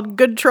 It's called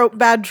Good Trope,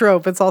 Bad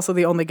Trope. It's also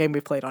the only game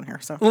we've played on here.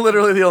 So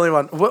literally the only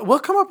one. We'll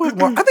come up with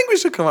more. I think we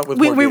should come up with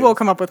more. We will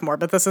come up with more,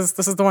 but this is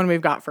the one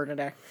we've got for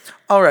today.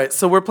 All right.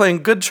 So we're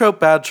playing Good Trope,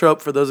 Bad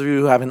Trope. For those of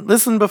you who haven't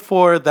listened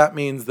before, that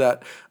means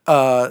that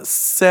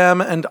Sam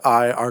and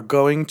I are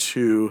going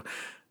to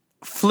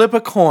flip a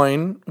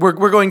coin. We're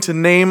going to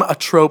name a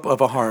trope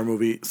of a horror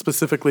movie,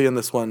 specifically in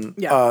this one,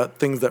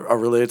 things that are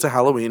related to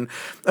Halloween.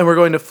 And we're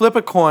going to flip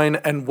a coin,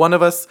 and one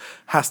of us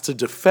has to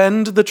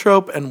defend the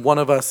trope, and one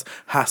of us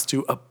has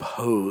to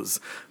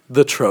oppose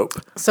the trope.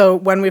 So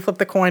when we flip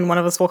the coin, one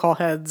of us will call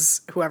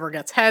heads. Whoever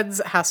gets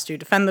heads has to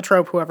defend the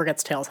trope. Whoever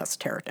gets tails has to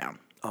tear it down.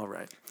 All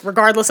right.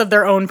 Regardless of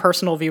their own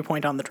personal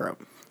viewpoint on the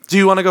trope. Do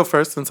you want to go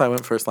first, since I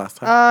went first last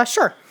time?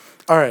 Sure.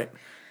 All right.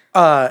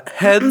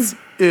 Heads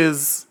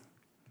is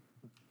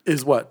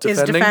what?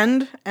 Defending? Is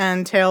defend,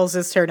 and tails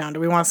is tear down. Do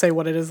we want to say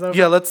what it is, though?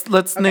 Yeah,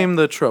 let's name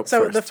the trope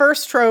So first. the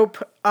first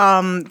trope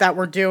that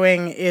we're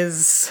doing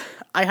is,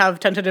 I have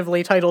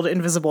tentatively titled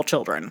Invisible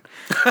Children,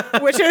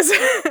 which is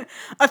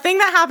a thing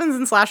that happens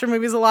in slasher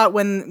movies a lot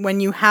when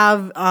you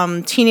have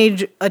a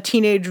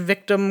teenage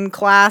victim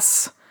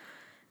class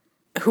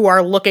who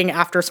are looking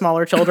after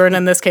smaller children,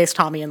 in this case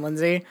Tommy and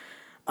Lindsay.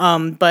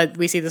 But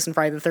we see this in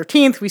Friday the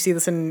 13th. We see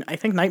this in, I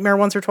think, Nightmare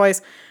once or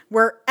twice,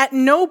 where at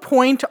no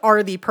point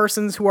are the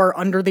persons who are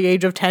under the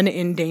age of 10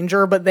 in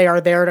danger, but they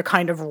are there to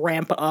kind of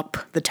ramp up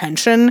the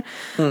tension.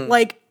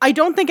 Like, I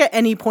don't think at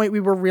any point we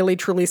were really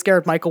truly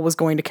scared Michael was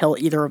going to kill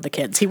either of the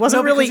kids. He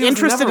wasn't really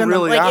interested in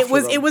them. Like,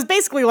 it was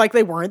basically like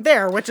they weren't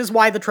there, which is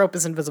why the trope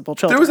is Invisible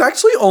Children. There was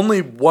actually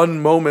only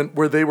one moment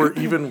where they were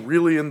even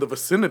really in the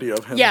vicinity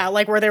of him. Yeah,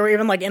 like where they were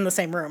even like in the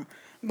same room.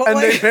 But and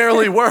they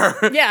barely were.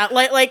 Yeah,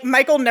 like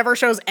Michael never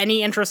shows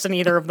any interest in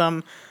either of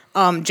them.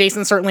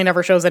 Jason certainly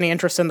never shows any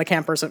interest in the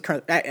campers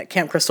at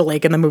Camp Crystal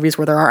Lake in the movies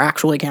where there are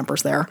actually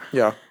campers there.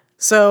 Yeah.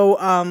 So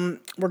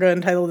we're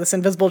going to entitle this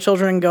Invisible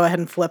Children. Go ahead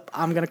and flip.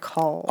 I'm going to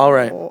call. All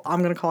right.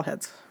 I'm going to call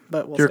heads,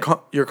 but we'll see.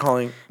 You're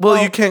calling.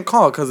 Well, you can't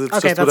call because it's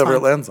just whatever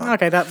it lands on.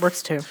 Okay, that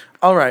works too.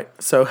 All right.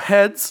 So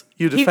heads,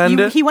 you defend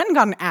it. He went and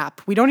got an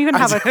app. We don't even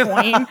have a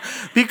coin.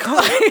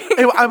 Because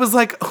I was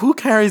like, who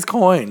carries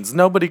coins?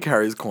 Nobody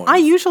carries coins. I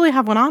usually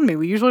have one on me.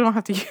 We usually don't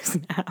have to use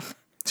an app.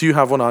 Do you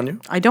have one on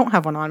you? I don't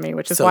have one on me,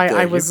 which is why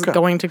I was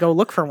going to go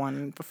look for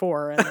one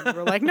before. And then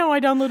we're like, no, I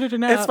downloaded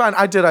an app. It's fine.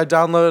 I did. I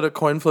downloaded a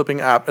coin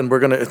flipping app, and we're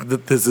going to,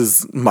 this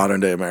is modern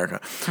day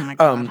America. Oh my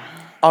God.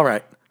 All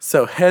right.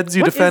 So heads,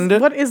 you defend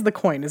it. What is the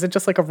coin? Is it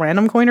just like a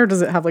random coin, or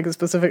does it have like a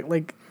specific,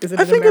 like, is it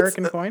an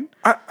American coin?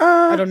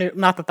 I don't know.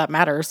 Not that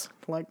matters.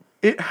 Like,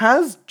 it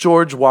has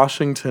George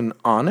Washington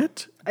on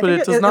it, but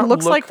it does not. It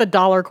looks like the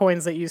dollar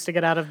coins that you used to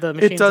get out of the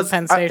machines at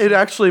Penn Station. It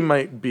actually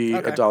might be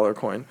a dollar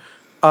coin.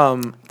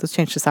 Let's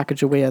change to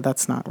Sacagawea.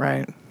 That's not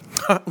right.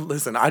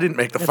 Listen, I didn't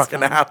make the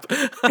fucking app.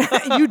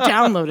 You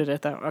downloaded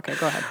it though. Okay,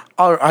 go ahead.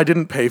 I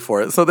didn't pay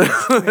for it, so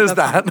there's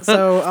that.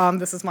 So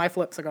this is my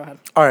flip. So go ahead.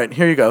 All right,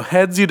 here you go.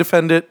 Heads, you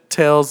defend it.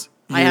 Tails,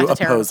 you I have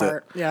to oppose tear it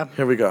apart. it. Yeah.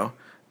 Here we go.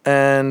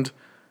 And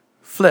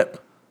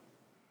flip.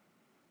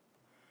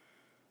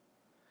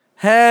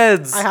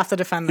 Heads. I have to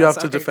defend this. You have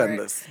to Okay, defend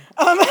great. this.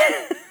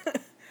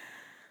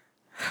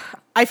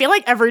 I feel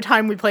like every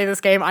time we play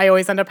this game, I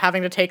always end up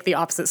having to take the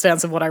opposite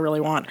stance of what I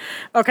really want.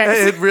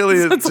 Okay. It really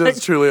is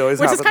just truly always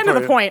which happens. is kind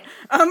of the point.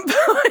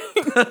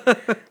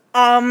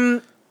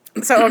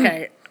 So,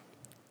 okay.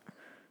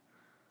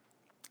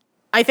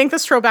 I think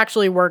this trope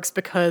actually works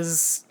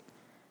because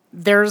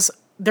there's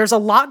a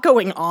lot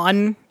going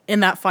on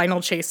in that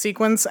final chase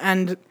sequence,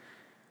 and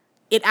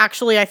it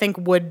actually, I think,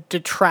 would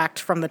detract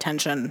from the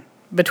tension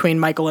between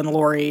Michael and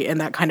Laurie in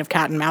that kind of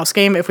cat and mouse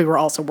game if we were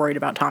also worried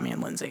about Tommy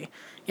and Lindsay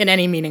in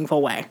any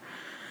meaningful way.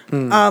 It's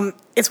one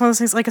of those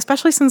things, like,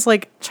 especially since,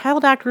 like,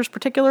 child actors,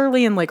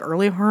 particularly in, like,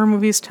 early horror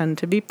movies, tend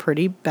to be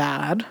pretty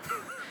bad.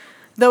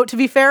 Though, to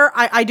be fair,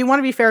 I do want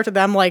to be fair to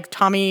them. Like,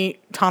 Tommy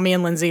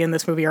and Lindsay in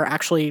this movie are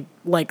actually,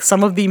 like,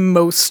 some of the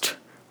most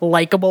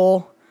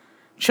likable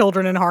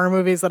children in horror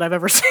movies that I've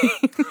ever seen.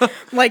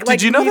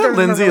 Did you know that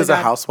Lindsay is a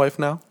housewife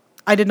now?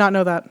 I did not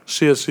know that.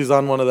 She is. She's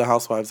on one of the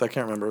Housewives. I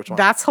can't remember which one.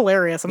 That's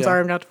hilarious. I'm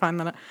sorry I'm not to find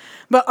that.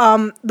 But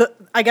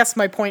I guess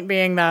my point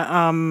being that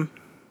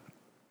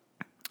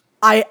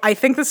I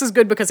think this is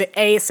good because it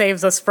A,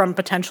 saves us from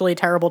potentially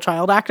terrible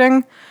child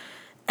acting,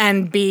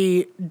 and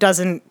B,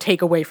 doesn't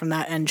take away from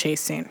that end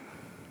chase scene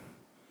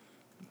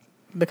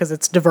because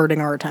it's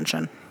diverting our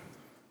attention.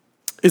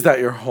 Is that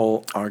your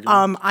whole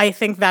argument? I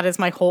think that is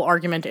my whole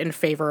argument in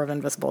favor of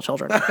Invisible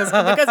Children because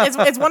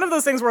it's one of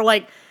those things where,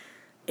 like,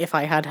 if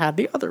I had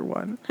the other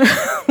one,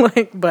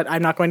 but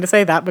I'm not going to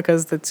say that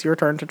because it's your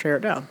turn to tear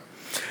it down.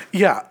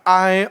 Yeah,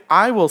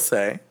 I will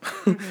say,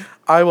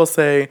 I will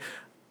say,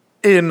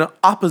 in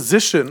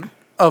opposition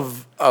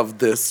of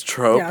this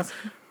trope, Yes.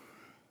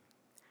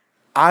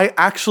 I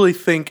actually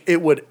think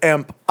it would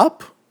amp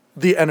up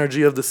the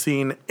energy of the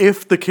scene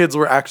if the kids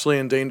were actually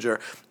in danger.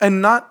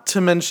 And not to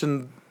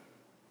mention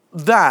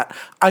that,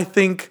 I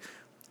think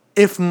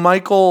if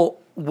Michael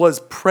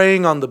was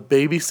preying on the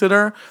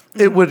babysitter,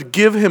 it would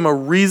give him a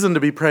reason to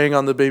be preying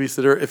on the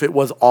babysitter if it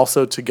was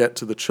also to get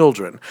to the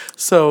children.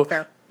 So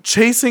Fair.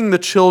 Chasing the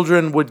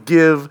children would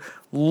give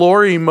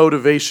Laurie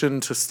motivation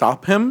to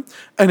stop him,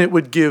 and it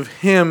would give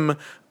him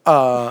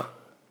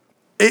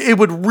it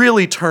would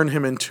really turn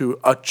him into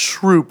a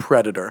true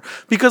predator.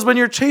 Because when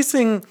you're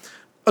chasing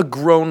a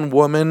grown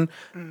woman,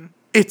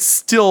 it's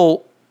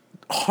still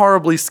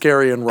horribly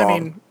scary and wrong. I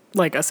mean,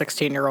 like a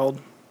 16-year-old.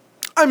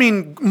 I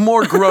mean,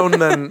 more grown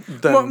than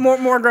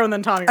More grown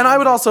than Tommy. And I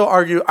would also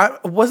argue,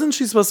 wasn't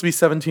she supposed to be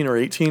 17 or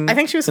 18? I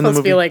think she was supposed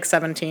to be like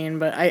 17,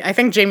 but I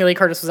think Jamie Lee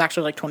Curtis was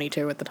actually like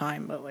 22 at the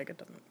time, but like it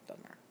doesn't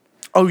matter.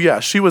 Oh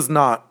yeah, she was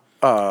not.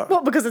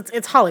 Well, because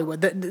it's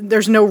Hollywood.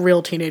 There's no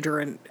real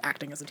teenager in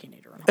acting as a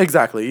teenager. In Hollywood.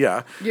 Exactly,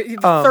 yeah. You're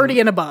 30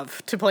 and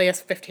above to play a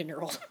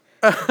 15-year-old.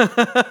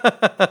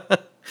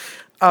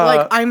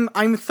 Like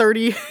I'm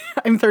 30,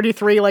 I'm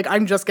 33. Like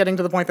I'm just getting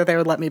to the point that they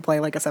would let me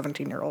play like a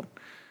 17-year-old.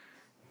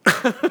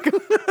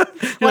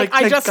 Like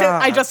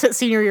I just hit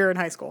senior year in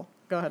high school.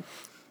 Go ahead.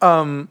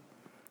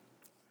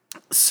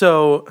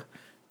 So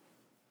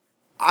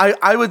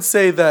I would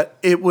say that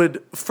it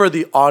would, for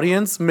the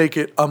audience, make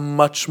it a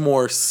much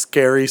more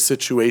scary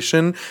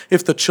situation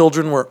if the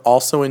children were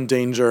also in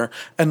danger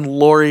and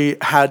Laurie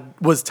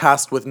was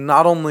tasked with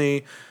not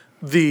only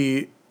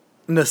the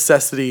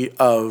necessity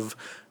of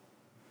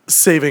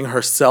saving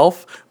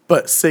herself,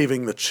 but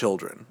saving the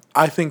children.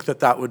 I think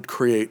that would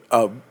create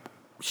a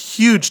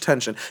huge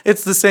tension.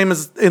 It's the same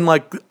as in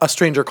like A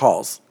Stranger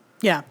Calls.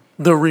 Yeah.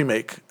 The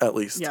remake, at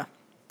least. Yeah.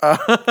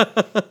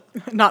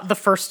 Not the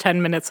first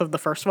 10 minutes of the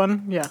first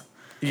one. Yeah.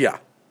 Yeah.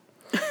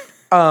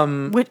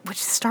 Which is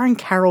starring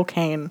Carol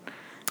Kane.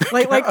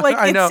 Like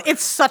I know.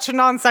 It's such a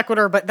non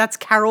sequitur, but that's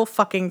Carol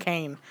fucking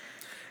Kane.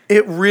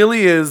 It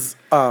really is.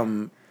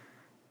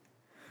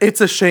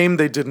 It's a shame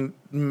they didn't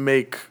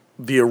make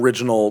the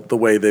original the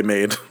way they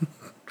made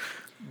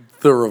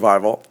the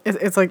revival.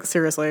 It's like,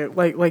 seriously,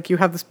 like you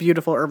have this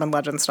beautiful urban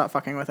legend. Stop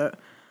fucking with it.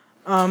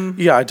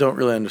 Yeah, I don't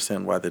really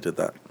understand why they did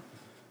that.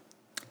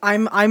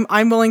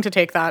 I'm willing to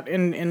take that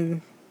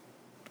in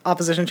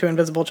opposition to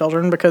Invisible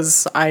Children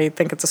because I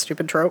think it's a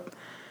stupid trope.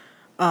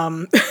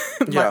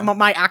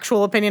 My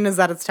actual opinion is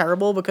that it's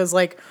terrible because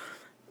like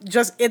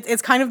just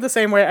it's kind of the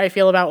same way I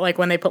feel about like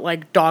when they put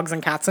like dogs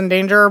and cats in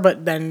danger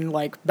but then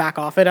like back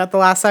off it at the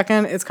last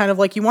second. It's kind of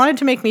like you wanted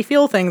to make me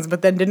feel things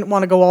but then didn't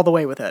want to go all the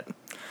way with it.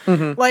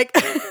 Mm-hmm.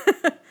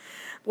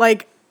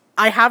 Like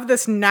I have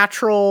this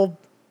natural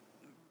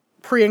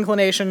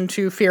pre-inclination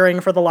to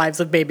fearing for the lives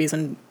of babies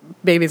and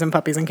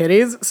puppies and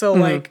kitties. So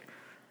like,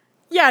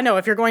 yeah, no,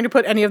 if you're going to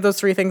put any of those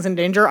three things in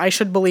danger, I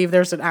should believe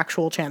there's an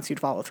actual chance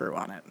you'd follow through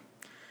on it.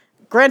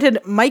 Granted,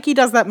 Mikey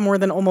does that more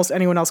than almost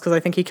anyone else because I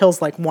think he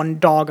kills like one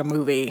dog a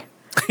movie.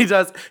 He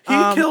does. He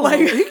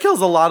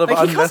kills a lot of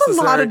unnecessary. He kills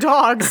a lot of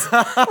dogs.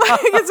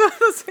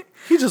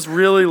 He just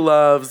really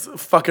loves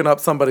fucking up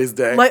somebody's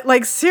day.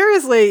 Like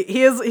seriously,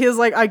 he is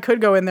like, I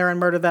could go in there and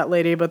murder that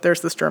lady, but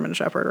there's this German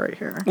Shepherd right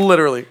here.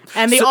 Literally.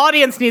 And the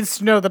audience needs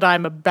to know that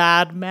I'm a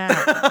bad man.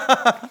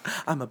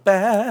 I'm a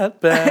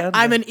bad man.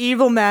 I'm an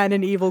evil man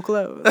in evil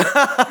clothes.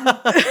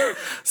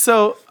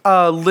 So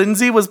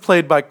Lindsay was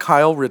played by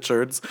Kyle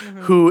Richards,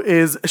 who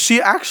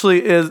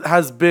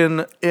has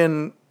been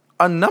in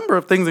a number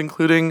of things,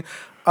 including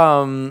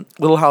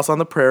Little House on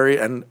the Prairie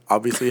and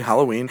obviously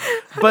Halloween.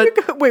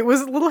 But wait,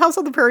 was Little House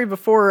on the Prairie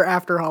before or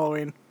after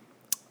Halloween?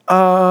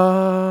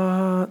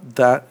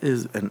 That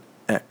is an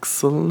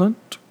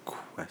excellent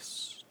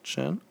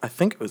question. I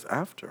think it was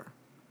after.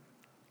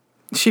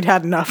 She'd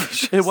had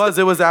enough. It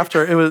was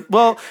after. It was,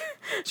 well,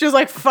 She was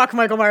like, fuck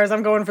Michael Myers,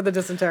 I'm going for the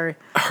dysentery.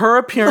 her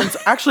appearance,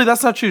 actually,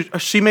 that's not true.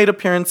 She made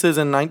appearances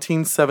in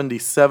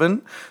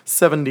 1977,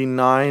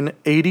 79,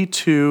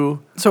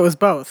 82. So it was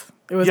both.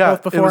 It was Yeah,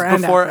 both before, it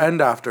was before and after.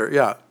 and after.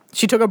 Yeah.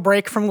 She took a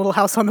break from Little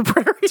House on the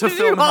Prairie to To do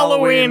film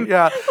Halloween.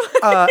 Yeah.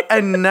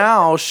 And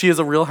now she is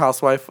a real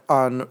housewife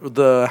on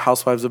the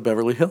Housewives of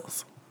Beverly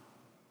Hills.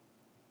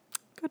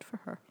 Good for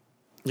her.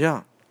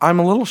 Yeah. I'm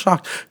a little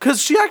shocked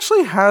because she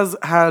actually has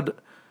had,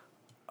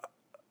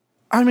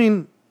 I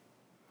mean,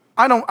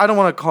 I don't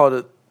want to call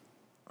it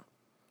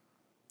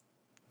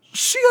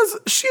she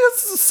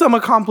has some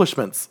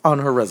accomplishments on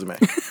her resume.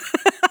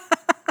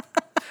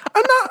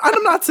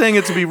 I'm not saying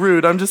it to be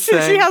rude. I'm just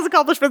saying She has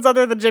accomplishments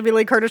other than Jamie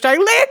Lee Curtis saying,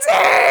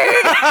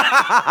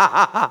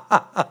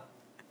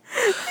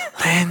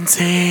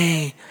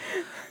 Lindsay!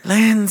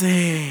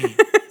 Lindsay.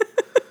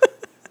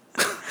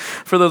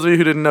 For those of you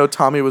who didn't know,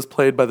 Tommy was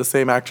played by the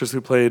same actress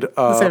who played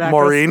same actress.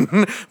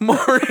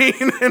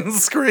 Maureen in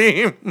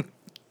Scream.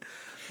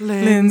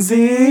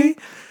 Lindsay,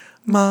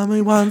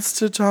 Mommy wants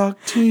to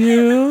talk to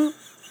you.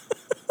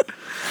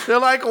 They're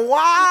like,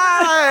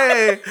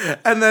 why?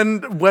 And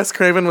then Wes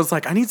Craven was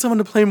like, I need someone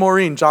to play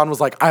Maureen. John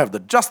was like, I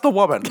have just the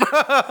woman.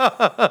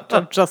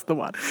 Just the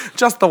one.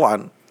 Just the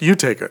one. You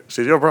take her.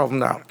 She's your problem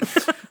now.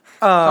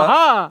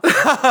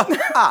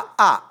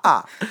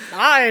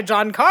 I,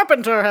 John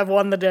Carpenter, have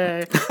won the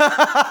day.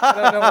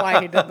 I don't know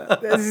why he did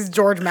that. This is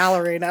George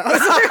Mallory now. I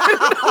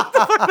don't know what the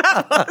fuck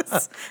that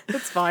was.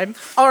 It's fine.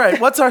 All right,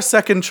 what's our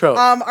second trope?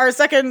 Our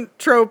second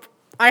trope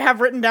I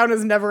have written down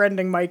as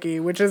Never-Ending Mikey,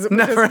 which is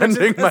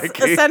Never-Ending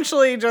Mikey.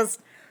 Essentially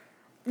just,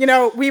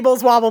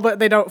 weebles wobble, but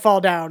they don't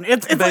fall down.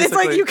 It's like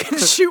Basically. you can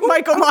shoot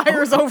Michael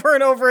Myers over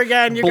and over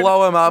again. You Blow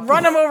can him up.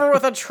 Run him over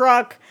with a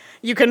truck.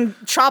 You can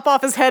chop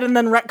off his head and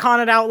then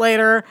retcon it out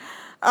later.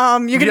 You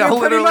can do pretty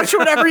literally. much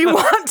whatever you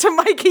want to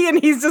Mikey,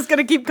 and he's just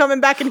gonna keep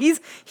coming back. And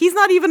he's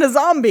not even a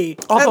zombie.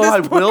 Although at I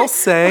this point. will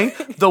say,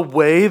 the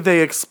way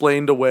they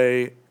explained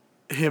away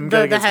him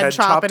getting the his head head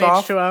chop chopped in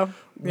off H2O.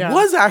 Yeah.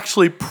 was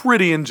actually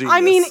pretty ingenious.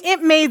 I mean,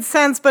 it made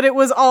sense, but it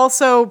was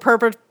also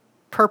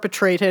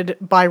perpetrated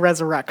by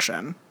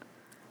resurrection.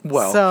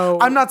 well, so-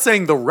 I'm not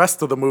saying the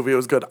rest of the movie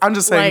was good. I'm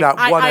just saying that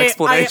one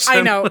explanation.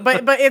 I know,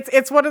 but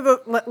it's one of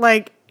the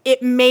like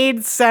it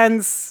made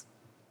sense,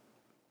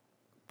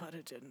 but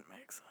it didn't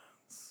make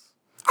sense.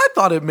 I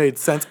thought it made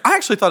sense. I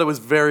actually thought it was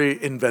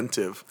very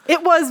inventive.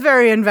 It was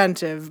very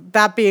inventive.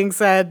 That being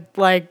said,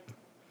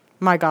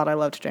 my God, I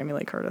loved Jamie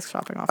Lee Curtis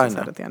chopping off his know.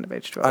 head at the end of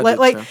H2O.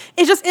 I did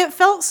too. It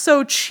felt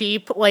so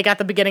cheap, at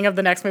the beginning of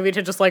the next movie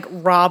to just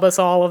rob us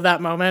all of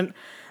that moment,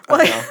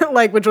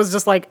 which was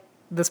just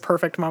this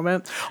perfect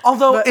moment.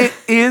 Although But- it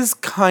is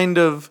kind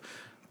of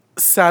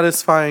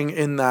satisfying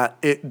in that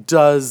it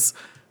does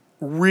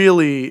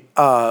really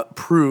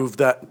prove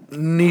that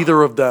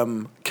neither of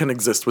them can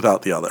exist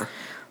without the other.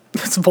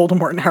 It's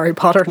Voldemort and Harry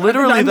Potter.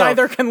 Literally, though.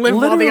 Neither can live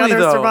while the Literally,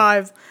 other though.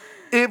 survives.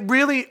 It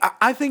really,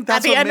 I think that's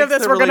At the what end of makes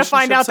this, their we're going to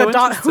find out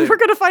relationship so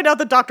interesting.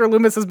 that Dr.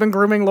 Loomis has been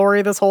grooming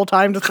Laurie this whole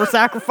time just for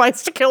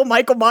sacrifice to kill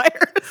Michael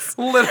Myers.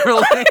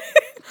 Literally.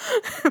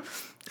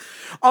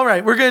 All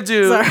right, we're going to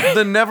do Sorry.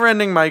 the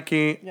Never-Ending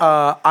Mikey.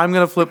 I'm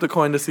going to flip the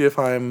coin to see if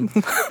I'm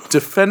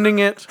defending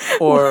it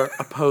or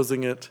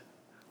opposing it.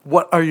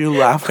 What are you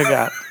laughing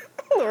at?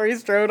 Laurie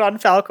Strode on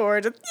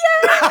Falcor, just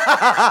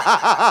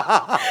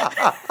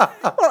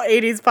well,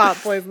 80s pop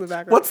plays in the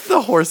background. What's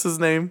the horse's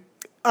name?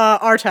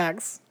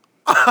 Artax.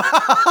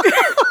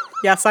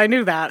 Yes, I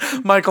knew that.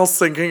 Michael's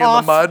sinking in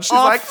Off- the mud. She's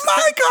off- like,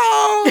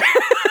 Michael!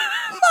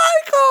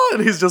 Michael!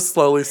 And he's just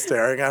slowly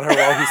staring at her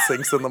while he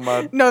sinks in the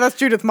mud. No, that's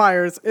Judith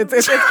Myers.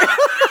 It's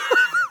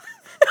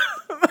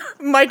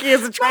Mikey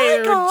is a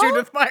traitor, and Michael!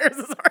 Judith Myers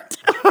is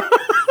Artax.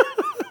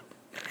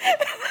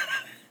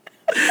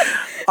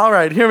 All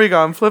right, here we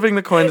go. I'm flipping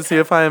the coin to see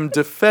if I am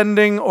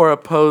defending or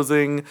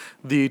opposing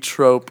the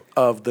trope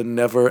of the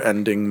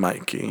never-ending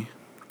Mikey.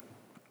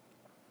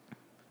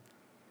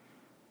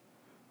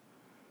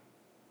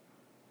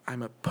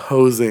 I'm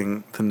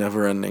opposing the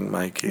never-ending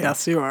Mikey.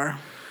 Yes, you are.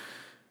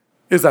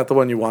 Is that the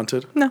one you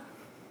wanted? No.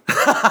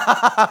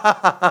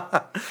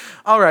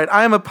 All right,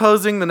 I am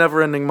opposing the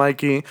never-ending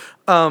Mikey.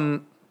 I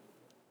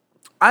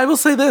will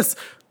say this.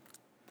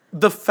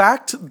 The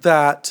fact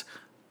that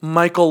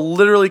Michael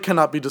literally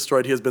cannot be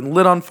destroyed. He has been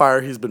lit on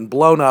fire. He's been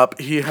blown up.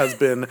 He has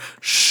been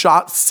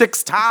shot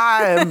 6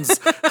 times.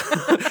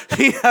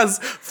 He has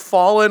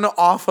fallen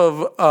off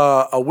of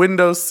a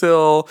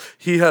windowsill.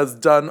 He has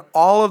done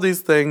all of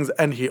these things,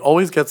 and he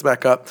always gets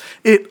back up.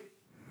 It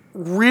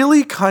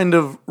really kind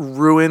of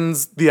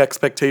ruins the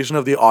expectation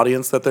of the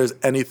audience that there's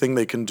anything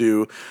they can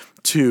do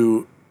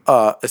to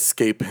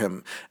escape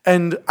him.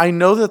 And I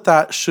know that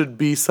that should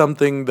be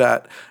something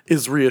that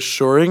is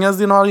reassuring as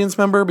an audience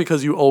member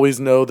because you always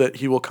know that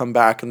he will come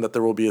back and that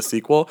there will be a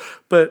sequel.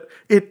 But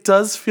it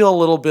does feel a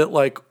little bit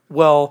like,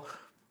 well,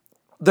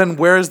 then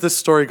where is this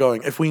story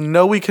going? If we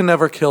know we can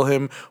never kill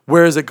him,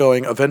 where is it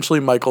going?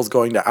 Eventually, Michael's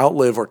going to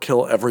outlive or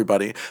kill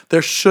everybody.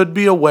 There should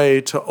be a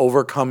way to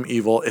overcome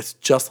evil. It's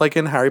just like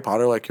in Harry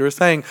Potter, like you were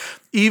saying.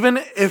 Even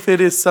if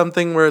it is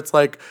something where it's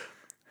like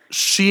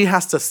she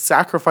has to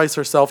sacrifice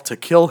herself to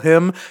kill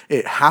him,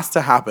 it has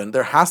to happen.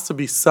 There has to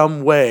be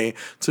some way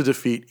to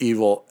defeat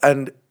evil.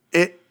 And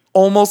it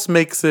almost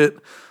makes it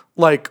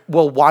like,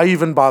 well, why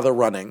even bother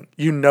running?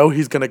 You know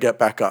he's going to get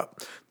back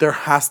up. There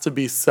has to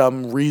be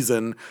some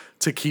reason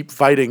to keep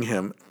fighting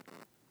him.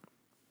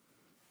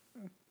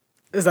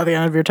 Is that the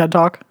end of your TED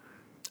Talk?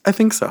 I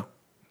think so.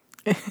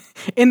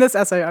 In this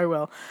essay, I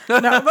will.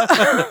 No, but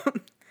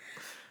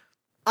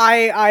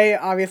I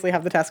obviously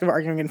have the task of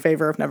arguing in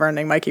favor of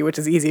Neverending Mikey, which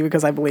is easy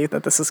because I believe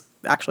that this is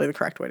actually the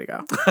correct way to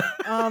go.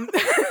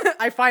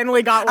 I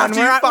finally got one.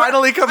 After I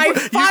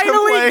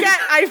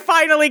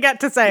finally get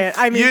to say it.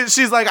 I mean,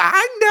 she's like,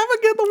 I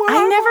never get the one. I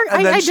don't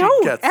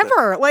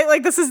ever.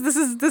 Like this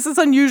is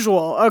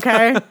unusual.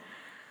 Okay,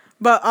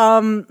 but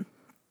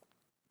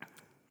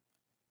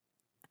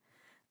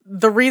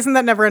the reason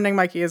that Neverending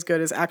Mikey is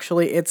good is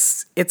actually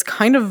it's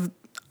kind of,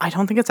 I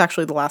don't think it's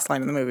actually the last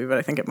line in the movie, but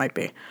I think it might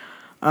be.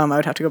 I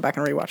would have to go back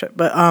and rewatch it.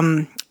 But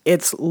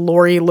it's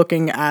Laurie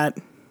looking at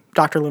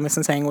Dr. Loomis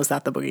and saying, was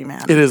that the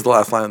boogeyman? It is the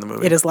last line in the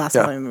movie. It is the last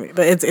line in the movie.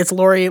 But it's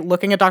Laurie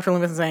looking at Dr.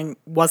 Loomis and saying,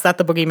 was that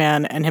the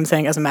boogeyman? And him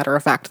saying, as a matter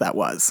of fact, that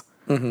was.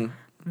 Mm-hmm.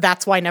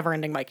 That's why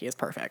Neverending Mikey is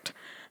perfect.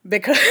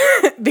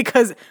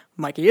 Because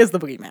Mikey is the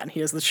boogeyman.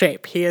 He is the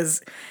shape. He is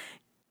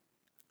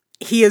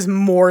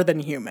more than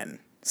human.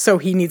 So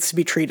he needs to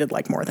be treated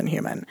like more than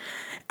human.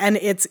 And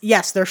it's,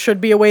 yes, there should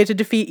be a way to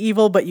defeat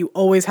evil, but you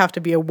always have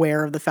to be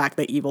aware of the fact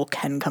that evil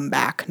can come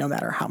back no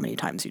matter how many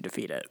times you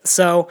defeat it.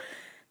 So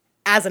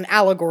as an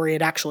allegory,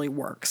 it actually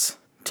works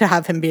to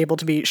have him be able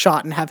to be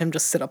shot and have him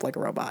just sit up like a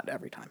robot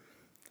every time.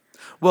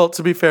 Well,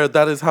 to be fair,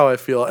 that is how I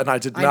feel, and I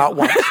did not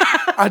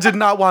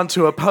want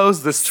to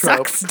oppose this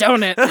trope. Sucks,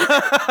 don't it?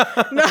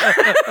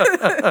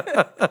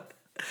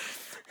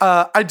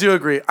 I do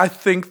agree. I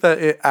think that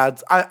it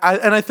adds,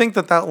 and I think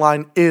that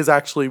line is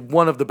actually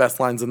one of the best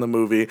lines in the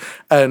movie,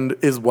 and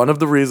is one of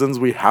the reasons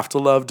we have to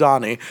love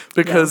Donnie,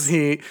 because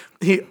he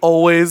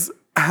always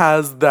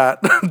has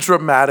that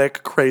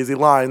dramatic, crazy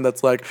line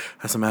that's like,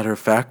 as a matter of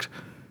fact,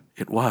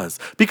 it was.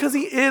 Because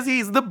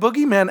he's the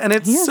boogeyman, and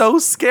it's so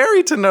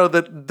scary to know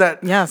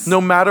that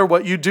no matter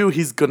what you do,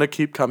 he's gonna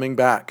keep coming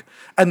back.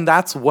 And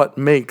that's what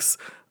makes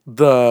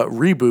the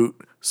reboot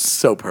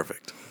so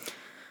perfect.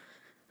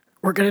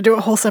 We're going to do a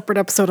whole separate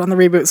episode on the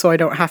reboot, so I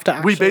don't have to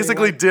actually... We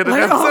basically did an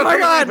episode. Oh my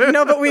God.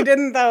 No, but we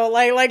didn't, though.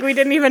 Like we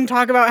didn't even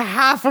talk about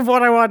half of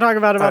what I want to talk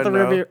about the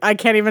reboot. I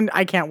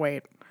can't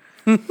wait.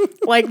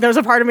 Like, there's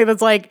a part of me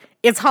that's like,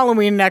 it's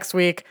Halloween next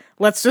week.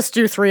 Let's just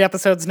do 3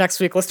 episodes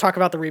next week. Let's talk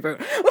about the reboot.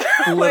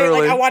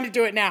 Literally. like I want to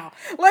do it now.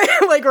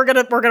 Like we're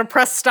gonna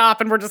press stop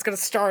and we're just gonna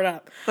start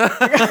up.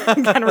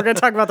 Again, we're gonna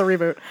talk about the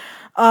reboot.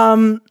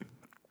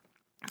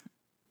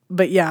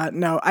 But yeah,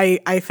 no,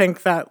 I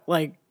think that,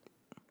 like,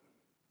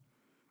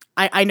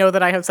 I know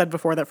that I have said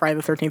before that Friday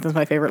the 13th is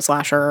my favorite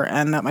slasher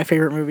and that my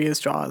favorite movie is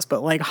Jaws,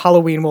 but like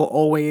Halloween will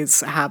always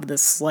have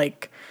this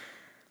like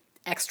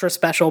extra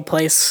special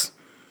place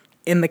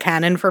in the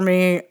canon for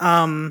me.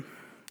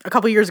 A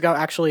couple years ago,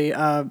 actually,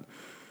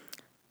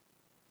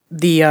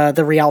 the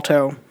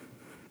Rialto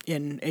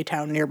in a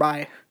town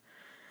nearby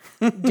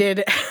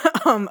did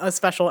a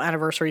special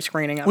anniversary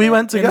screening of in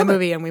the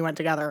movie, and we went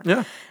together.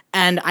 Yeah.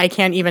 And I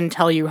can't even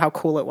tell you how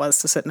cool it was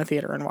to sit in a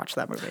theater and watch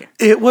that movie.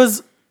 It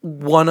was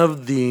one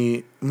of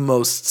the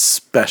most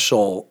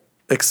special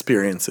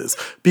experiences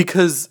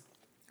because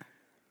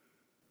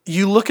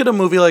you look at a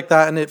movie like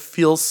that and it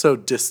feels so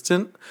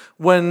distant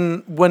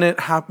when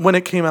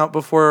it came out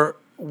before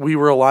we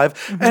were alive.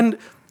 Mm-hmm. And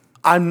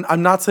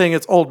I'm not saying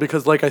it's old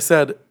because, like I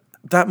said,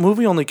 that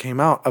movie only came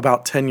out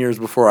about 10 years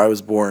before I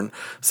was born.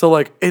 So,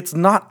 like, it's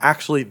not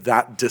actually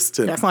that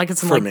distant. Yeah, it's not like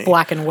it's in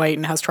black and white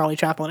and has Charlie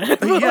Chaplin in it.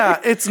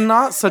 Yeah, it's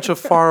not such a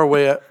far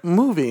away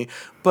movie.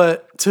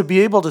 But to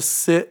be able to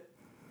sit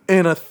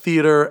in a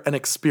theater and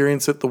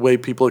experience it the way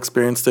people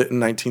experienced it in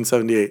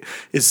 1978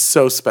 is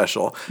so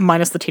special.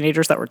 Minus the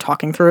teenagers that were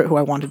talking through it who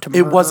I wanted to murder.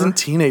 It wasn't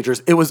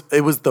teenagers. It was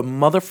the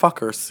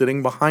motherfucker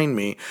sitting behind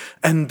me,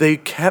 and they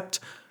kept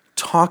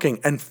talking,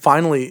 and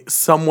finally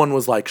someone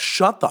was like,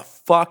 shut the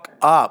fuck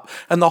up,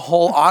 and the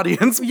whole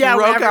audience broke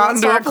out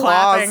into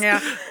applause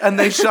clapping, and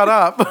they shut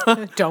up.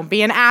 Don't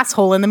be an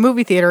asshole in the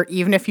movie theater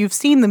even if you've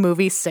seen the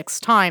movie 6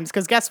 times,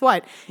 because guess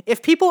what,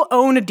 if people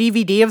own a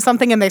DVD of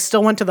something and they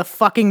still went to the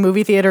fucking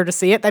movie theater to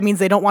see it, that means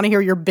they don't want to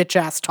hear your bitch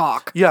ass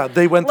talk. Yeah,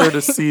 they went there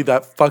to see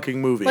that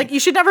fucking movie. Like, you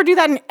should never do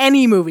that in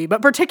any movie,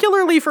 but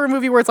particularly for a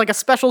movie where it's like a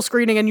special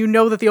screening and you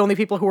know that the only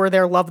people who are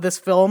there love this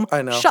film.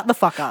 I know. Shut the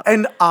fuck up.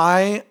 And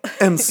I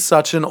am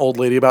such an old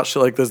lady about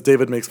shit like this.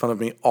 David makes fun of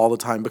me all the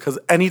time because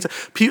anytime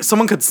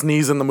someone could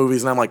sneeze in the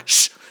movies and I'm like,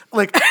 shh.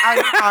 Like,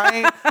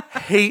 I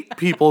hate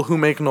people who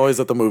make noise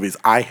at the movies.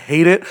 I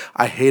hate it.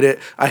 I hate it.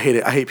 I hate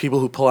it. I hate people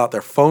who pull out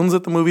their phones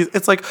at the movies.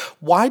 It's like,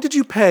 why did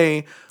you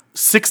pay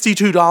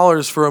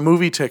 $62 for a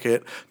movie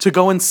ticket to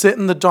go and sit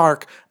in the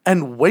dark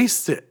and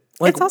waste it.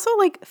 Like, it's also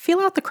like feel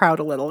out the crowd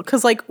a little,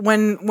 because like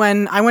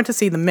when I went to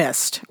see The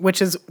Mist,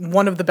 which is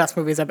one of the best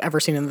movies I've ever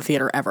seen in the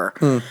theater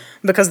ever,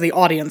 because the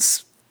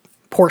audience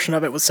portion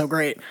of it was so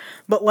great.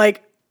 But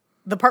like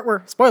the part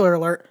where, spoiler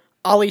alert,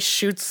 Ollie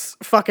shoots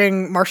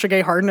fucking Marcia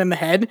Gay Harden in the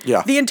head.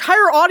 Yeah. The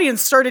entire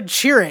audience started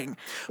cheering.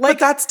 Like, but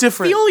that's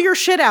different. Feel your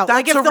shit out.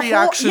 That's like, if a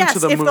reaction to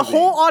the if movie. the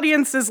whole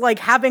audience is like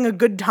having a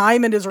good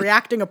time and is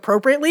reacting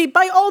appropriately,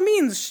 by all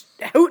means,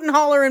 hoot and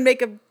holler and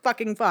make a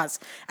fucking fuss.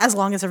 As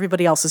long as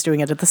everybody else is doing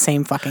it at the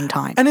same fucking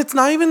time. And it's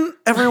not even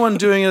everyone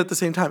doing it at the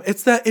same time.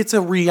 It's that it's a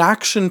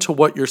reaction to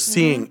what you're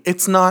seeing.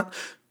 It's not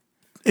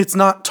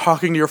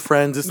talking to your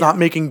friends. It's not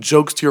making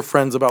jokes to your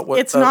friends about what.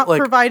 It's not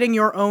providing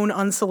your own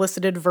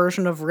unsolicited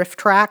version of riff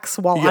tracks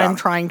while I'm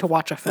trying to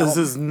watch a film. This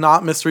is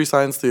not Mystery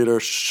Science Theater.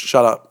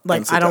 Shut up.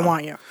 Like, I don't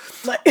want you.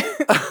 Like,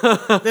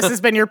 this has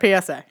been your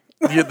PSA.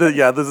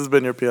 This has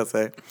been your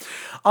PSA.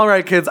 All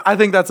right, kids. I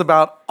think that's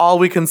about all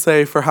we can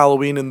say for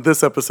Halloween in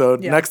this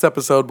episode. Yeah. Next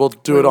episode, we'll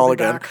do it all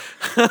again.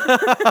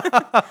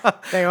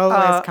 They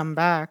always come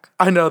back.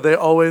 I know, they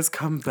always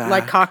come back.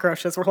 Like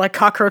cockroaches. We're like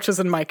cockroaches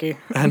and Mikey.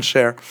 And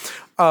Cher.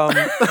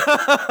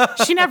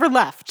 She never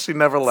left. She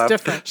never left.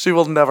 different. She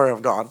will never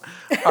have gone.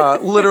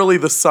 Literally,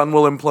 the sun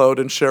will implode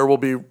and Cher will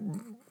be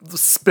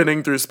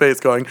spinning through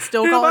space going,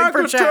 Still "If calling I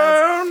for could jazz."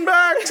 turn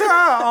back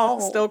time.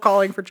 Still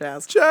calling for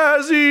jazz.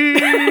 Jazzy.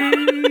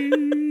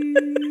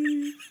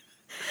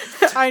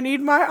 I need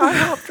my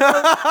IHOP.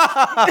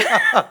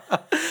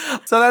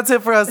 So that's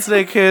it for us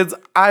today, kids.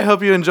 I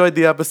hope you enjoyed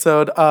the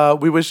episode.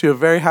 We wish you a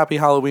very happy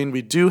Halloween.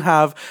 We do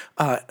have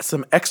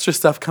some extra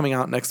stuff coming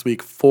out next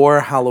week for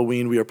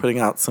Halloween. We are putting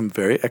out some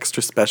very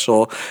extra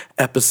special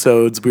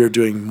episodes. We are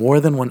doing more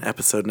than one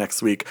episode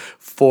next week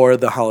for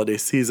the holiday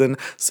season.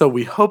 So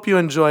we hope you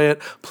enjoy it.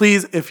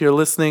 Please, if you're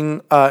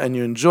listening and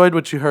you enjoyed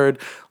what you heard,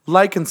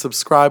 like and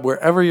subscribe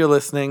wherever you're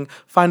listening.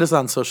 Find us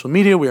on social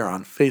media. We are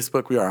on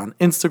Facebook. We are on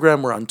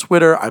Instagram. We're on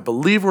Twitter. I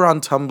believe we're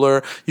on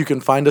Tumblr. You can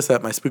find us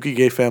at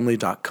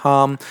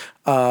mySpookyGayFamily.com.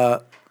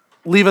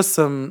 Leave us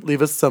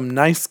some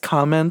nice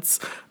comments,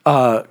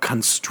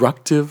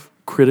 constructive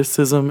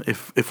criticism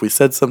if we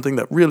said something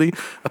that really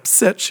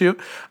upsets you.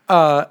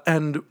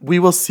 And we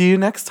will see you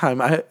next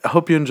time. I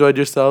hope you enjoyed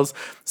yourselves.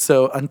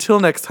 So until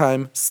next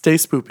time, stay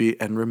spoopy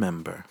and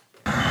remember.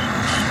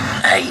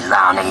 Hey,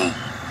 Lonnie.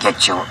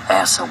 Get your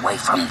ass away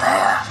from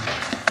there.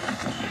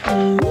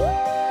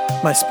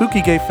 My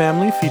Spooky Gay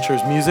Family features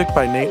music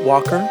by Nate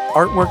Walker,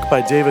 artwork by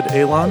David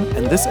Alon,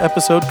 and this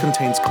episode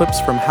contains clips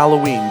from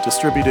Halloween,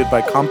 distributed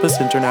by Compass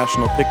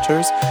International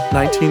Pictures,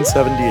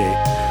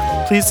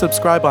 1978. Please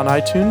subscribe on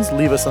iTunes,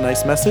 leave us a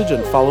nice message,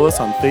 and follow us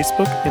on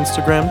Facebook,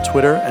 Instagram,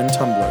 Twitter, and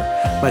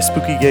Tumblr. My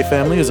Spooky Gay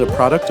Family is a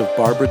product of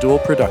Barbara Duel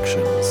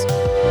Productions.